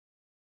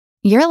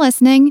You're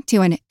listening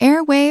to an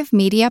Airwave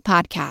Media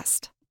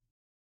Podcast.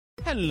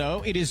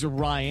 Hello, it is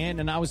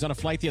Ryan, and I was on a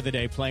flight the other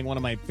day playing one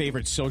of my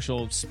favorite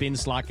social spin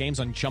slot games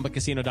on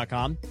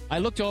ChumbaCasino.com. I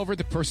looked over at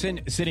the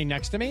person sitting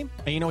next to me,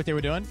 and you know what they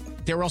were doing?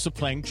 They were also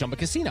playing Chumba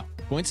Casino.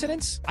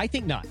 Coincidence? I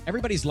think not.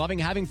 Everybody's loving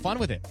having fun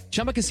with it.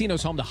 Chumba Casino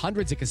is home to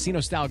hundreds of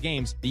casino-style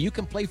games that you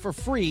can play for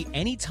free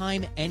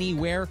anytime,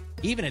 anywhere,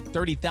 even at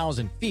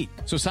 30,000 feet.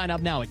 So sign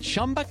up now at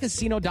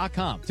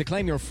ChumbaCasino.com to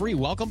claim your free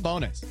welcome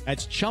bonus.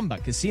 That's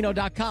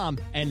ChumbaCasino.com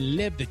and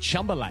live the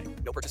Chumba life.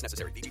 No purchase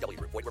necessary. VGW.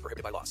 Void where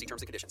prohibited by law. See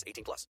terms and conditions.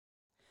 18+.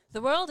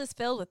 The world is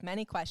filled with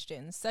many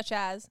questions, such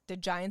as,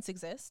 did giants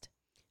exist?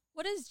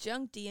 What is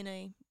junk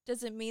DNA?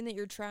 Does it mean that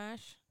you're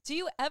trash? Do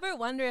you ever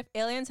wonder if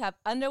aliens have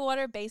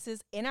underwater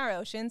bases in our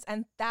oceans,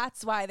 and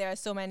that's why there are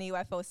so many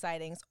UFO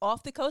sightings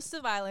off the coasts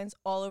of islands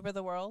all over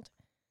the world?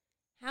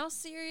 How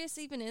serious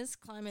even is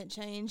climate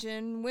change,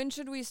 and when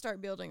should we start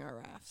building our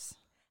rafts?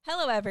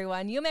 Hello,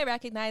 everyone. You may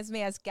recognize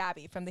me as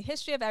Gabby from the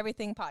History of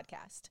Everything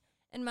podcast.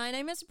 And my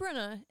name is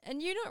Bruna,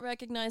 and you don't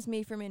recognize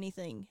me from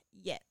anything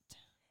yet.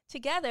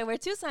 Together, we're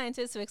two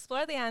scientists who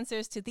explore the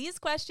answers to these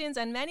questions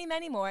and many,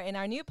 many more in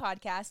our new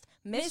podcast,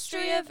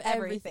 Mystery of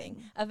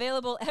Everything,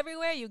 available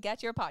everywhere you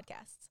get your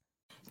podcasts.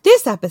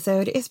 This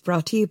episode is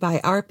brought to you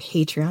by our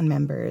Patreon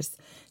members.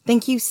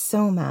 Thank you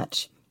so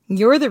much.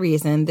 You're the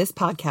reason this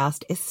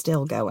podcast is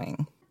still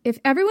going. If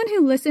everyone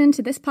who listened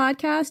to this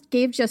podcast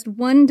gave just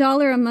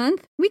 $1 a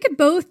month, we could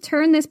both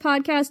turn this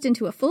podcast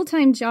into a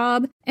full-time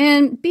job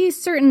and be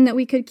certain that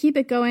we could keep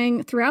it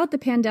going throughout the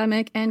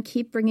pandemic and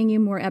keep bringing you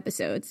more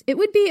episodes. It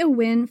would be a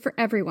win for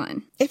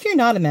everyone. If you're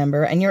not a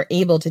member and you're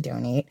able to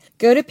donate,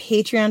 go to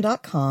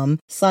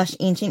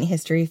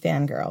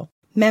patreon.com/ancienthistoryfangirl.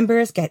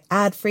 Members get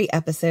ad-free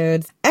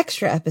episodes,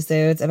 extra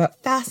episodes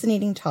about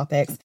fascinating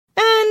topics,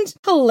 and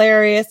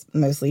hilarious,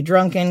 mostly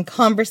drunken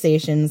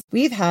conversations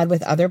we've had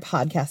with other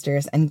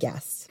podcasters and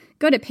guests.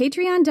 Go to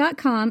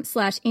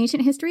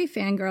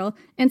patreon.com/ancienthistoryfangirl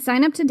and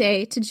sign up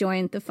today to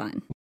join the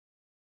fun.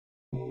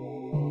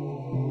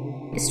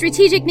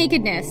 Strategic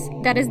nakedness.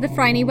 That is the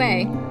Phryne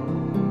way.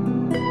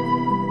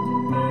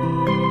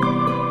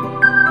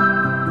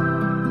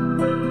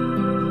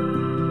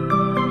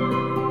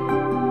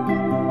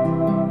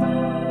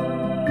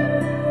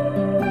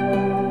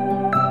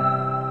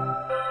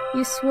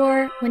 You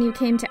swore when you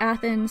came to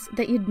Athens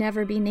that you'd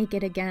never be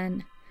naked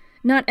again.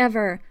 Not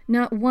ever,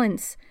 not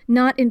once,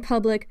 not in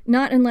public,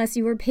 not unless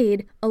you were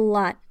paid a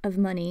lot of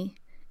money.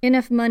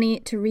 Enough money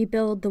to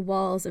rebuild the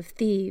walls of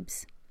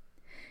Thebes.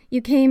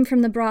 You came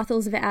from the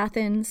brothels of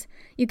Athens.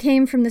 You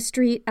came from the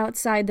street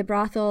outside the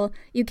brothel.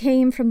 You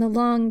came from the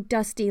long,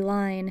 dusty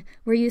line,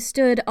 where you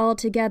stood all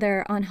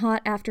together on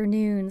hot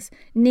afternoons,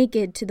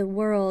 naked to the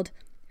world,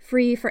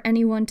 free for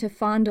anyone to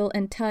fondle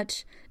and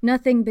touch,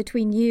 nothing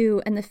between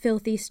you and the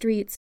filthy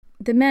streets.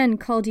 The men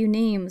called you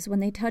names when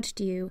they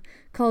touched you,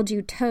 called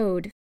you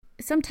toad.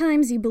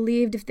 Sometimes you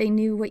believed if they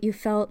knew what you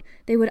felt,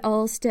 they would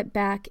all step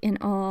back in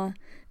awe.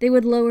 They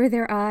would lower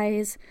their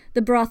eyes.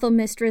 The brothel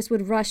mistress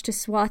would rush to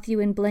swathe you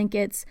in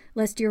blankets,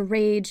 lest your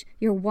rage,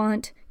 your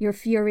want, your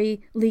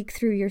fury leak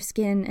through your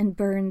skin and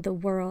burn the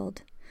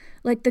world.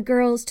 Like the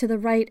girls to the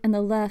right and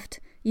the left,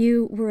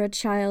 you were a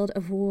child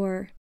of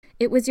war.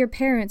 It was your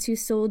parents who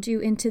sold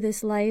you into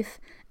this life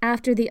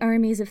after the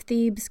armies of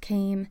Thebes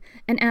came,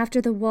 and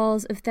after the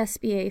walls of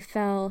Thespiae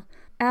fell,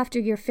 after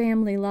your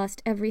family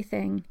lost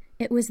everything.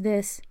 It was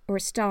this, or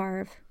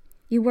starve.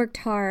 You worked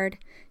hard.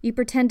 You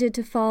pretended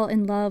to fall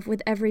in love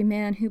with every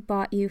man who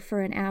bought you for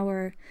an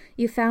hour.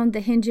 You found the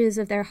hinges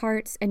of their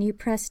hearts, and you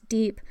pressed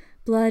deep,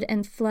 blood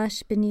and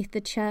flesh beneath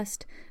the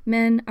chest.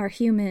 Men are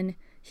human.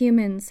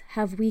 Humans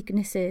have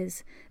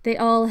weaknesses. They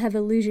all have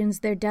illusions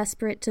they're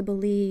desperate to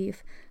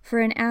believe. For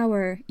an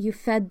hour, you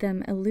fed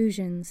them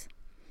illusions.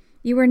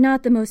 You were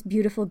not the most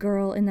beautiful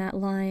girl in that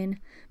line,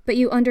 but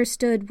you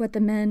understood what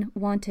the men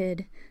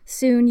wanted.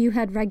 Soon you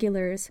had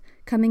regulars,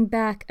 coming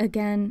back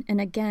again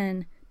and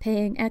again,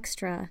 paying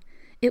extra.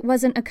 It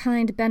wasn't a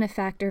kind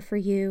benefactor for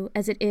you,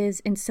 as it is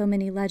in so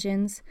many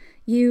legends.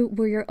 You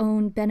were your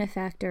own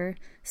benefactor,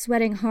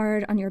 sweating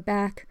hard on your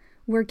back,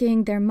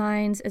 working their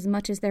minds as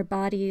much as their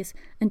bodies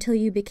until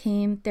you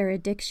became their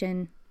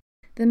addiction.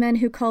 The men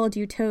who called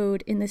you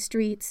toad in the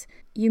streets,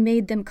 you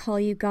made them call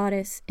you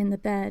goddess in the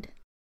bed.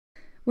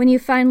 When you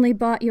finally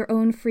bought your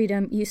own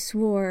freedom, you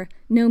swore,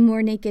 no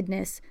more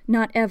nakedness,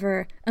 not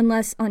ever,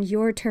 unless on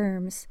your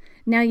terms.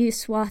 Now you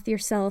swathe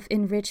yourself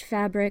in rich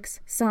fabrics,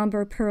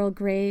 somber pearl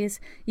grays.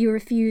 You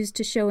refuse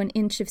to show an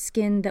inch of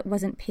skin that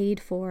wasn't paid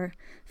for.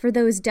 For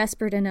those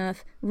desperate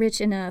enough,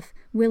 rich enough,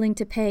 willing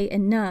to pay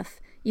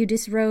enough, you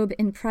disrobe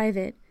in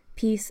private,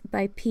 piece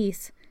by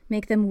piece,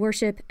 make them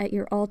worship at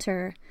your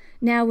altar.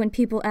 Now when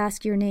people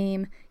ask your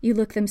name, you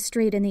look them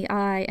straight in the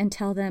eye and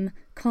tell them,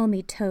 "Call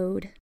me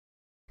Toad."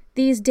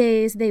 These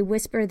days they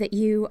whisper that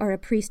you are a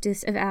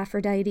priestess of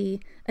Aphrodite,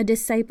 a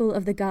disciple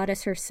of the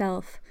goddess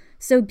herself.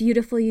 So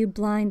beautiful you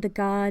blind the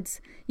gods,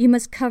 you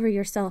must cover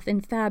yourself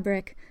in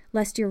fabric,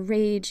 lest your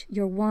rage,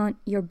 your want,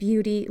 your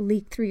beauty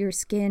leak through your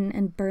skin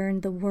and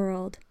burn the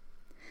world.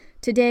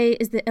 Today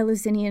is the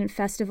Eleusinian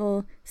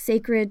festival,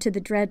 sacred to the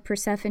dread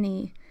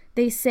Persephone.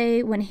 They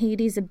say when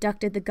Hades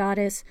abducted the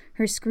goddess,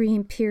 her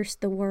scream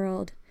pierced the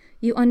world.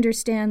 You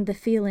understand the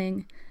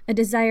feeling, a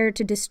desire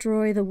to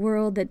destroy the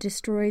world that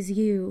destroys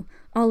you,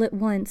 all at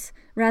once,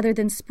 rather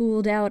than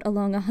spooled out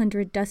along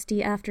 100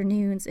 dusty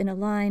afternoons in a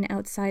line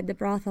outside the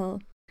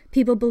brothel.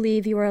 People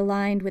believe you are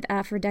aligned with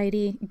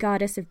Aphrodite,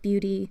 goddess of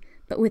beauty,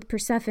 but with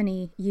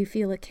Persephone you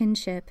feel a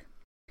kinship.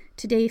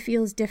 Today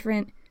feels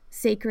different,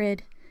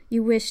 sacred.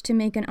 You wish to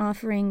make an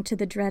offering to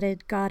the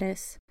dreaded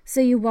goddess.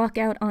 So you walk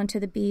out onto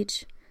the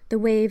beach. The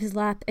waves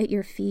lap at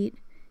your feet.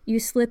 You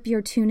slip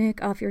your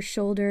tunic off your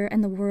shoulder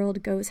and the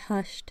world goes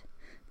hushed.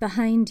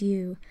 Behind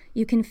you,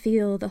 you can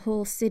feel the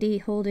whole city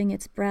holding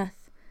its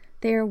breath.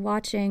 They are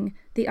watching,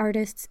 the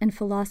artists and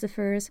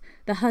philosophers,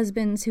 the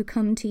husbands who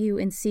come to you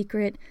in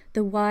secret,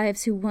 the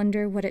wives who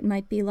wonder what it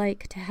might be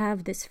like to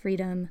have this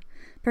freedom.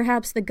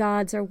 Perhaps the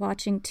gods are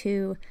watching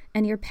too,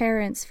 and your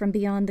parents from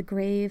beyond the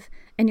grave,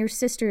 and your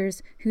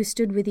sisters who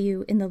stood with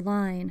you in the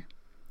line.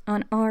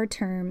 On our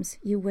terms,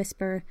 you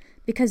whisper,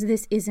 because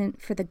this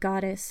isn't for the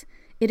goddess.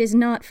 It is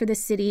not for the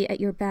city at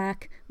your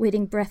back,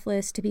 waiting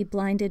breathless to be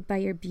blinded by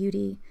your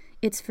beauty.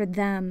 It's for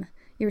them,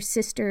 your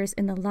sisters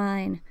in the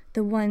line,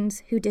 the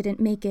ones who didn't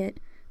make it,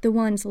 the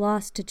ones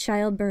lost to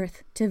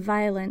childbirth, to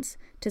violence,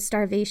 to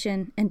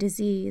starvation and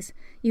disease.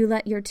 You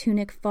let your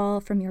tunic fall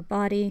from your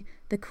body,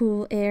 the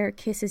cool air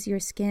kisses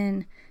your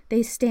skin.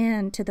 They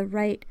stand to the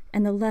right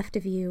and the left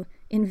of you,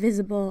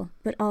 invisible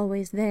but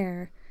always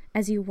there,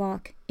 as you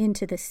walk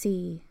into the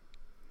sea.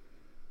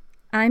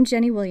 I'm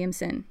Jenny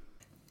Williamson.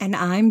 And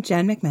I'm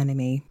Jen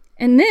McMenemy.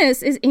 And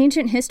this is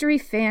Ancient History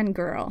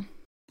Fangirl.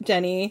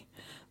 Jenny,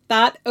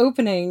 that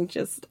opening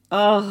just,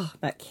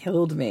 that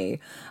killed me.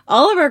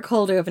 All of our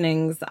cold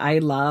openings I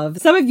love.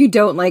 Some of you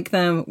don't like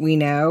them, we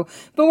know,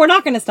 but we're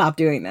not going to stop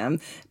doing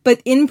them.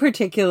 But in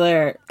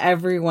particular,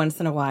 every once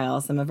in a while,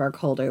 some of our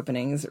cold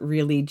openings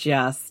really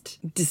just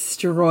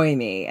destroy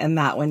me. And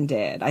that one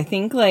did. I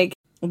think like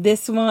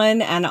this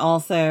one and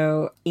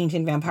also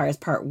Ancient Vampires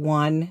Part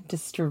 1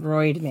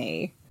 destroyed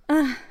me.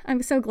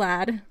 I'm so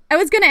glad. I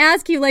was going to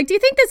ask you, do you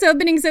think this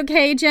opening's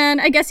okay, Jen?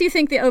 I guess you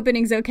think the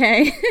opening's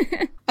okay.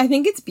 I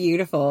think it's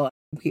beautiful.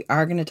 We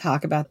are going to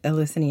talk about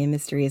Eleusinian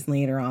mysteries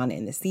later on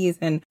in the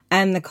season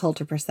and the cult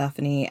of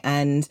Persephone.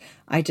 And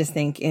I just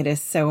think it is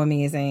so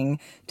amazing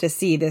to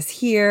see this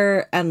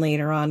here. And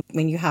later on,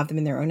 when you have them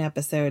in their own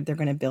episode, they're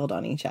going to build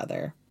on each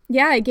other.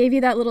 Yeah, I gave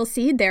you that little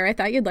seed there. I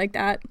thought you'd like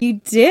that. You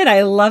did.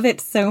 I love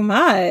it so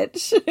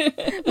much.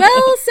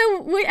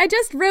 I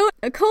just wrote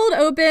a cold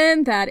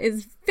open that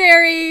is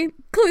very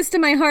close to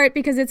my heart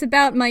because it's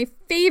about my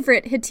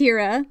favorite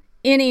Hetaira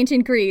in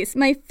ancient Greece.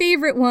 My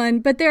favorite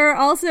one, but there are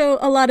also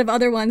a lot of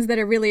other ones that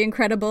are really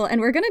incredible, and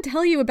we're going to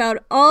tell you about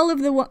not all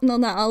of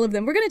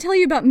them. We're going to tell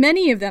you about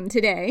many of them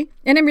today,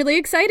 and I'm really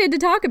excited to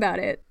talk about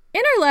it.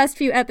 In our last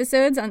few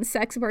episodes on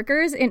sex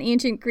workers in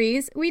ancient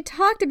Greece, we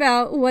talked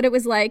about what it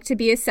was like to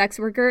be a sex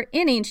worker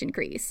in ancient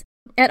Greece,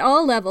 at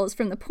all levels,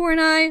 from the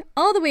porni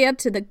all the way up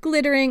to the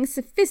glittering,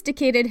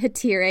 sophisticated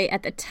hetairai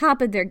at the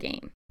top of their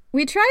game.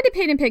 We tried to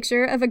paint a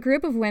picture of a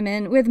group of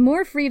women with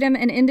more freedom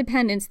and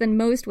independence than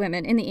most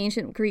women in the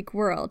ancient Greek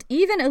world,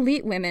 even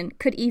elite women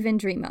could even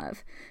dream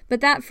of. But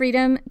that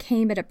freedom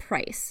came at a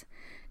price.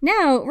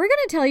 Now, we're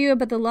going to tell you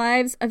about the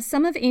lives of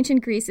some of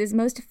ancient Greece's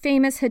most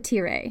famous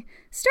hetairai,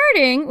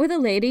 starting with a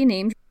lady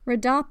named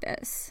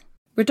Rhodopis.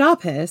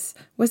 Rhodopis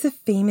was a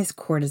famous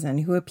courtesan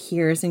who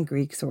appears in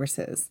Greek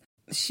sources.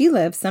 She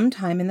lived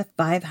sometime in the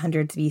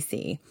 500s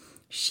BC.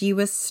 She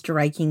was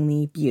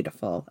strikingly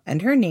beautiful,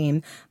 and her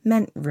name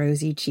meant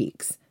rosy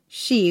cheeks.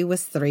 She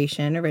was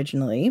Thracian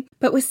originally,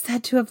 but was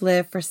said to have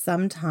lived for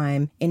some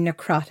time in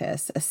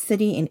Naucratis, a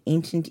city in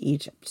ancient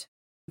Egypt.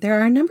 There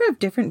are a number of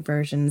different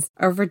versions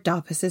of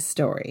Rhodopis'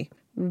 story,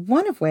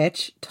 one of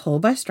which,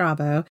 told by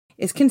Strabo,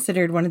 is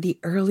considered one of the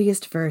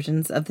earliest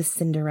versions of the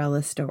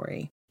Cinderella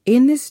story.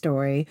 In this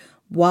story,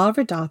 while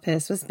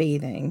Rhodopis was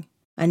bathing,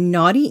 a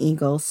naughty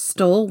eagle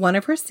stole one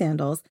of her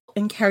sandals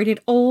and carried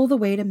it all the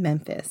way to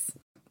Memphis.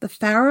 The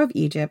Pharaoh of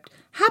Egypt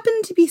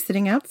happened to be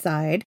sitting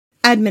outside,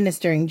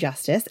 administering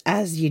justice,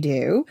 as you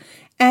do,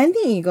 and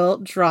the eagle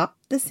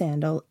dropped the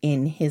sandal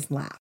in his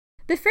lap.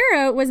 The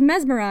pharaoh was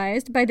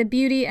mesmerized by the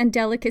beauty and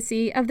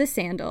delicacy of the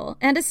sandal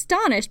and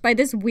astonished by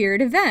this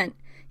weird event.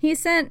 He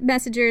sent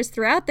messengers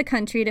throughout the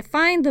country to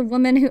find the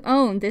woman who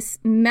owned this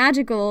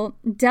magical,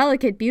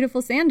 delicate,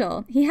 beautiful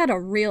sandal. He had a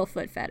real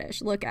foot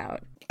fetish. Look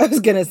out. I was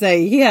going to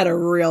say, he had a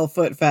real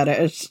foot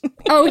fetish.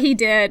 Oh, he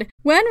did.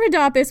 When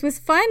Rhodopis was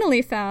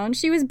finally found,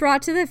 she was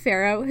brought to the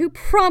pharaoh, who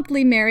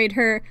promptly married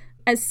her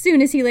as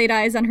soon as he laid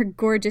eyes on her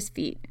gorgeous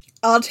feet.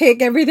 I'll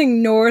take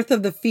everything north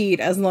of the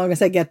feet as long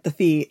as I get the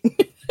feet.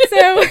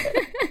 So,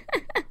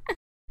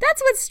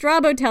 that's what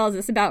Strabo tells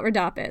us about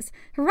Rhodopis.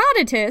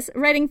 Herodotus,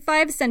 writing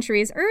 5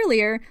 centuries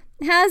earlier,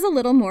 has a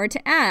little more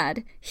to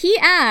add. He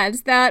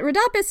adds that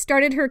Rhodopis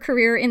started her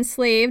career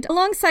enslaved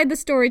alongside the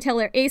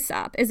storyteller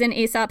Aesop, as in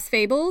Aesop's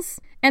Fables,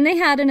 and they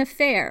had an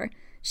affair.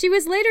 She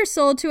was later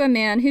sold to a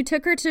man who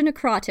took her to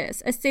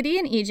Naucratis, a city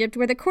in Egypt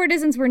where the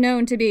courtesans were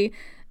known to be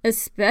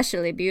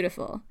especially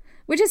beautiful,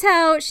 which is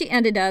how she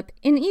ended up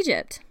in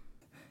Egypt.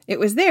 It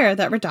was there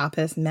that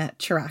Rhodopis met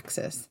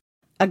Charaxus,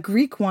 a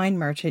Greek wine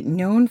merchant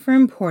known for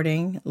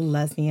importing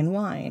lesbian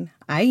wine,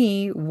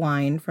 i.e.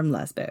 wine from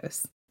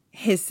Lesbos.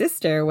 His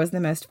sister was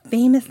the most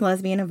famous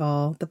lesbian of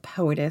all, the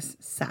poetess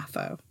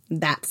Sappho.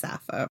 That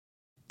Sappho.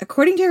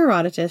 According to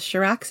Herodotus,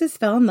 Charaxus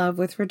fell in love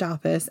with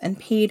Rhodopis and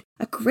paid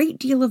a great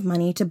deal of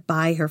money to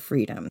buy her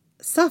freedom.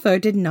 Sappho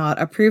did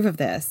not approve of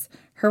this.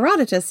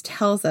 Herodotus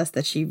tells us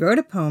that she wrote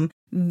a poem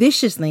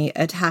viciously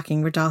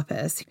attacking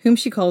Rhodopis, whom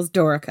she calls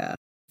Dorica,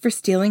 for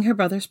stealing her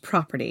brother's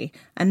property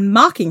and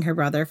mocking her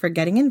brother for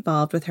getting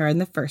involved with her in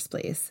the first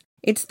place.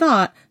 It's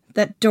thought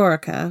that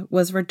Dorica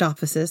was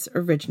Rhodopis'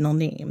 original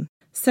name.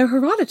 So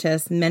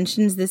Herodotus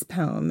mentions this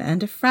poem,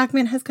 and a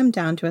fragment has come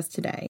down to us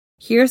today.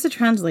 Here's a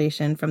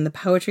translation from The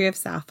Poetry of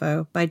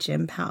Sappho by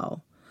Jim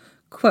Powell.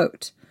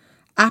 Quote,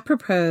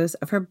 apropos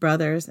of her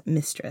brother's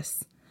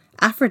mistress,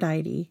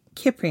 Aphrodite,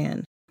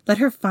 Cyprian, let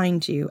her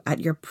find you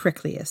at your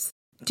prickliest.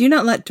 Do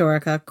not let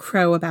Dorica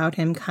crow about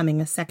him coming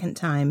a second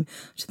time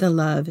to the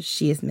love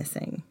she is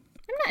missing.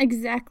 I'm not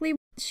exactly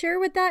sure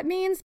what that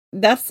means.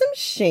 That's some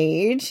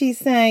shade. She's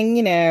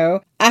saying,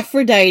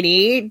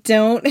 Aphrodite,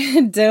 don't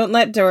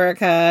let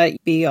Dorica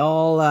be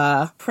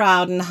all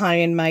proud and high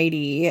and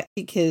mighty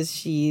because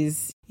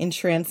she's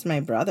entranced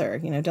my brother.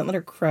 Don't let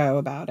her crow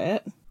about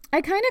it.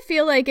 I kind of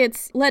feel like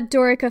it's let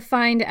Dorica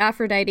find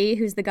Aphrodite,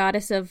 who's the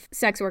goddess of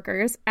sex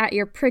workers, at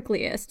your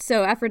prickliest.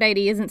 So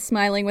Aphrodite isn't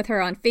smiling with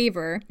her on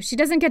favor. She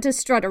doesn't get to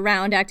strut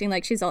around acting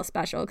like she's all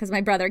special because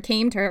my brother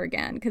came to her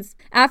again, because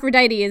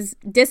Aphrodite is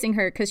dissing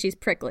her because she's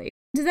prickly.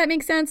 Does that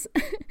make sense?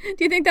 Do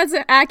you think that's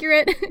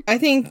accurate? I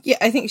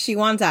think she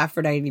wants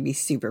Aphrodite to be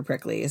super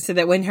prickly so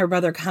that when her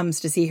brother comes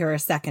to see her a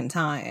second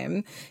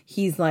time,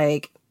 he's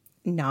like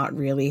not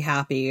really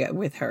happy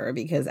with her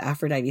because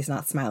Aphrodite's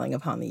not smiling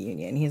upon the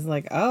union. He's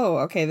like, oh,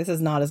 okay, this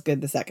is not as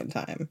good the second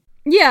time.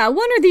 Yeah,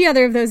 one or the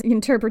other of those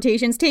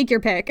interpretations. Take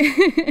your pick.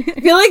 I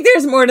feel like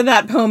there's more to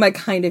that poem I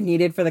kind of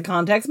needed for the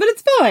context, but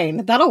it's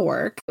fine. That'll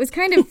work. It was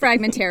kind of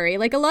fragmentary.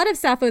 Like a lot of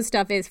Sappho's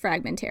stuff is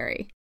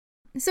fragmentary.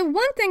 So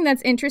one thing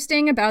that's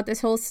interesting about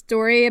this whole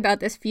story, about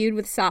this feud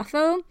with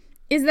Sappho,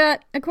 is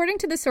that, according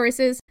to the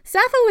sources,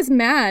 Sappho was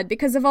mad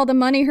because of all the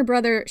money her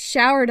brother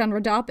showered on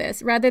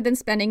Rhodopis rather than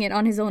spending it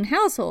on his own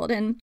household,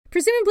 and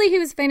presumably he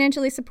was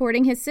financially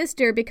supporting his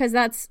sister because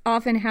that's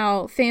often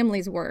how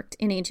families worked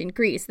in ancient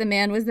Greece. The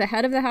man was the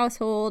head of the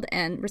household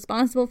and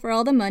responsible for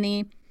all the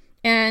money,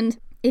 and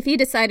if he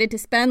decided to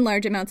spend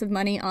large amounts of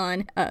money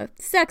on a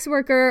sex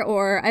worker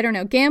or,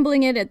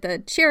 gambling it at the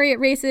chariot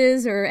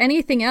races or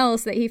anything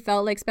else that he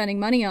felt like spending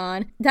money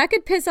on, that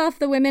could piss off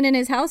the women in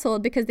his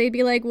household because they'd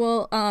be like,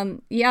 well,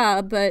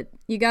 yeah, but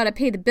you gotta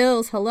pay the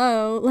bills,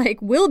 hello. Like,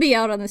 we'll be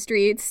out on the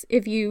streets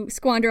if you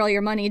squander all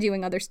your money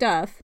doing other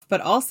stuff. But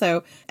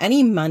also,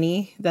 any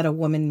money that a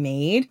woman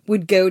made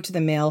would go to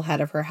the male head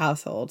of her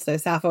household. So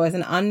Sappho, as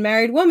an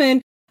unmarried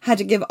woman, had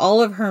to give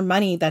all of her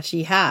money that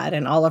she had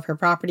and all of her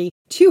property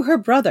to her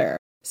brother.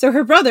 So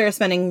her brother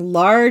spending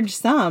large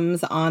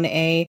sums on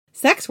a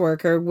sex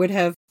worker would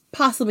have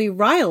possibly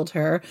riled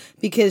her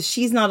because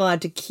she's not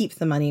allowed to keep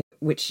the money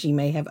which she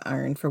may have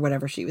earned for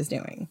whatever she was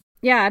doing.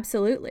 Yeah,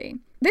 absolutely.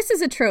 This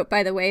is a trope,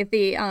 by the way,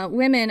 the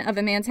women of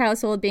a man's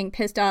household being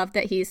pissed off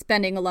that he's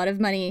spending a lot of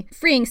money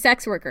freeing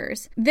sex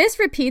workers. This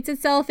repeats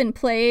itself in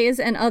plays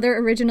and other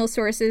original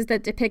sources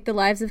that depict the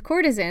lives of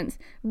courtesans.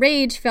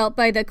 Rage felt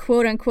by the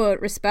quote-unquote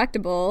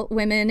respectable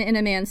women in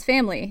a man's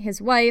family,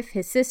 his wife,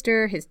 his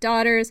sister, his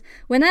daughters,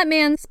 when that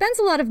man spends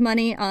a lot of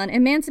money on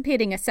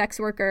emancipating a sex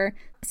worker,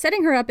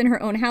 setting her up in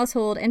her own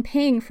household, and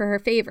paying for her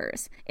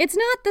favors. It's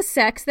not the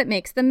sex that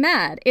makes them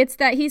mad. It's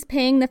that he's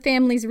paying the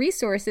family's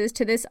resources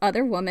to this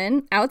other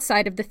woman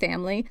outside of the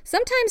family,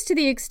 sometimes to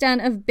the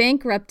extent of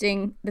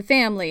bankrupting the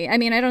family. I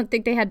mean, I don't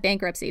think they had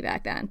bankruptcy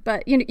back then,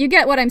 but you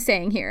get what I'm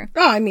saying here.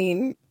 Oh, I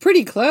mean,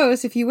 pretty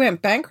close. If you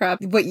went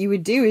bankrupt, what you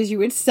would do is you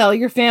would sell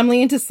your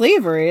family into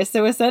slavery.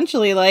 So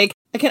essentially, I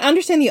can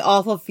understand the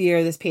awful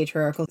fear this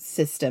patriarchal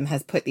system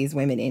has put these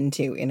women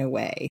into in a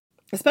way.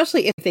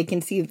 Especially if they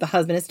can see that the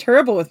husband is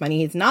terrible with money.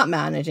 He's not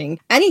managing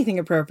anything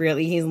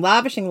appropriately. He's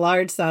lavishing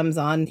large sums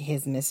on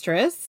his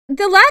mistress.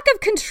 The lack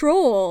of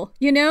control,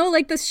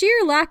 the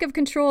sheer lack of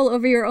control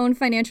over your own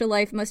financial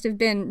life must have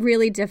been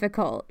really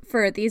difficult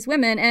for these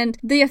women. And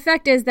the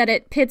effect is that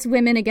it pits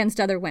women against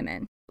other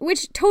women,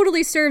 which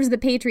totally serves the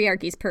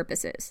patriarchy's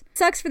purposes.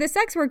 Sucks for the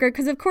sex worker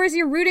because, of course,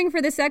 you're rooting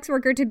for the sex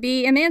worker to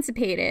be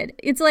emancipated.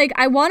 It's like,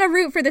 I want to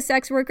root for the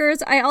sex workers.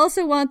 I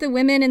also want the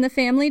women in the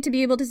family to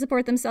be able to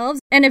support themselves.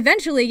 And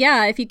eventually,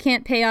 yeah, if you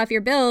can't pay off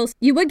your bills,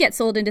 you would get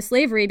sold into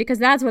slavery because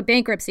that's what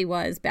bankruptcy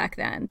was back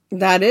then.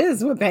 That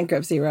is what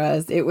bankruptcy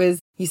was. It was,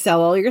 you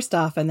sell all your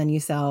stuff and then you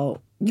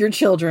sell your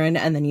children,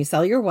 and then you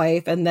sell your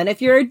wife, and then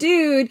if you're a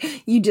dude,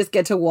 you just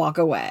get to walk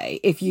away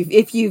if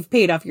you've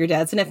paid off your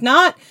debts, and if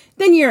not,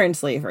 then you're in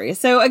slavery.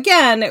 So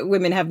again,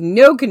 women have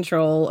no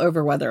control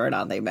over whether or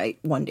not they might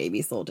one day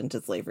be sold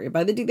into slavery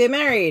by the dude they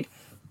married.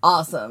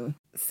 Awesome.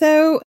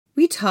 So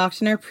we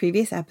talked in our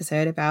previous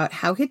episode about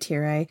how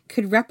hetairai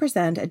could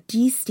represent a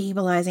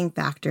destabilizing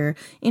factor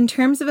in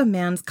terms of a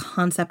man's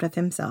concept of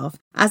himself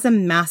as a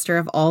master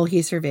of all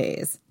he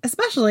surveys,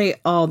 especially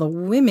all the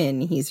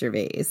women he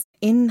surveys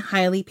in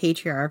highly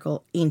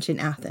patriarchal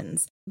ancient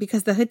Athens,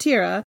 because the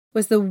hetaira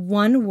was the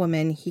one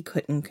woman he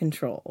couldn't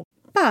control.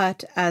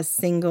 But as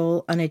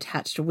single,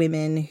 unattached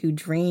women who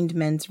drained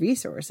men's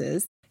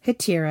resources,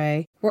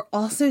 hetairai were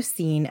also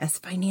seen as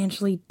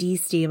financially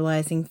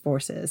destabilizing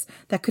forces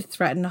that could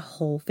threaten a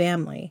whole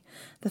family.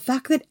 The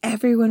fact that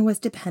everyone was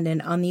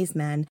dependent on these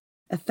men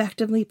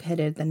effectively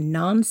pitted the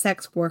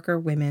non-sex worker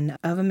women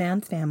of a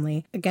man's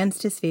family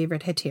against his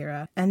favorite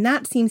hetaira, and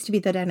that seems to be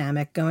the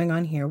dynamic going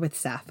on here with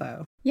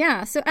Sappho.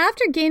 Yeah, so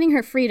after gaining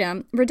her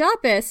freedom,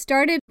 Rhodopis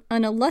started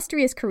an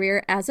illustrious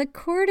career as a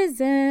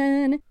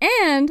courtesan.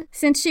 And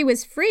since she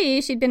was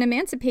free, she'd been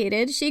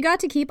emancipated, she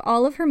got to keep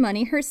all of her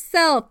money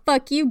herself.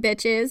 Fuck you,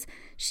 bitches.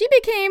 She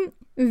became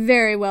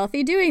very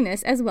wealthy doing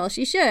this, as well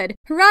she should.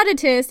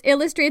 Herodotus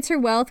illustrates her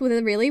wealth with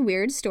a really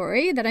weird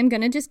story that I'm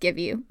gonna just give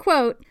you.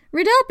 Quote,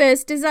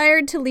 Rhodopis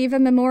desired to leave a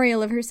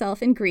memorial of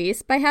herself in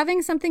Greece by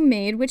having something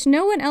made which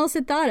no one else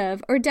had thought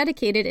of or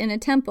dedicated in a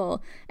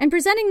temple, and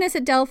presenting this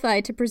at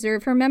Delphi to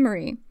preserve her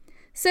memory.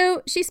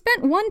 So she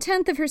spent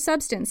 1/10 of her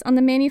substance on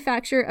the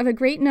manufacture of a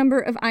great number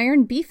of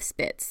iron beef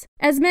spits,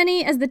 as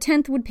many as the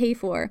 10th would pay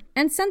for,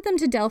 and sent them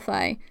to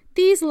Delphi.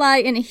 These lie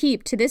in a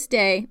heap to this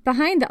day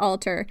behind the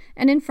altar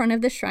and in front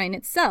of the shrine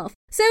itself.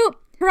 So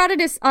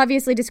Herodotus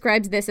obviously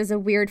describes this as a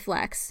weird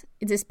flex.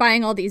 It's just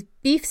buying all these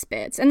beef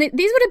spits. And these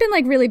would have been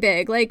like really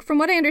big. Like from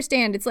what I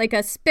understand, it's like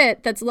a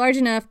spit that's large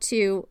enough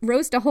to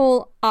roast a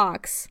whole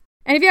ox.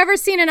 And if you've ever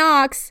seen an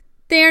ox,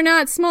 they are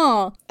not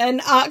small.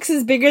 An ox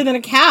is bigger than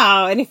a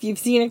cow, and if you've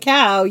seen a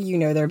cow, you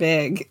know they're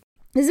big.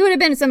 This would have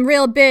been some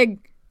real big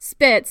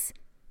spits.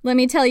 Let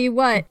me tell you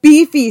what.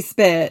 Beefy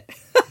spit.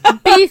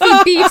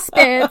 Beefy beef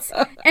spits.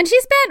 And she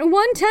spent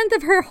 1/10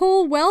 of her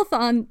whole wealth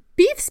on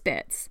beef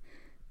spits.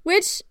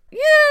 Which,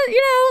 yeah,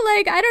 you know,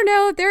 like, I don't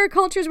know if there are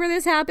cultures where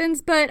this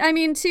happens, but I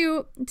mean,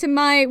 to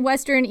my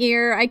Western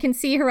ear, I can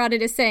see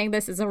Herodotus saying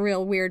this is a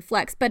real weird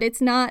flex, but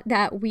it's not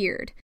that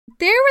weird.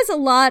 There was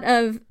a lot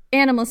of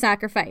animal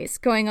sacrifice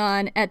going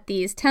on at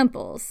these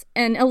temples,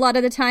 and a lot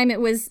of the time it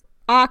was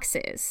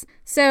oxes.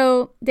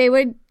 So they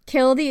would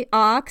kill the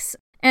ox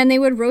and they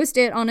would roast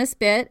it on a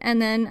spit, and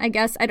then I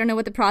guess, I don't know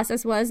what the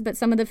process was, but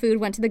some of the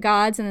food went to the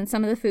gods, and then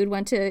some of the food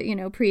went to, you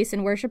know, priests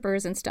and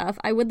worshipers and stuff.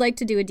 I would like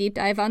to do a deep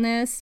dive on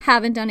this.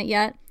 Haven't done it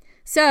yet.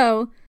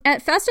 So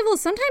at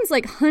festivals, sometimes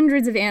like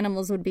hundreds of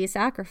animals would be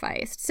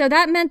sacrificed. So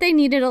that meant they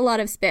needed a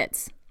lot of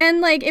spits. And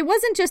like, it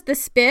wasn't just the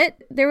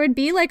spit, there would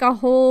be like a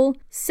whole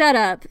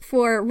setup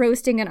for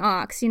roasting an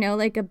ox, you know,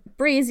 like a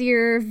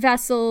brazier,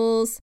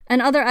 vessels, and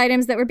other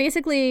items that were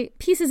basically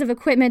pieces of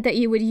equipment that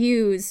you would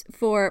use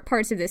for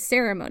parts of this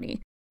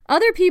ceremony.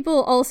 Other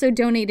people also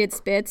donated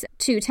spits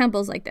to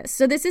temples like this,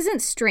 so this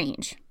isn't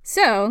strange.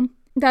 So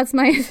that's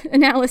my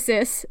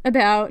analysis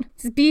about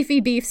beefy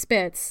beef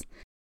spits.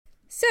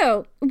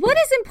 So, what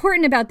is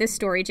important about this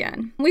story,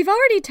 Jen? We've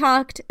already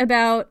talked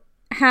about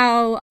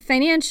how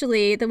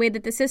financially, the way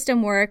that the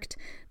system worked,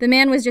 the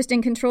man was just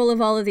in control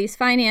of all of these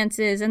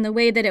finances, and the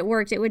way that it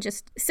worked, it would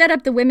just set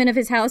up the women of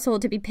his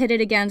household to be pitted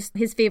against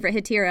his favorite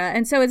hetaira.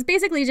 And so it's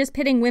basically just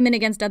pitting women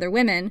against other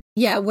women.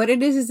 Yeah, what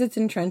it is it's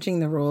entrenching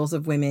the roles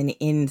of women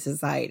in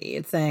society.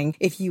 It's saying,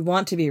 if you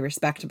want to be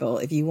respectable,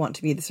 if you want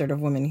to be the sort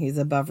of woman who's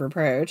above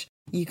reproach,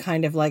 you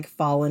kind of like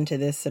fall into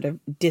this sort of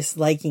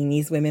disliking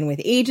these women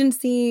with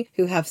agency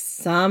who have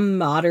some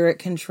moderate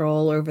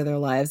control over their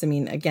lives. I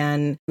mean,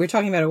 again, we're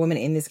talking about a woman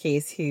in this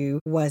case who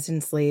was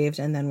enslaved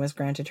and then was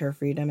granted her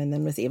freedom and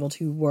then was able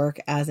to work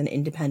as an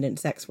independent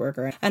sex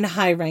worker and a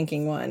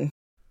high-ranking one.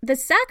 The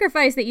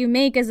sacrifice that you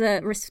make as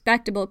a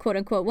respectable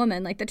quote-unquote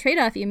woman, like the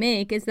trade-off you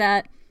make is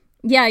that,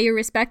 yeah, you're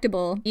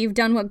respectable, you've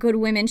done what good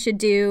women should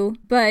do,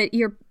 but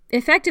you're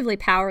effectively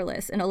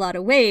powerless in a lot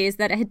of ways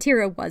that a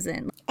hetaira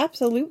wasn't.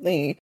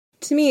 Absolutely.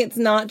 To me, it's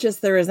not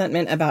just the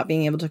resentment about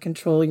being able to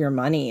control your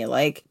money,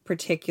 like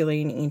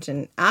particularly in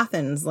ancient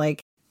Athens,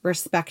 like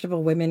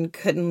respectable women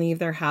couldn't leave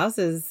their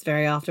houses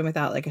very often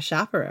without like a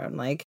chaperone.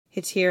 Like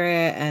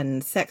hetaira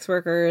and sex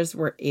workers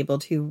were able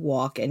to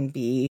walk and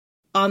be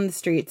on the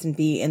streets and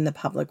be in the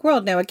public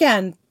world. Now,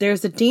 again,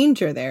 there's a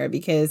danger there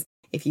because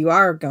if you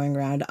are going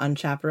around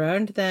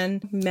unchaperoned,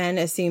 then men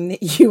assume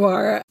that you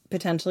are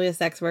potentially a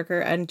sex worker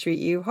and treat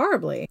you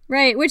horribly.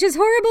 Right, which is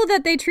horrible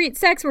that they treat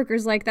sex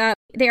workers like that.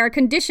 They are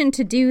conditioned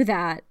to do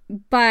that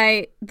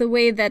by the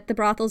way that the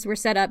brothels were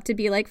set up to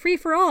be like free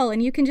for all,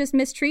 and you can just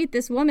mistreat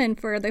this woman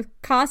for the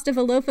cost of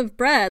a loaf of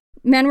bread.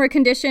 Men were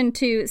conditioned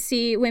to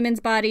see women's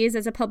bodies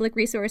as a public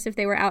resource if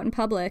they were out in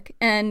public,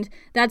 and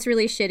that's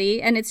really shitty.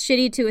 And it's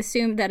shitty to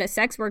assume that a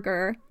sex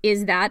worker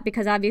is that,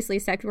 because obviously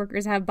sex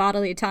workers have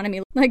bodily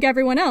autonomy like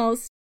everyone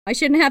else. I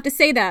shouldn't have to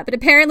say that, but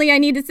apparently I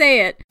need to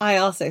say it. I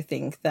also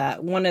think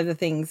that one of the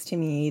things to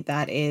me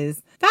that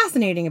is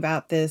fascinating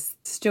about this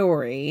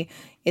story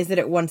is that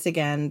it once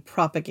again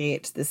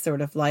propagates this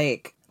sort of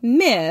like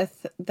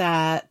myth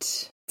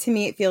that To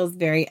me, it feels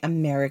very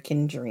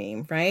American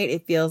dream, right?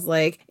 It feels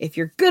like if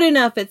you're good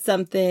enough at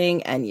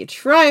something and you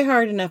try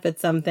hard enough at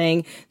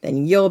something,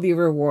 then you'll be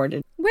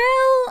rewarded.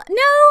 Well,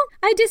 no,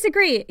 I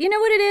disagree. You know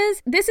what it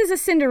is? This is a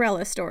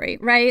Cinderella story,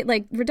 right?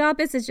 Like,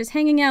 Rhodopis is just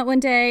hanging out one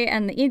day,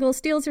 and the eagle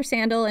steals her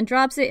sandal and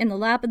drops it in the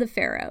lap of the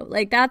pharaoh.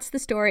 Like, that's the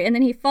story, and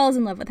then he falls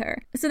in love with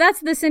her. So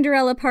that's the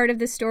Cinderella part of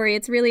the story.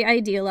 It's really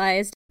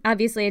idealized.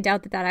 Obviously, I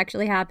doubt that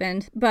actually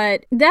happened,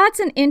 but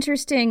that's an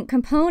interesting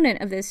component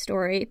of this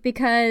story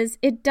because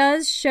it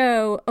does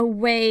show a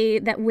way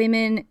that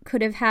women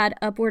could have had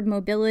upward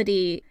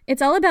mobility.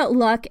 It's all about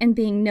luck and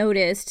being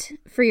noticed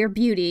for your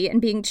beauty and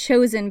being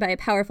chosen by a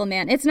powerful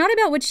man. It's not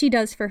about what she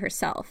does for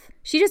herself.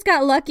 She just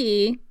got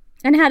lucky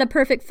and had a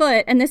perfect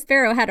foot, and this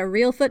pharaoh had a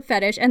real foot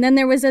fetish, and then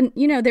there was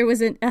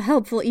a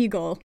helpful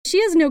eagle.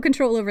 She has no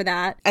control over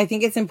that. I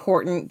think it's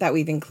important that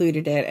we've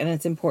included it, and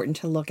it's important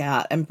to look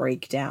at and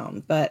break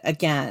down. But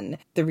again,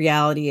 the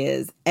reality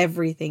is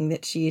everything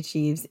that she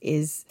achieves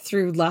is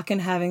through luck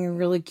and having a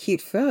really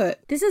cute foot.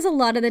 This is a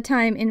lot of the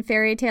time in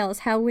fairy tales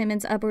how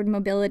women's upward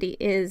mobility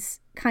is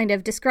kind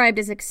of described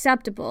as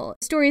acceptable.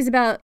 Stories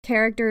about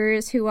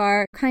characters who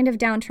are kind of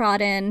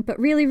downtrodden, but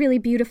really, really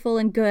beautiful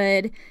and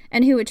good,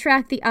 and who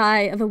attract the eye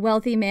of a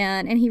wealthy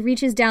man, and he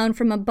reaches down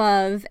from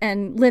above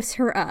and lifts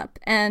her up.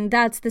 And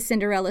that's the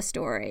Cinderella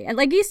story. And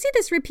like, you see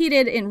this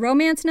repeated in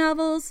romance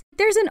novels.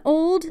 There's an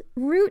old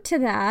root to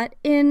that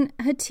in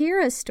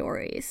Hatira's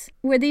stories,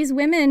 where these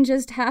women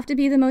just have to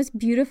be the most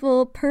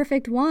beautiful,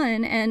 perfect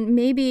one, and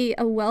maybe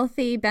a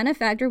wealthy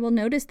benefactor will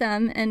notice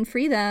them and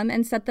free them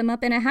and set them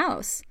up in a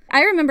house.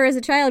 I remember as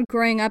a child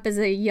growing up as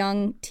a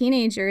young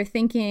teenager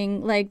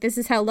thinking, like, this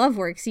is how love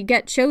works. You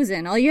get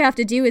chosen. All you have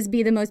to do is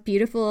be the most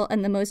beautiful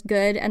and the most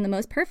good and the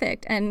most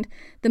perfect. And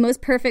the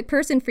most perfect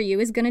person for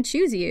you is going to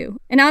choose you.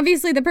 And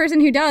obviously the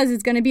person who does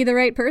is going to be the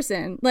right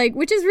person, like,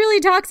 which is really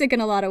toxic in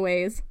a lot of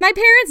ways. My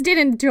parents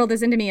didn't drill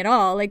this into me at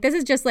all. Like, this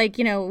is just like,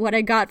 you know, what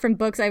I got from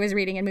books I was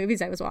reading and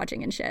movies I was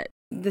watching and shit.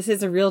 This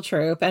is a real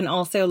trope. And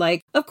also,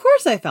 like, of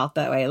course I felt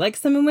that way. Like,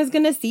 someone was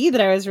going to see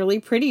that I was really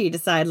pretty,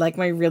 decide, like,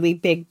 my really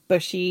big,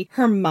 bushy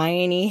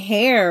Hermione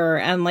hair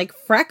and, like,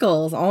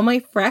 freckles, all my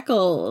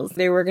freckles.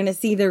 They were going to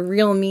see the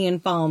real me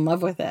and fall in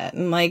love with it.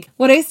 And, like,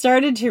 what I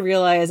started to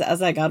realize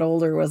as I got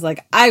older was,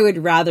 like, I would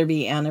rather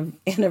be Anne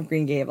of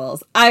Green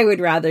Gables. I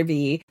would rather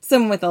be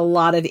someone with a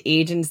lot of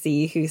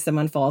agency who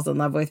someone falls in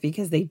love with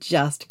because they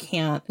just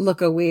can't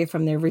look away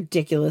from their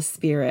ridiculous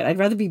spirit. I'd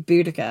rather be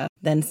Boudica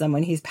than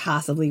someone who's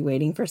passively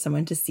waiting for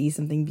someone to see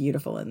something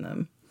beautiful in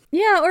them.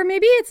 Yeah, or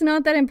maybe it's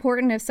not that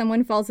important if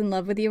someone falls in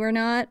love with you or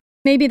not.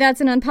 Maybe that's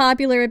an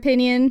unpopular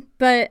opinion,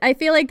 but I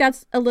feel like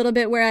that's a little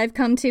bit where I've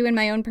come to in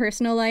my own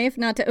personal life,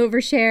 not to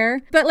overshare.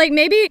 But like,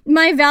 maybe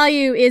my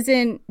value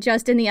isn't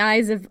just in the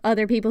eyes of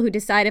other people who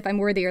decide if I'm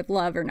worthy of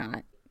love or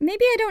not.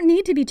 Maybe I don't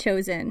need to be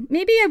chosen.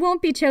 Maybe I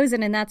won't be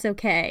chosen and that's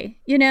okay.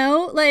 You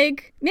know,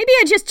 like, maybe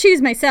I just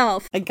choose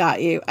myself. I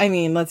got you. I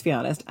mean, let's be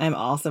honest. I'm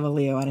also a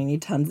Leo and I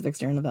need tons of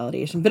external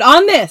validation. But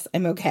on this,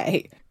 I'm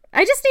okay.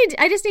 I just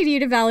need you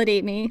to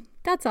validate me.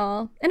 That's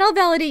all. And I'll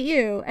validate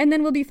you, and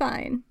then we'll be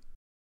fine.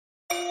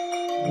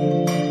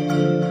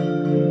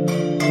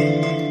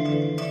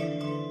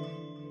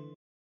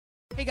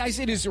 Hey guys,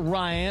 it is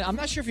Ryan. I'm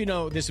not sure if you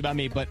know this about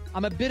me, but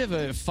I'm a bit of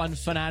a fun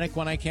fanatic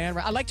when I can.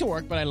 I like to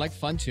work, but I like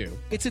fun too.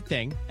 It's a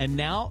thing. And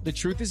now the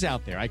truth is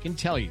out there. I can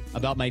tell you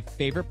about my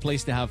favorite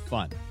place to have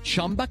fun.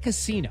 Chumba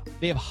Casino.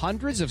 They have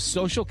hundreds of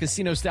social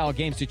casino style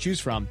games to choose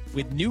from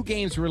with new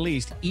games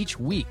released each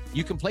week.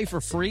 You can play for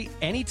free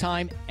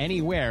anytime,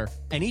 anywhere.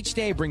 And each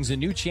day brings a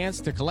new chance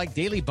to collect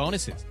daily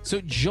bonuses.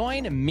 So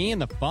join me in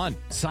the fun.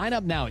 Sign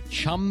up now at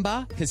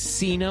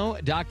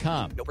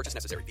ChumbaCasino.com. No purchase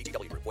necessary.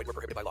 VGW Group. Void where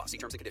prohibited by law. See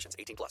terms and conditions.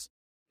 18+.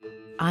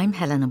 I'm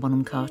Helena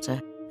Bonham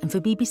Carter, and for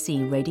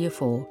BBC Radio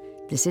 4,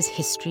 this is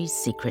History's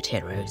Secret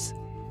Heroes,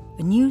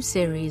 a new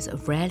series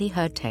of rarely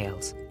heard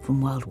tales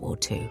from World War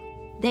II.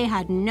 They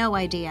had no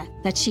idea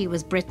that she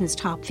was Britain's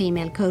top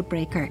female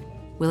codebreaker.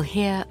 We'll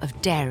hear of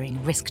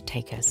daring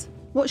risk-takers.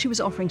 What she was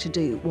offering to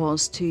do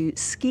was to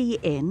ski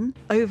in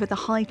over the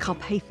high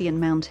Carpathian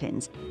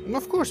mountains.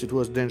 Of course it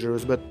was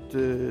dangerous, but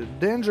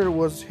danger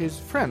was his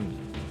friend.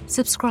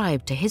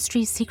 Subscribe to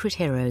History's Secret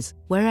Heroes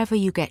wherever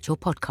you get your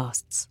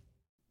podcasts.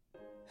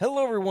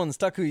 Hello everyone,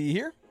 Takuya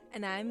here.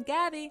 And I'm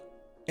Gabby.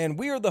 And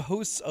we are the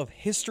hosts of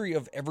History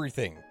of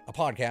Everything, a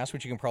podcast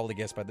which you can probably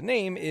guess by the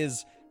name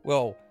is,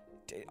 well,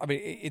 I mean,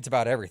 it's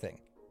about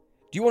everything.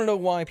 Do you want to know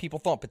why people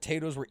thought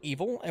potatoes were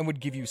evil and would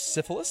give you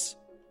syphilis?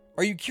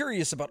 Are you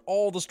curious about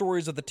all the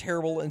stories of the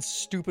terrible and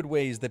stupid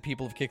ways that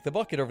people have kicked the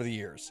bucket over the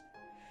years?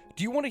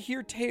 Do you want to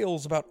hear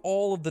tales about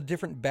all of the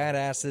different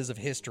badasses of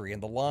history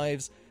and the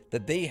lives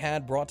that they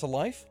had brought to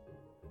life?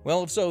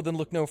 Well, if so, then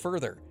look no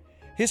further.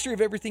 History of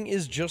Everything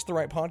is just the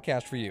right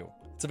podcast for you.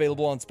 It's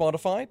available on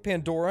Spotify,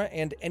 Pandora,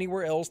 and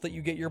anywhere else that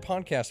you get your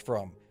podcast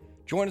from.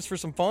 Join us for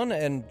some fun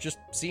and just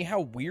see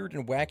how weird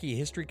and wacky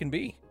history can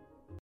be.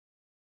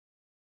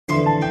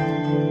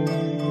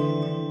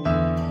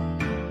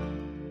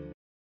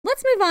 Let's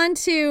let's move on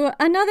to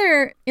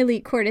another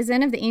elite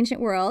courtesan of the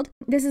ancient world.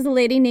 This is a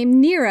lady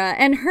named Neera,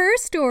 and her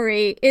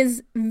story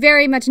is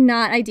very much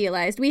not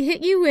idealized. We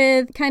hit you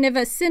with kind of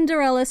a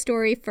Cinderella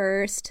story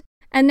first,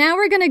 and now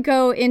we're going to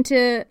go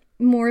into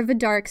more of a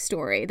dark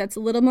story that's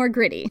a little more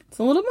gritty. It's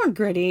a little more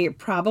gritty,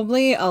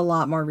 probably a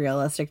lot more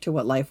realistic to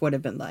what life would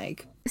have been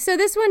like. So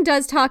this one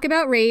does talk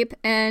about rape,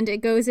 and it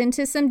goes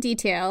into some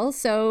detail.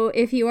 So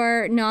if you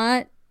are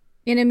not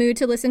in a mood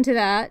to listen to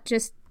that,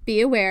 just be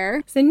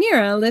aware. So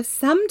Neera lived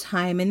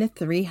sometime in the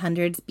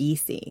 300s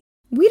BC.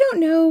 We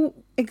don't know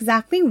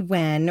exactly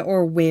when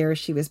or where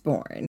she was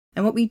born,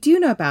 and what we do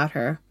know about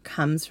her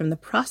comes from the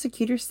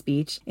prosecutor's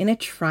speech in a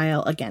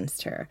trial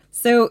against her.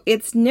 So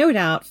it's no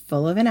doubt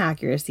full of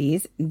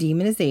inaccuracies,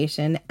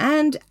 demonization,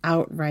 and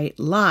outright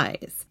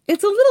lies.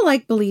 It's a little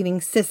like believing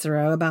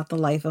Cicero about the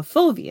life of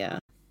Fulvia.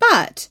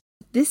 But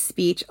this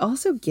speech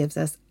also gives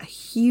us a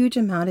huge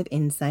amount of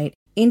insight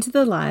into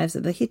the lives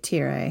of the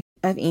Hetairae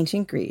of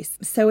ancient Greece,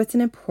 so it's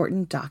an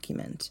important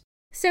document.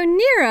 So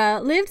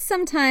Neera lived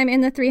sometime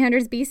in the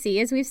 300s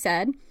BC, as we've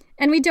said,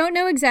 and we don't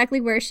know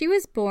exactly where she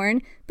was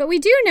born, but we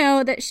do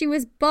know that she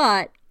was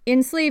bought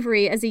in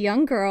slavery as a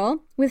young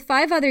girl with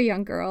 5 other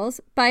young girls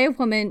by a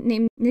woman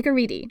named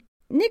Nicarete.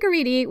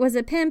 Nicarete was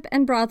a pimp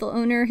and brothel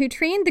owner who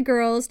trained the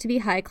girls to be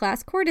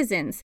high-class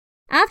courtesans.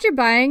 After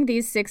buying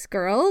these 6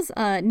 girls,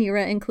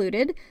 Neera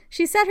included,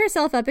 she set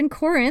herself up in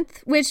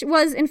Corinth, which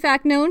was in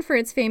fact known for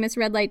its famous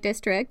red light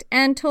district,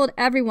 and told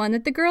everyone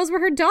that the girls were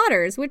her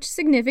daughters, which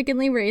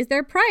significantly raised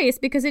their price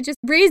because it just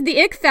raised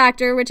the ick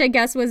factor, which I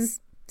guess was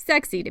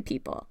sexy to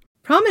people.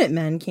 Prominent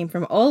men came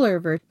from all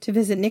over to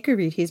visit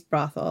Nicarete's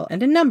brothel,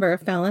 and a number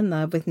fell in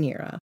love with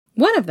Neera.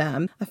 One of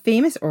them, a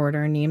famous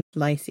orator named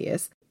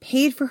Lysias,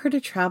 paid for her to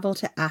travel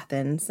to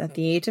Athens at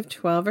the age of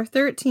 12 or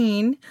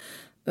 13.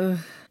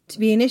 To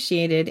be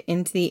initiated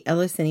into the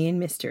Eleusinian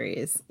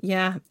mysteries.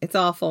 Yeah, it's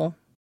awful.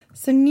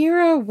 So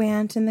Neera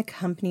went in the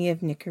company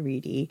of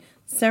Nicarete,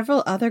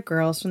 several other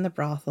girls from the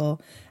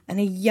brothel, and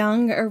a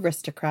young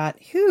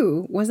aristocrat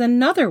who was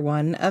another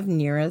one of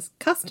Neera's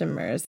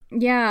customers.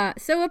 Yeah,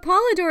 so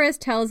Apollodorus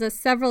tells us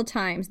several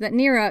times that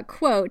Neera,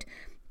 quote,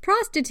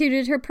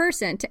 prostituted her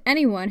person to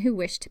anyone who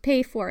wished to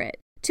pay for it.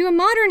 To a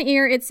modern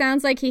ear, it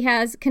sounds like he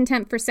has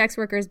contempt for sex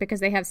workers because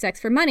they have sex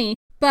for money,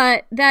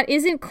 but that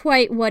isn't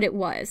quite what it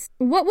was.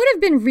 What would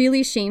have been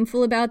really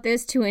shameful about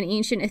this to an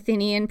ancient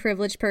Athenian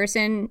privileged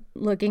person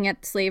looking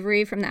at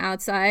slavery from the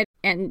outside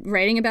and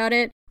writing about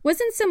it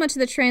wasn't so much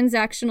the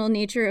transactional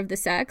nature of the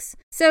sex.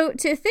 So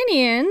to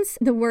Athenians,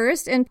 the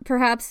worst and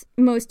perhaps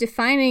most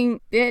defining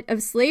bit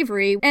of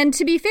slavery, and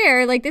to be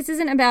fair, like this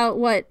isn't about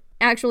what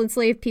actual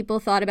enslaved people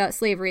thought about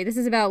slavery. This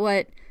is about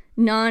what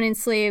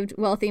non-enslaved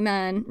wealthy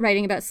men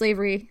writing about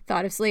slavery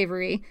thought of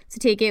slavery. So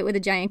take it with a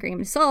giant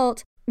grain of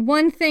salt.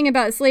 One thing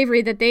about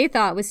slavery that they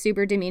thought was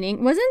super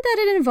demeaning wasn't that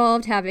it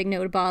involved having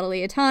no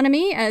bodily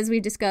autonomy, as we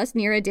discussed,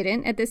 Neera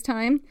didn't at this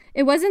time.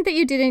 It wasn't that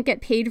you didn't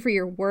get paid for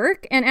your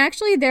work, and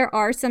actually there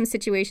are some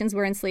situations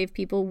where enslaved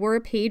people were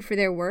paid for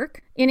their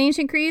work. In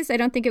ancient Greece, I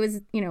don't think it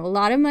was, a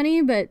lot of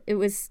money, but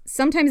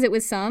sometimes it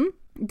was some.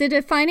 The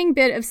defining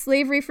bit of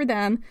slavery for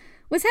them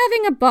was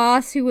having a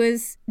boss who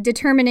was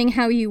determining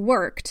how you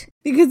worked.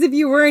 Because if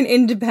you weren't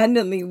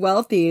independently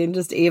wealthy and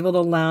just able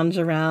to lounge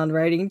around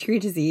writing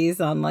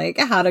treatises on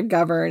how to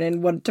govern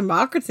and what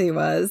democracy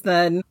was,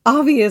 then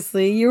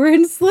obviously you were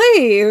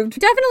enslaved.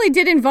 Definitely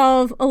did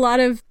involve a lot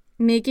of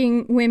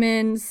making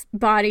women's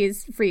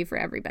bodies free for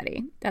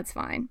everybody. That's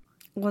fine.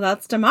 Well,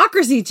 that's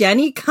democracy,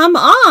 Jenny. Come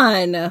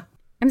on.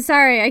 I'm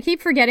sorry, I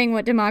keep forgetting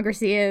what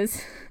democracy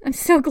is. I'm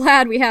so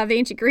glad we have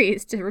ancient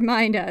Greece to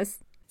remind us.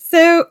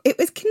 So it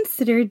was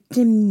considered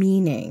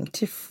demeaning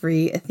to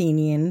free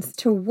Athenians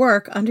to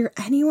work under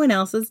anyone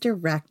else's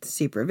direct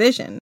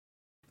supervision,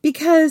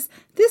 because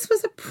this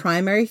was a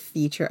primary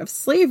feature of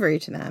slavery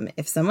to them.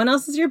 If someone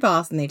else is your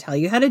boss and they tell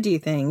you how to do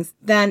things,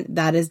 then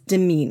that is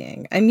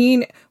demeaning. I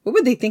mean, what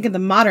would they think of the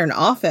modern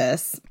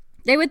office?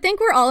 They would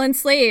think we're all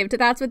enslaved.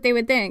 That's what they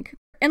would think.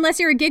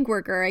 Unless you're a gig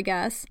worker, I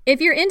guess. If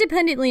you're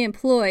independently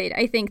employed,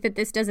 I think that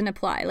this doesn't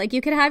apply.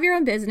 You could have your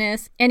own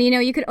business and,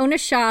 you could own a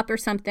shop or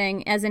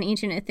something as an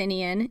ancient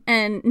Athenian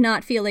and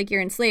not feel like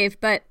you're enslaved.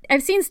 But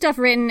I've seen stuff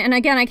written, and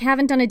again, I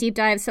haven't done a deep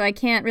dive, so I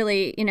can't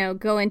really,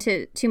 go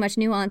into too much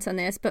nuance on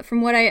this. But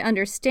from what I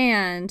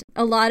understand,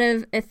 a lot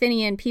of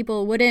Athenian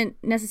people wouldn't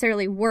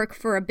necessarily work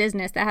for a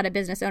business that had a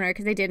business owner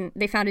because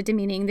they found it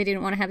demeaning. They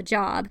didn't want to have a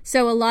job.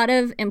 So a lot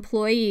of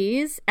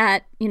employees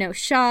at,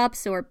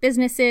 shops or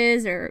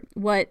businesses or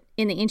what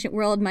in the ancient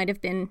world might have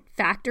been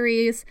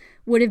factories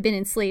would have been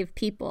enslaved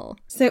people.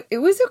 So it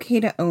was okay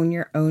to own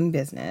your own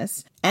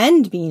business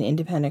and be an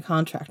independent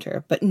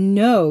contractor, but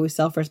no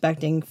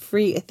self-respecting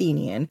free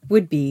Athenian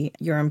would be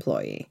your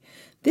employee.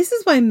 This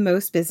is why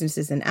most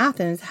businesses in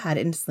Athens had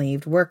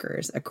enslaved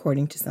workers,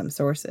 according to some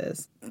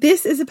sources.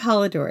 This is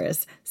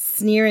Apollodorus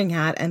sneering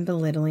at and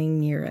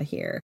belittling Neaera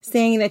here,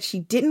 saying that she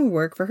didn't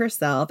work for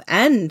herself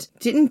and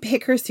didn't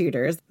pick her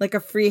suitors like a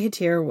free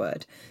Hetaira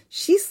would.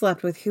 She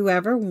slept with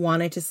whoever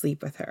wanted to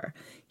sleep with her.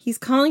 He's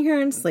calling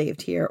her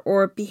enslaved here,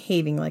 or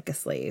behaving like a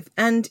slave,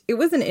 and it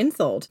was an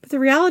insult. But the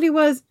reality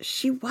was,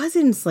 she was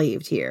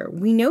enslaved here.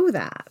 We know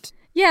that.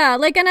 Yeah,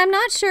 like, and I'm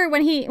not sure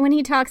when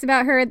he talks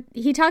about her,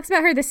 he talks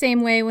about her the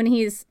same way when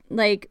he's,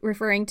 like,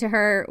 referring to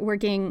her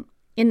working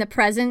in the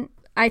present.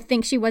 I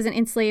think she wasn't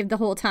enslaved the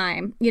whole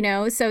time, you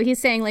know? So he's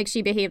saying, like,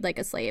 she behaved like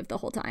a slave the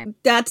whole time.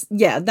 That's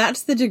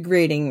the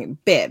degrading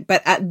bit.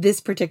 But at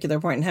this particular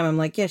point in time, I'm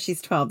like, yeah,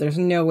 she's 12. There's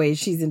no way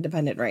she's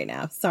independent right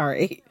now.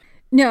 Sorry.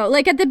 No,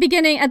 like at the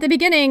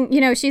beginning,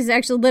 you know, she's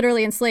actually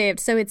literally enslaved,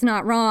 so it's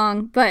not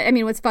wrong. But I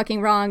mean, what's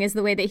fucking wrong is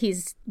the way that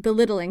he's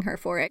belittling her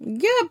for it.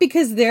 Yeah,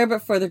 because there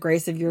but for the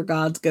grace of your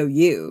gods go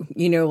you.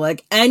 You know,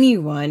 like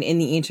anyone in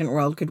the ancient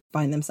world could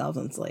find themselves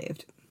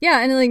enslaved.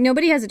 Yeah, and like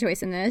nobody has a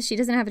choice in this. She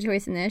doesn't have a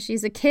choice in this.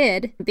 She's a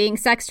kid being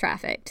sex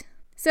trafficked.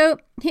 So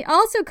he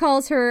also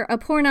calls her a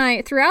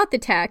pornai throughout the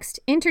text,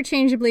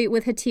 interchangeably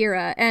with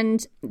Hetaira,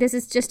 and this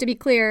is just to be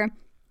clear,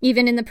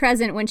 even in the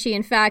present when she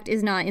in fact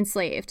is not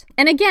enslaved.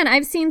 And again,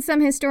 I've seen some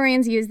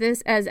historians use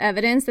this as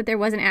evidence that there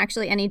wasn't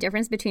actually any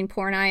difference between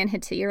pornai and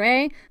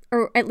Hetairae,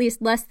 or at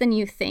least less than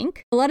you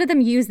think. A lot of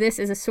them use this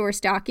as a source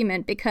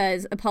document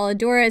because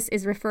Apollodorus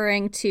is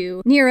referring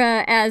to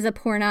Neaera as a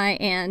pornai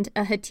and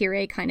a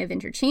Hetairae kind of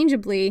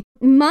interchangeably.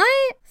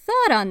 My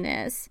thought on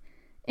this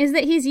is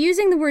that he's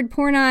using the word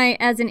pornai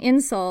as an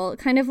insult,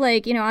 kind of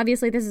like, you know,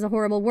 obviously this is a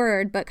horrible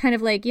word, but kind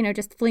of like, you know,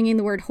 just flinging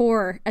the word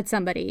whore at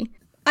somebody.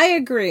 I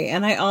agree.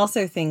 And I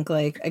also think,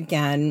 like,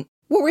 again,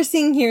 what we're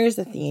seeing here is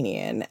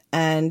Athenian,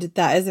 and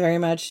that is very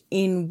much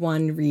in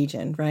one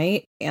region,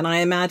 right? And I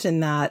imagine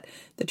that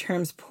the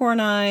terms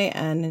pornai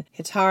and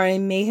Hetairae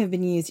may have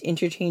been used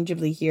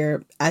interchangeably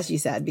here, as you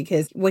said,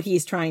 because what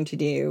he's trying to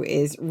do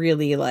is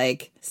really,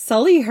 like,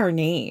 sully her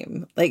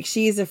name. Like,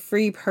 she's a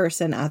free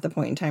person at the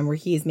point in time where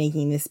he's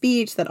making the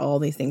speech that all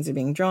these things are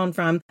being drawn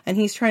from, and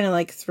he's trying to,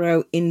 like,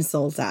 throw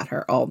insults at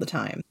her all the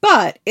time.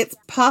 But it's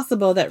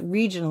possible that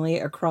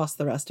regionally across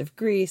the rest of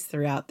Greece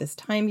throughout this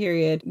time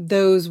period,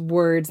 those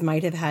words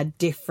might have had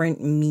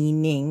different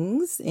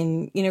meanings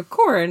in, you know,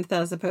 Corinth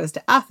as opposed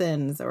to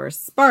Athens or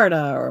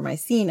Sparta or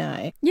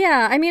Mycenae.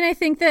 Yeah, I mean, I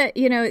think that,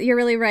 you know, you're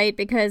really right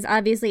because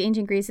obviously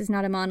ancient Greece is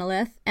not a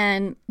monolith,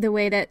 and the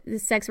way that the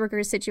sex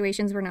workers'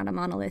 situations were not a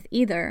monolith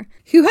either.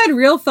 Who had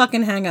real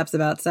fucking hang-ups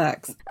about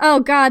sex? Oh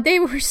God, they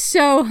were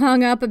so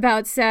hung up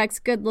about sex.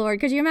 Good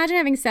Lord. Could you imagine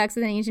having sex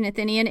with an ancient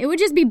Athenian? It would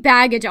just be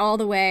baggage all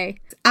the way.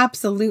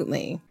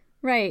 Absolutely.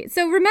 Right.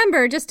 So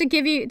remember, just to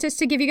give you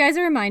guys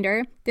a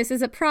reminder, this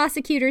is a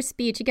prosecutor's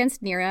speech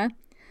against Neaera,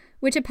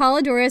 which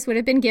Apollodorus would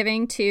have been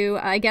giving to,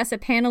 I guess, a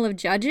panel of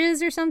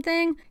judges or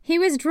something. He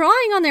was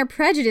drawing on their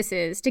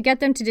prejudices to get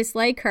them to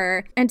dislike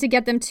her and to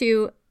get them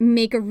to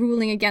make a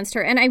ruling against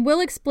her. And I will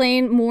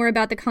explain more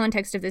about the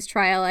context of this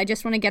trial. I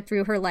just want to get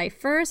through her life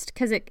first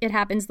because it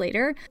happens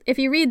later. If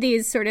you read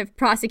these sort of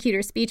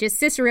prosecutor speeches,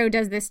 Cicero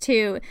does this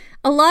too.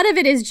 A lot of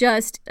it is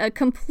just a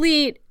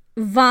complete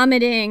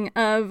vomiting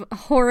of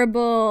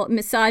horrible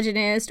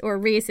misogynist or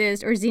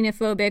racist or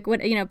xenophobic,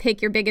 what, you know,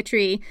 pick your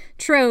bigotry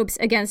tropes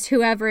against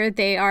whoever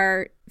they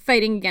are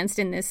fighting against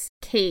in this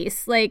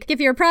case. Like,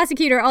 if you're a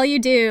prosecutor, all you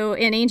do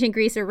in ancient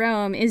Greece or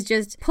Rome is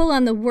just pull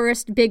on the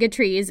worst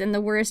bigotries and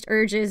the worst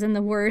urges and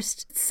the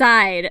worst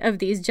side of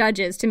these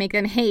judges to make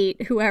them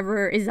hate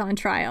whoever is on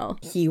trial.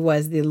 He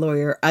was the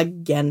lawyer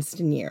against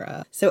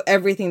Neaera. So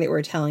everything that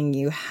we're telling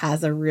you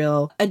has a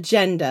real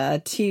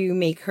agenda to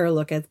make her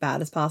look as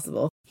bad as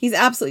possible. He's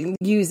absolutely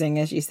using,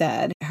 as you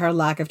said, her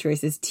lack of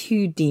choices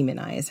to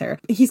demonize her.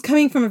 He's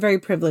coming from a very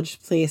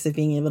privileged place of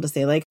being able to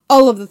say, like,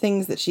 all of the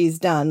things that she's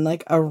done,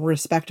 like, a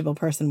respectable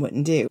person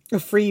wouldn't do. A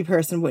free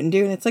person wouldn't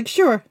do. And it's like,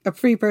 sure, a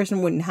free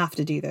person wouldn't have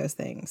to do those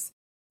things.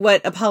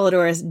 What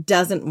Apollodorus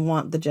doesn't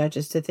want the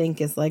judges to think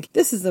is, like,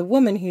 this is a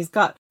woman who's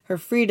got her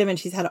freedom and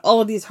she's had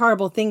all of these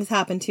horrible things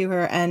happen to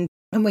her, and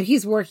what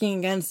he's working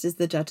against is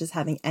the judges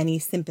having any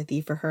sympathy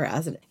for her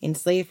as an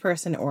enslaved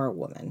person or a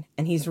woman.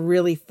 And he's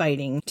really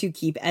fighting to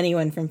keep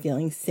anyone from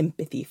feeling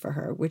sympathy for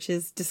her, which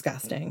is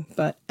disgusting.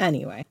 But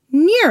anyway,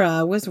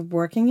 Neaera was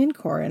working in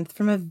Corinth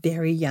from a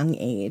very young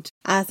age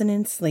as an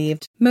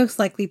enslaved, most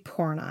likely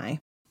pornai.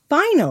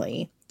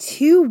 Finally,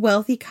 two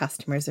wealthy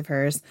customers of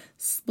hers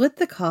split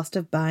the cost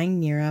of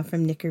buying Neaera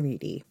from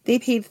Nicorete. They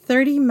paid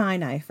 30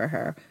 minae for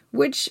her,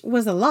 which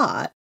was a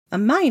lot. A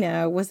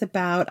mina was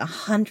about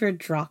 100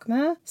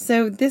 drachma,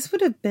 so this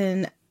would have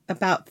been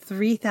about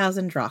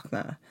 3,000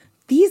 drachma.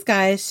 These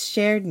guys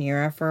shared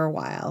Neaera for a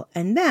while,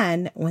 and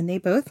then, when they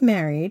both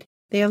married,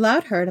 they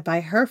allowed her to buy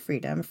her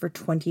freedom for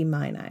 20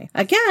 minae.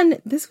 Again,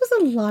 this was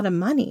a lot of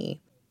money.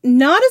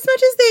 Not as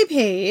much as they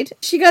paid.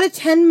 She got a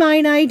 10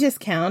 minae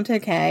discount,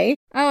 okay?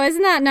 Oh,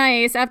 isn't that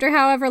nice? After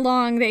however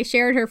long they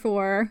shared her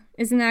for.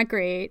 Isn't that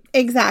great?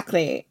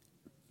 Exactly.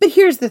 But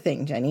here's the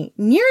thing, Jenny.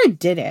 Neera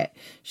did it.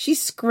 She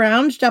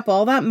scrounged up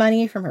all that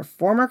money from her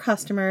former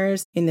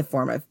customers in the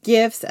form of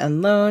gifts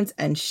and loans,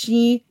 and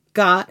she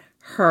got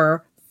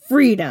her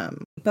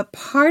freedom. But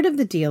part of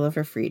the deal of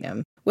her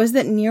freedom was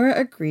that Neera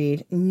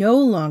agreed no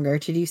longer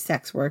to do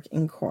sex work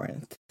in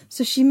Corinth.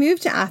 So she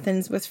moved to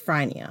Athens with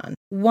Phrynion,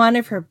 one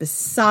of her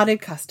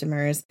besotted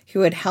customers who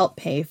would help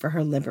pay for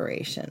her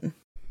liberation.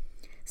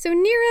 So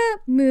Neera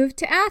moved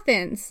to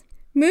Athens,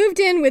 moved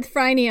in with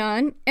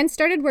Phrynion, and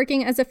started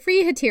working as a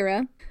free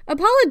hetera.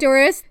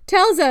 Apollodorus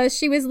tells us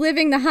she was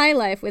living the high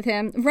life with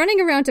him, running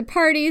around to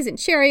parties and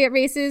chariot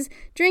races,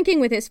 drinking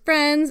with his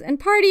friends, and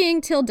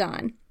partying till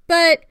dawn.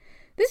 But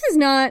this is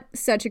not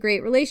such a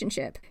great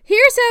relationship.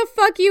 Here's how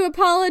fuck you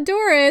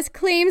Apollodorus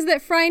claims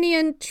that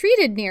Phrynion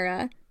treated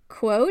Neera.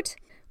 Quote,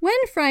 when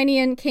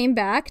Phrynion came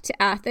back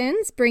to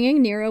Athens,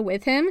 bringing Neera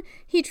with him,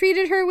 he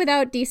treated her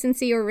without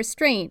decency or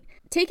restraint,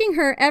 taking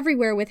her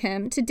everywhere with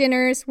him, to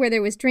dinners where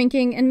there was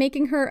drinking and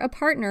making her a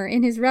partner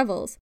in his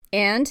revels.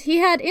 And he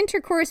had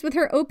intercourse with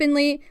her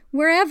openly,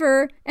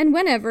 wherever and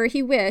whenever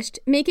he wished,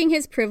 making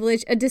his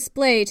privilege a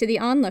display to the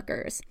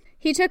onlookers.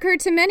 He took her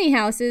to many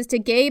houses, to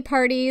gay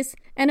parties,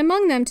 and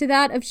among them to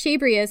that of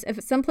Chabrias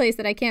of some place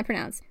that I can't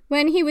pronounce.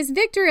 When he was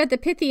victor at the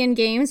Pythian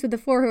games with the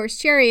 4-horse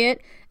chariot,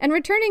 and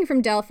returning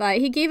from Delphi,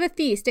 he gave a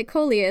feast at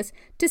Coelius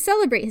to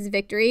celebrate his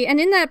victory,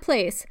 and in that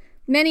place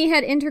many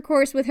had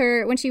intercourse with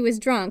her when she was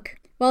drunk,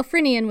 while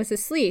Phrynion was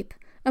asleep,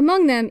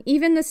 among them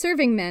even the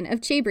serving men of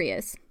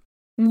Chabrias.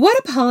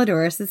 What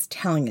Apollodorus is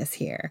telling us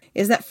here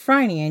is that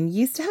Phrynion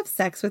used to have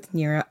sex with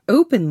Neera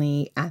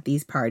openly at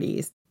these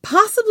parties,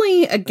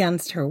 possibly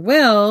against her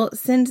will,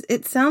 since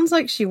it sounds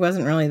like she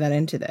wasn't really that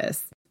into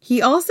this.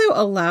 He also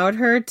allowed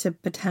her to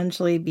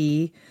potentially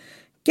be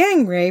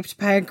gang raped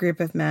by a group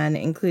of men,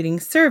 including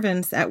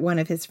servants, at one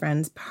of his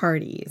friends'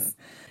 parties.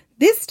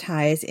 This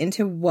ties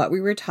into what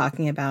we were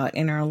talking about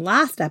in our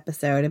last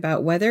episode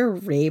about whether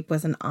rape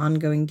was an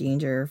ongoing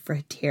danger for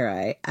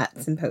heterae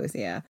at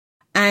symposia.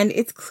 And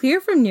it's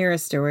clear from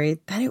Neera's story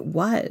that it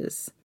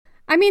was.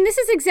 I mean, this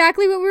is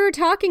exactly what we were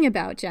talking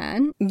about,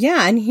 Jen.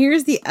 Yeah, and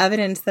here's the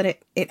evidence that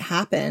it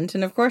happened.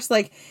 And of course,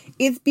 like,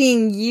 it's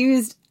being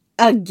used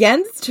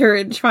against her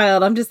in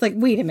trial. I'm just like,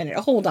 wait a minute,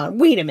 hold on,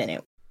 wait a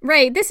minute.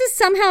 Right, this is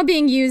somehow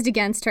being used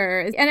against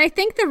her. And I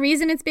think the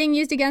reason it's being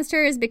used against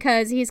her is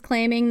because he's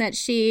claiming that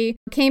she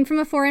came from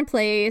a foreign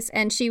place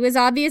and she was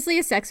obviously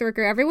a sex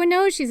worker. Everyone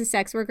knows she's a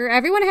sex worker.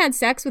 Everyone had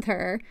sex with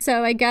her.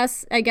 So I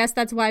guess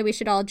that's why we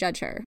should all judge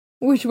her.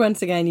 Which,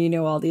 once again, you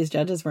know all these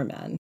judges were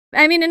men.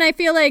 I mean, and I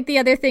feel like the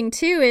other thing,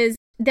 too, is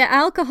the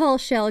alcohol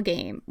shell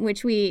game,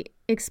 which we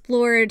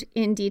explored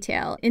in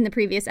detail in the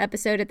previous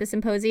episode at the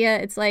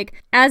symposia. It's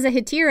like, as a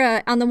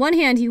hetera, on the one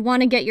hand, you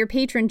want to get your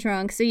patron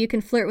drunk so you can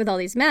flirt with all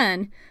these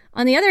men.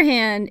 On the other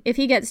hand, if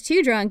he gets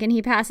too drunk and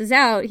he passes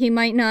out, he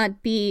might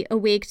not be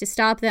awake to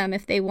stop them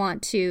if they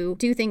want to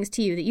do things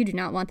to you that you do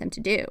not want them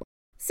to do.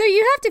 So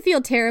you have to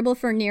feel terrible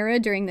for Neera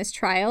during this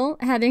trial,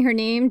 having her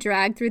name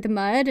dragged through the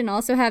mud and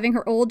also having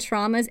her old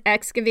traumas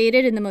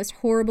excavated in the most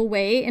horrible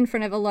way in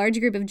front of a large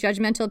group of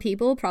judgmental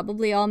people,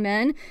 probably all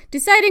men,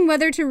 deciding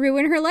whether to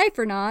ruin her life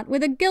or not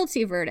with a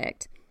guilty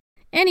verdict.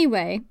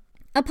 Anyway,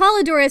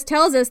 Apollodorus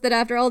tells us that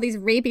after all these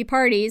rapey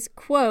parties,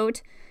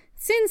 quote,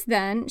 since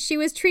then, she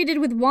was treated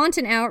with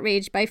wanton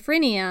outrage by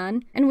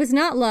Phrynion and was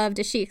not loved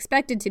as she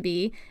expected to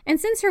be, and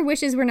since her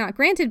wishes were not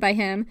granted by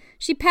him,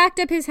 she packed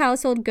up his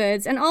household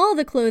goods and all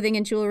the clothing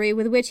and jewelry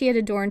with which he had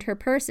adorned her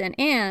person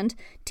and,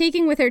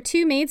 taking with her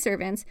 2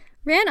 maidservants,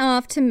 ran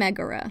off to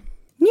Megara.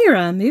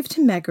 Neera moved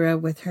to Megara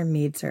with her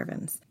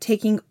maidservants,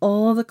 taking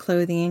all the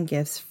clothing and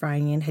gifts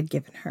Phrynion had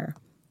given her.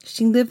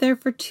 She lived there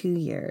for 2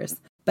 years.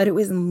 But it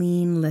was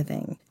lean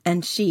living,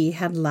 and she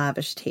had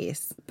lavish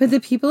tastes. But the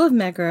people of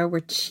Megara were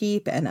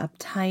cheap and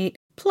uptight.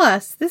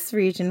 Plus, this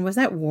region was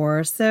at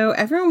war, so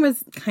everyone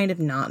was kind of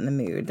not in the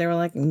mood. They were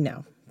like,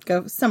 no,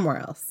 go somewhere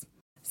else.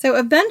 So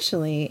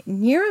eventually,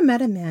 Neera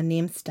met a man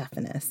named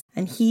Stephanus,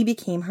 and he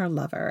became her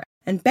lover,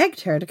 and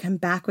begged her to come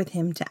back with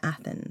him to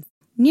Athens.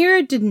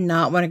 Neera did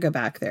not want to go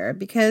back there,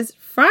 because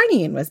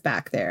Phrynion was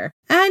back there,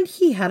 and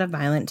he had a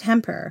violent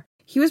temper.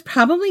 He was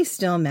probably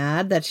still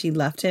mad that she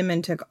left him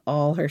and took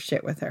all her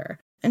shit with her.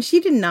 And she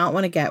did not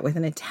want to get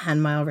within a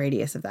 10-mile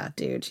radius of that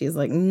dude. She's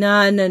like,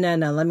 no,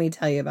 let me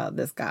tell you about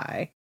this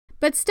guy.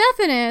 But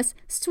Stephanus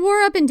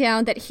swore up and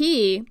down that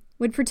he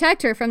would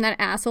protect her from that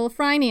asshole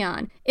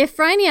Phrynion. If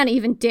Phrynion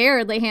even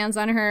dared lay hands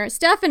on her,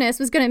 Stephanus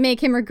was going to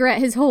make him regret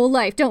his whole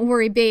life. Don't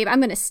worry, babe. I'm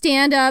going to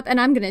stand up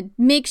and I'm going to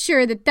make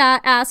sure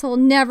that asshole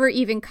never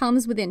even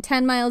comes within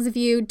 10 miles of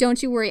you.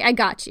 Don't you worry. I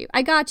got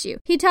you.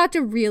 He talked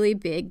a really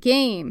big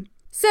game.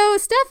 So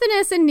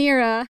Stephanus and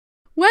Neera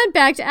went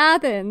back to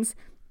Athens.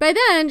 By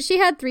then, she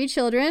had 3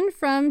 children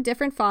from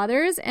different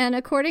fathers, and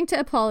according to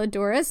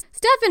Apollodorus,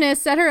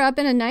 Stephanus set her up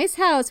in a nice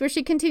house where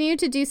she continued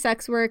to do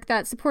sex work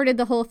that supported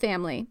the whole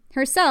family,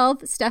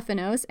 herself,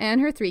 Stephanos, and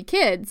her 3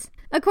 kids.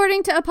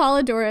 According to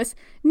Apollodorus,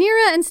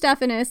 Neera and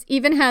Stephanus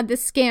even had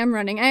this scam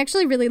running. I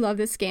actually really love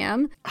this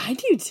scam. I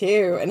do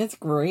too, and it's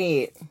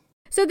great.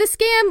 So the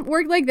scam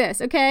worked like this,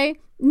 okay?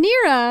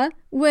 Neera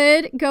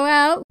would go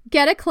out,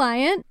 get a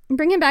client,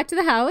 bring him back to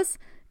the house,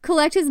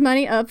 collect his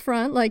money up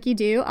front like you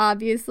do,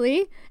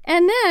 obviously.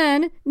 And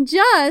then,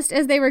 just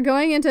as they were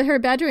going into her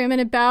bedroom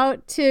and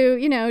about to,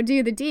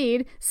 do the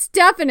deed,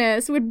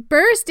 Stephanus would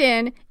burst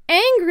in,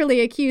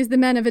 angrily accuse the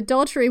men of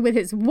adultery with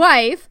his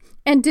wife,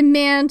 and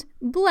demand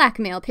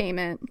blackmail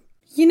payment.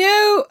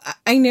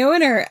 I know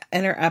in our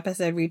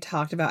episode we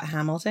talked about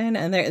Hamilton,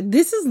 and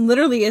this is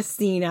literally a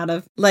scene out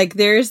of,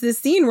 there's this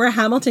scene where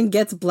Hamilton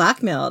gets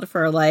blackmailed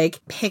for,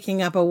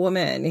 picking up a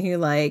woman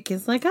who,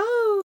 is like,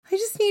 oh, I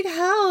just need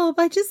help.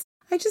 I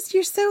just,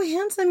 you're so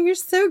handsome. You're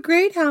so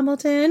great,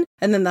 Hamilton.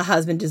 And then the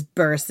husband just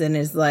bursts in and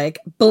is like,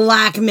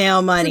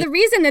 blackmail money. So the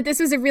reason that this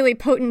was a really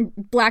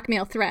potent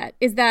blackmail threat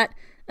is that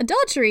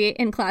adultery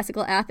in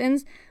classical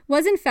Athens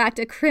was in fact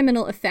a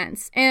criminal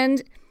offense.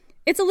 And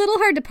it's a little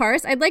hard to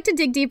parse. I'd like to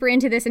dig deeper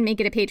into this and make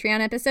it a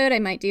Patreon episode. I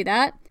might do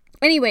that.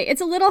 Anyway, it's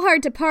a little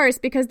hard to parse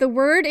because the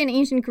word in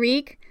ancient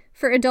Greek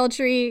for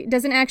adultery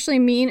doesn't actually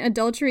mean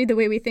adultery the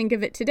way we think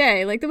of it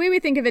today. The way we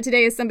think of it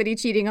today is somebody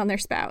cheating on their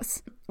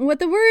spouse. What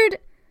the word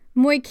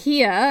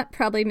moikia,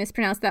 probably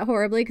mispronounced that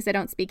horribly because I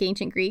don't speak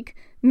ancient Greek,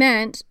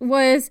 meant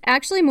was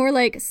actually more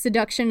like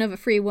seduction of a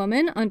free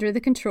woman under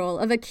the control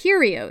of a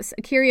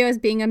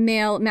kyrios being a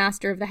male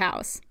master of the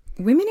house.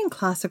 Women in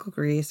classical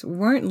Greece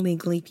weren't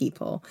legally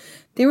people.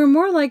 They were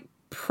more like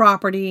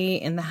property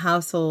in the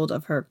household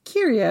of her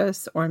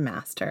kyrios or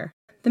master.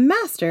 The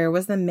master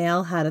was the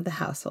male head of the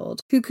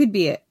household, who could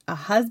be a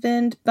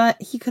husband, but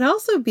he could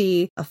also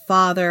be a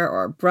father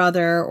or a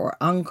brother or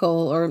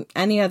uncle or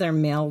any other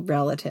male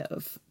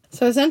relative.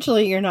 So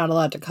essentially, you're not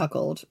allowed to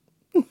cuckold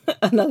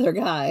another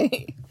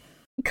guy.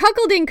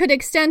 Cuckolding could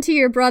extend to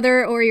your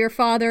brother or your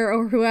father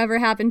or whoever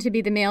happened to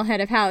be the male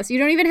head of house. You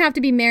don't even have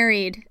to be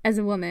married as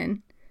a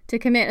woman to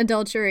commit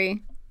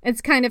adultery.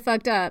 It's kind of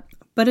fucked up.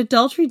 But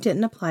adultery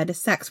didn't apply to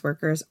sex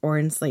workers or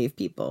enslaved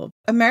people.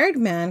 A married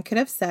man could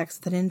have sex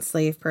with an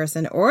enslaved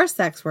person or a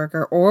sex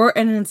worker or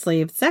an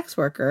enslaved sex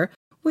worker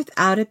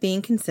without it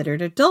being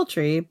considered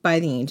adultery by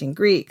the ancient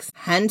Greeks.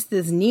 Hence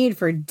this need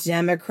for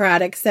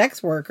democratic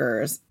sex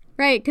workers.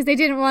 Right, because they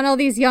didn't want all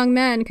these young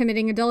men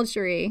committing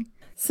adultery.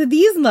 So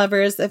these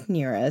lovers of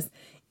Neera's,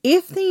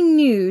 if they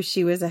knew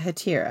she was a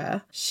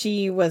hetera,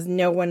 she was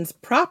no one's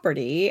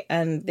property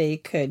and they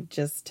could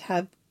just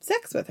have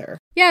sex with her.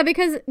 Yeah,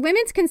 because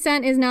women's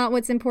consent is not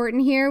what's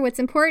important here. What's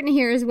important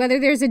here is whether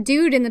there's a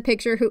dude in the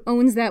picture who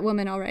owns that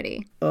woman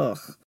already. Ugh.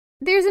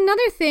 There's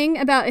another thing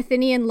about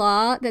Athenian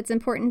law that's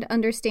important to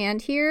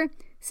understand here.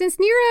 Since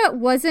Neera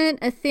wasn't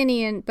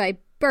Athenian by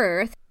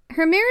birth,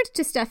 her marriage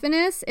to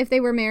Stephanus, if they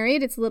were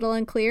married, it's a little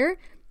unclear,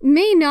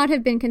 may not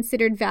have been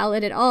considered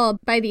valid at all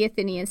by the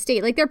Athenian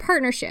state. Their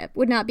partnership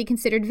would not be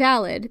considered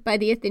valid by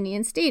the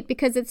Athenian state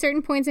because at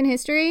certain points in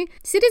history,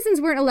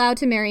 citizens weren't allowed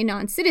to marry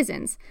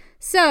non-citizens.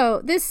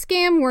 So this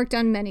scam worked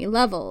on many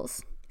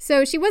levels.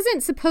 So she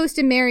wasn't supposed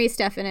to marry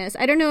Stephanus.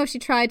 I don't know if she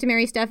tried to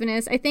marry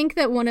Stephanus. I think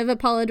that one of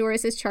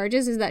Apollodorus'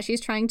 charges is that she's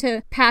trying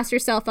to pass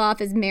herself off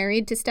as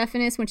married to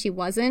Stephanus when she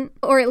wasn't,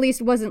 or at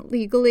least wasn't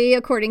legally,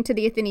 according to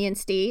the Athenian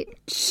state.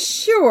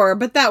 Sure,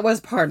 but that was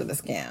part of the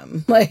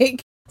scam.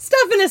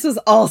 Stephanus was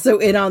also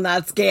in on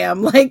that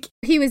scam.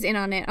 He was in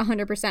on it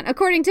 100%,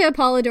 according to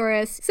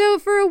Apollodorus. So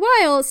for a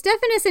while,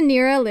 Stephanus and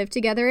Neera lived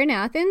together in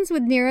Athens,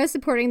 with Neera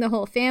supporting the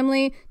whole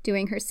family,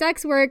 doing her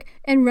sex work,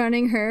 and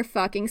running her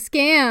fucking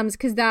scams,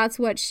 because that's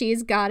what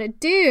she's gotta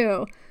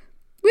do.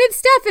 With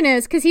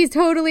Stephanus, because he's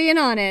totally in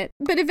on it.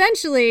 But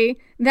eventually,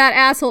 that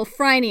asshole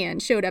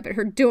Phrynion showed up at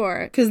her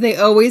door. Because they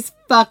always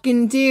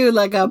fucking do,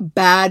 a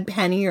bad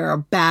penny or a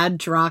bad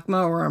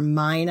drachma or a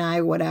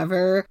minae,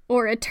 whatever.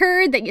 Or a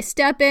turd that you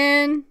step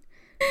in.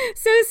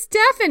 So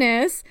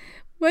Stephanus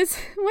was...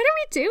 What are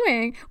we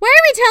doing? Why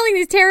are we telling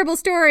these terrible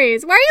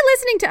stories? Why are you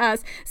listening to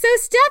us? So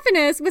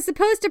Stephanus was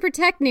supposed to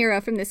protect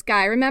Neera from this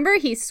guy. Remember?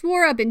 He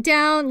swore up and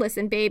down,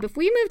 listen, babe, if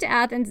we move to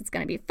Athens, it's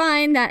going to be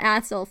fine. That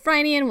asshole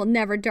Phrynion will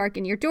never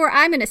darken your door.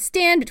 I'm going to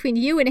stand between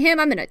you and him.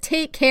 I'm going to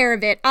take care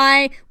of it.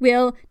 I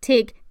will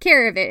take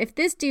care of it. If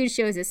this dude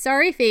shows his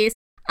sorry face,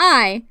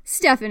 I,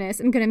 Stephanus,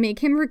 am going to make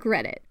him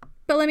regret it.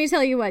 But let me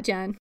tell you what,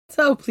 Jen.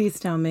 So please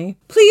tell me.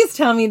 Please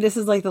tell me this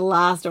is the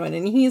last one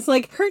and he's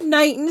her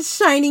knight in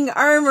shining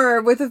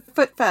armor with a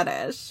foot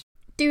fetish.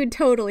 Dude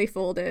totally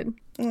folded.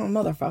 Oh,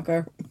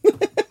 motherfucker.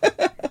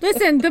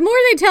 Listen, the more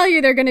they tell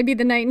you they're going to be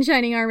the knight in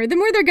shining armor, the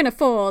more they're going to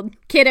fold,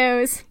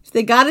 kiddos. If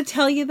they gotta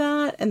tell you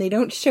that and they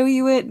don't show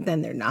you it,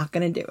 then they're not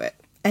going to do it.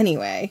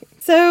 Anyway,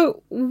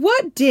 so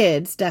what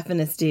did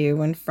Stephanus do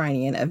when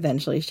Phrynion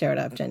eventually showed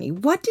up, Jenny?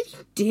 What did he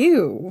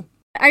do?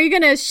 Are you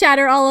going to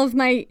shatter all of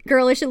my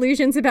girlish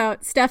illusions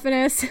about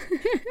Stephanus?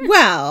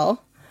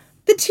 Well,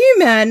 the two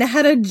men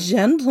had a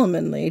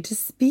gentlemanly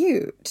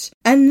dispute.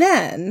 And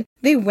then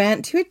they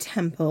went to a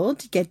temple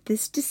to get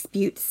this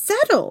dispute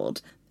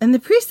settled. And the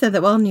priest said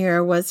that while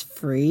Neera was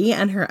free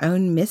and her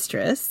own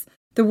mistress,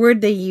 the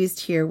word they used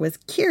here was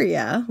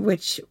kyria,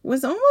 which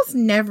was almost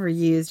never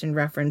used in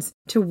reference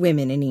to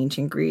women in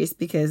ancient Greece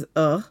because,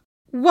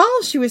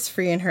 while she was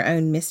free and her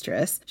own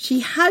mistress,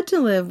 she had to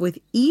live with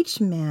each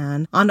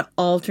man on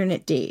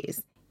alternate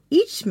days.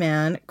 Each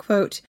man,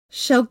 quote,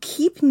 shall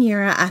keep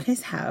Nera at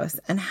his house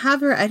and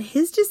have her at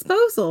his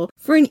disposal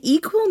for an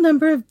equal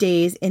number of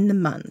days in the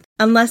month,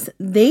 unless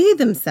they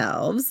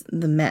themselves,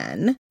 the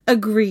men,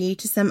 agree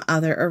to some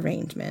other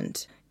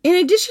arrangement. In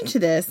addition to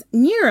this,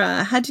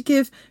 Nera had to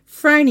give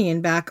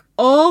Phrynion back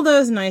all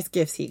those nice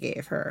gifts he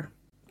gave her.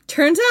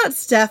 Turns out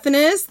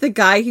Stephanus, the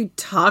guy who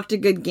talked a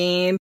good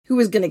game, who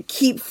was going to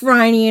keep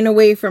Phrynion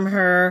away from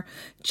her,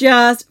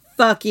 just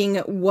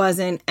fucking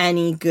wasn't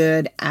any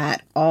good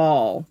at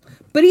all.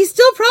 But he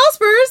still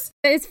prospers.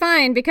 It's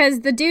fine because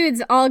the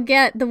dudes all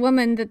get the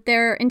woman that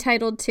they're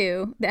entitled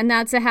to, and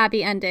that's a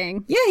happy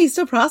ending. Yeah, he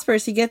still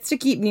prospers. He gets to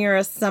keep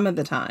Nera some of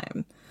the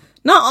time.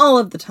 Not all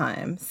of the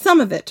time.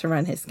 Some of it to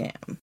run his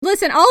scam.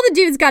 Listen, all the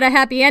dudes got a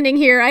happy ending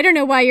here. I don't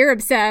know why you're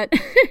upset.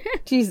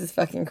 Jesus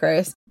fucking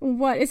Christ.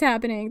 What is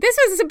happening? This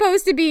was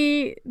supposed to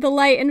be the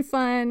light and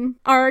fun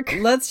arc.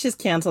 Let's just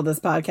cancel this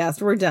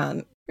podcast. We're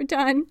done. We're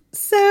done.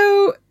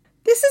 So,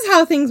 this is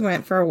how things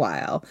went for a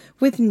while,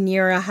 with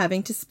Nera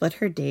having to split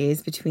her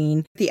days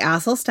between the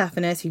asshole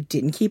Stephanus, who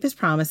didn't keep his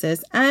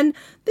promises, and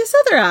this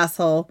other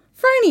asshole,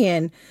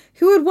 Phrynion,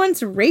 who had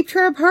once raped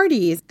her at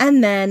parties,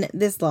 and then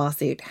this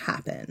lawsuit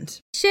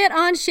happened. Shit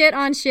on shit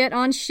on shit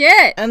on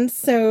shit! And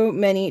so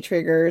many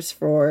triggers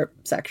for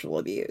sexual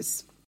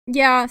abuse.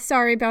 Yeah,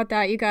 sorry about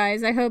that, you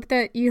guys. I hope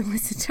that you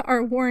listened to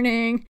our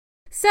warning.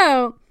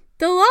 So,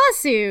 the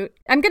lawsuit,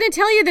 I'm going to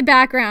tell you the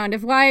background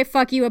of why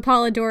fuck you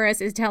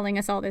Apollodorus is telling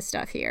us all this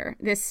stuff here,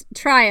 this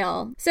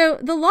trial. So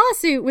the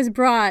lawsuit was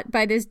brought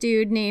by this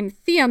dude named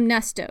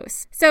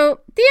Theomnestos.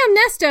 So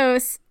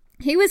Theomnestos,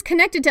 he was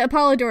connected to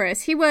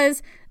Apollodorus. He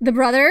was the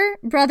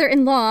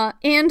brother-in-law,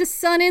 and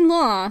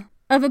son-in-law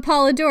of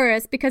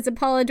Apollodorus because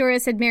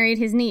Apollodorus had married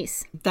his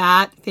niece.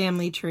 That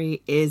family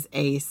tree is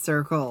a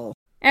circle.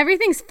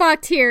 Everything's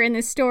fucked here in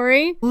this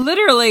story.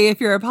 Literally, if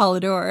you're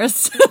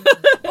Apollodorus.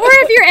 Or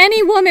if you're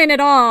any woman at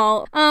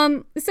all.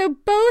 So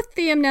both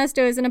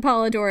Theomnestos and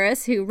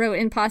Apollodorus, who wrote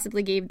and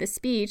possibly gave the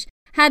speech,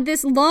 had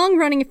this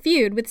long-running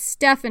feud with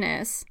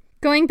Stephanus,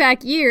 going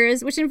back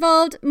years, which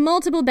involved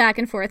multiple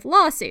back-and-forth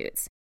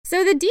lawsuits.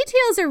 So the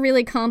details are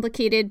really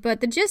complicated,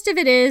 but the gist of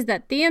it is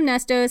that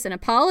Theomnestos and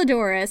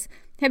Apollodorus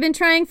have been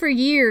trying for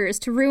years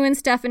to ruin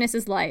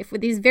Stephanus' life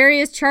with these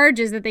various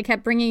charges that they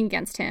kept bringing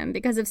against him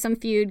because of some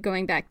feud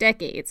going back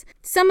decades.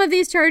 Some of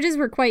these charges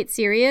were quite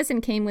serious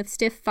and came with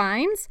stiff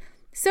fines.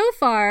 So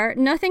far,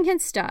 nothing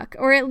had stuck,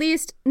 or at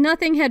least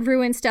nothing had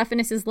ruined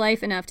Stephanus'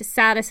 life enough to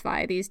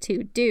satisfy these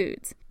two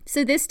dudes.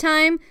 So this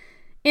time,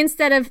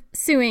 instead of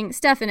suing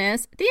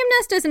Stephanus,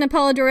 Theomnestos and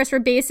Apollodorus were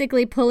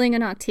basically pulling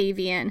an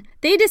Octavian.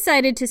 They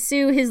decided to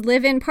sue his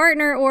live-in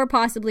partner or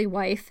possibly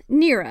wife,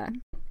 Nera.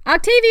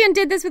 Octavian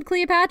did this with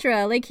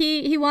Cleopatra. Like,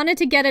 he wanted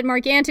to get at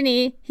Mark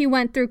Antony. He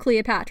went through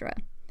Cleopatra.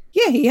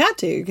 Yeah, he had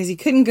to, because he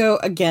couldn't go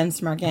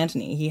against Mark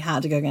Antony. He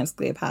had to go against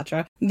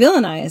Cleopatra,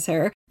 villainize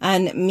her,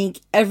 and make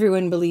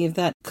everyone believe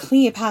that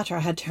Cleopatra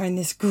had turned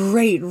this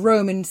great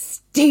Roman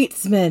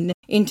statesman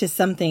into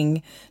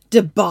something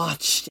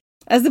debauched,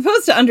 as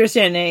opposed to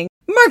understanding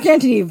Mark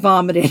Antony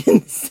vomited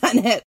in the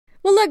Senate.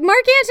 Well, look,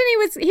 Mark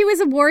Antony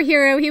was a war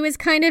hero. He was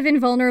kind of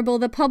invulnerable.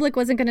 The public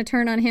wasn't going to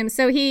turn on him.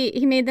 So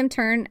he made them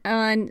turn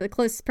on the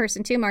closest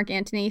person to Mark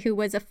Antony, who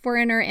was a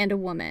foreigner and a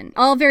woman.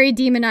 All very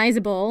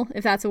demonizable,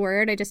 if that's a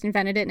word. I just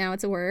invented it. Now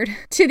it's a word.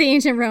 To the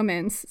ancient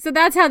Romans. So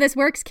that's how this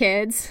works,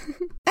 kids.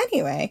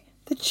 Anyway,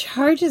 the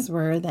charges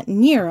were that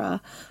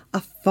Nera, a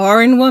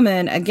foreign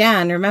woman,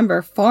 again,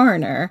 remember,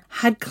 foreigner,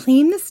 had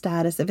claimed the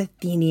status of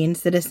Athenian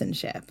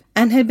citizenship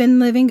and had been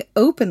living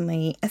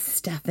openly as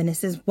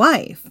Stephanus'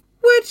 wife,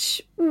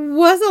 which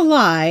was a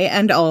lie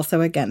and also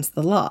against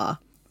the law.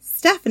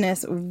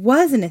 Stephanus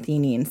was an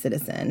Athenian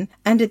citizen,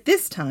 and at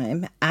this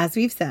time, as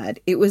we've said,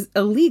 it was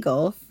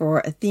illegal for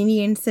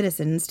Athenian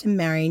citizens to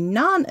marry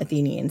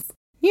non-Athenians.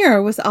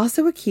 Nera was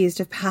also accused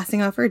of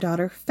passing off her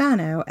daughter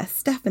Phano as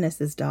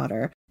Stephanus'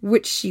 daughter,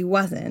 which she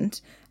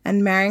wasn't,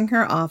 and marrying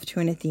her off to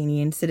an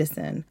Athenian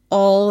citizen.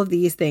 All of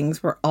these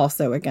things were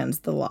also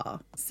against the law.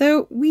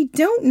 So we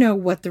don't know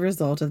what the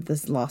result of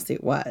this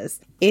lawsuit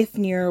was, if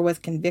Nera was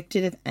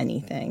convicted of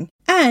anything,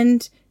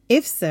 and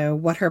if so,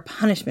 what her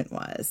punishment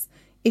was.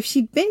 If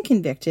she'd been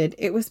convicted,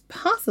 it was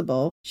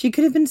possible she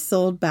could have been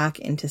sold back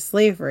into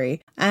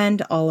slavery,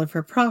 and all of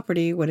her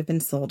property would have been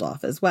sold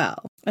off as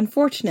well.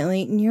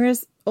 Unfortunately,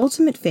 Nera's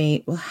ultimate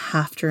fate will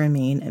have to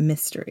remain a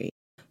mystery.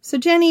 So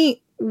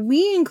Jenny,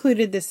 we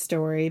included this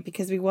story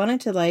because we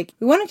wanted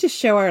to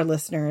show our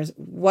listeners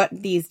what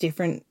these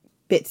different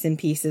bits and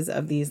pieces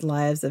of these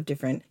lives of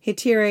different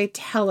hetairai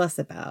tell us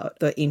about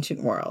the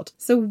ancient world.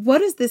 So what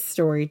does this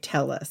story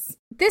tell us?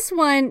 This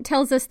one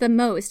tells us the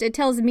most. It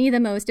tells me the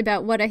most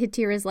about what a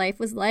hetaira's life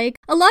was like.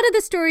 A lot of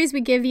the stories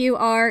we give you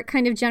are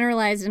kind of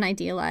generalized and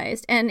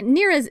idealized, and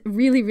Nera's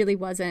really, really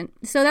wasn't.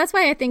 So that's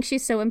why I think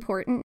she's so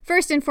important.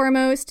 First and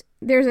foremost,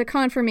 there's a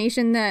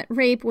confirmation that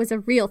rape was a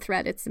real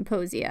threat at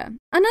symposia.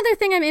 Another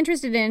thing I'm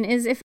interested in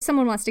is if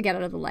someone wants to get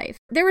out of the life.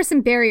 There were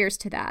some barriers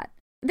to that.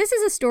 This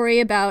is a story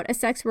about a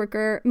sex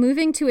worker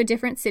moving to a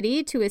different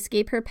city to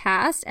escape her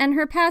past, and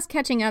her past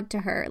catching up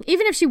to her.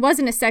 Even if she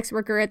wasn't a sex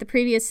worker at the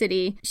previous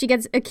city, she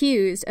gets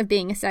accused of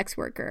being a sex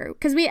worker.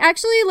 Because we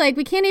actually,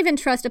 we can't even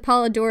trust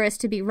Apollodorus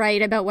to be right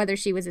about whether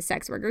she was a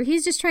sex worker.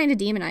 He's just trying to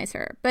demonize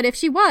her. But if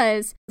she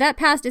was, that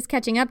past is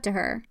catching up to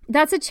her.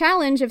 That's a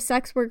challenge of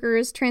sex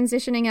workers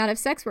transitioning out of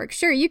sex work.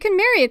 Sure, you can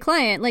marry a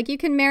client. You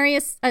can marry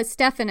a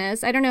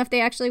Stephanus. I don't know if they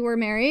actually were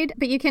married,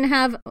 but you can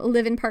have a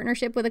live-in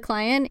partnership with a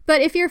client. But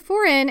if you're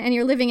foreign and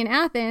you're living in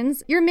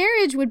Athens, your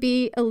marriage would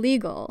be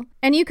illegal,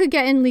 and you could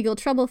get in legal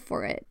trouble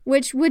for it,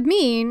 which would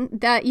mean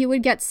that you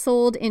would get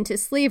sold into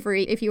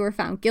slavery if you were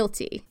found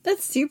guilty.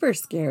 That's super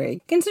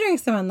scary, considering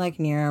someone like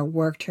Neaira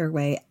worked her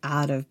way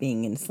out of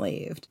being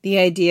enslaved. The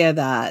idea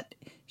that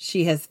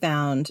she has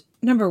found,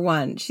 number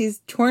one,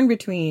 she's torn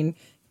between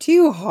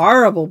two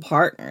horrible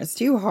partners,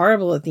 two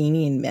horrible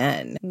Athenian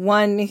men.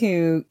 One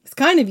who is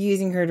kind of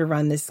using her to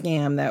run this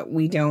scam that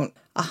we don't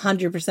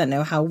 100%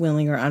 know how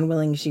willing or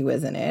unwilling she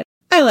was in it.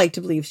 I like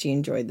to believe she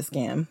enjoyed the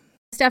scam.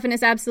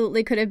 Stephanus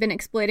absolutely could have been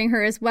exploiting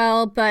her as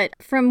well, but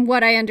from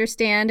what I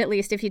understand, at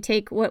least if you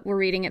take what we're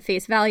reading at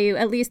face value,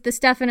 at least the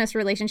Stephanus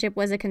relationship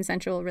was a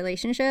consensual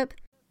relationship.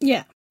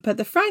 Yeah, but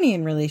the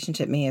Phrynian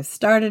relationship may have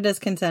started as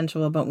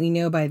consensual, but we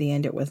know by the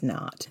end it was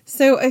not.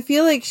 So I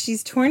feel like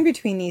she's torn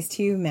between these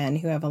two men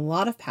who have a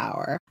lot of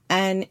power,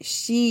 and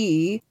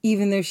she,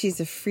 even though she's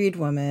a freed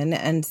woman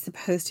and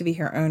supposed to be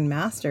her own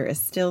master,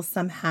 is still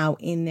somehow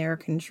in their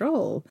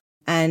control.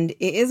 And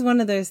it is one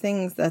of those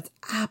things that's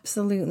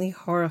absolutely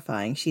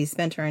horrifying. She's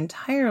spent her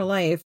entire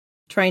life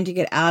trying to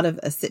get out of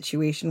a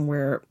situation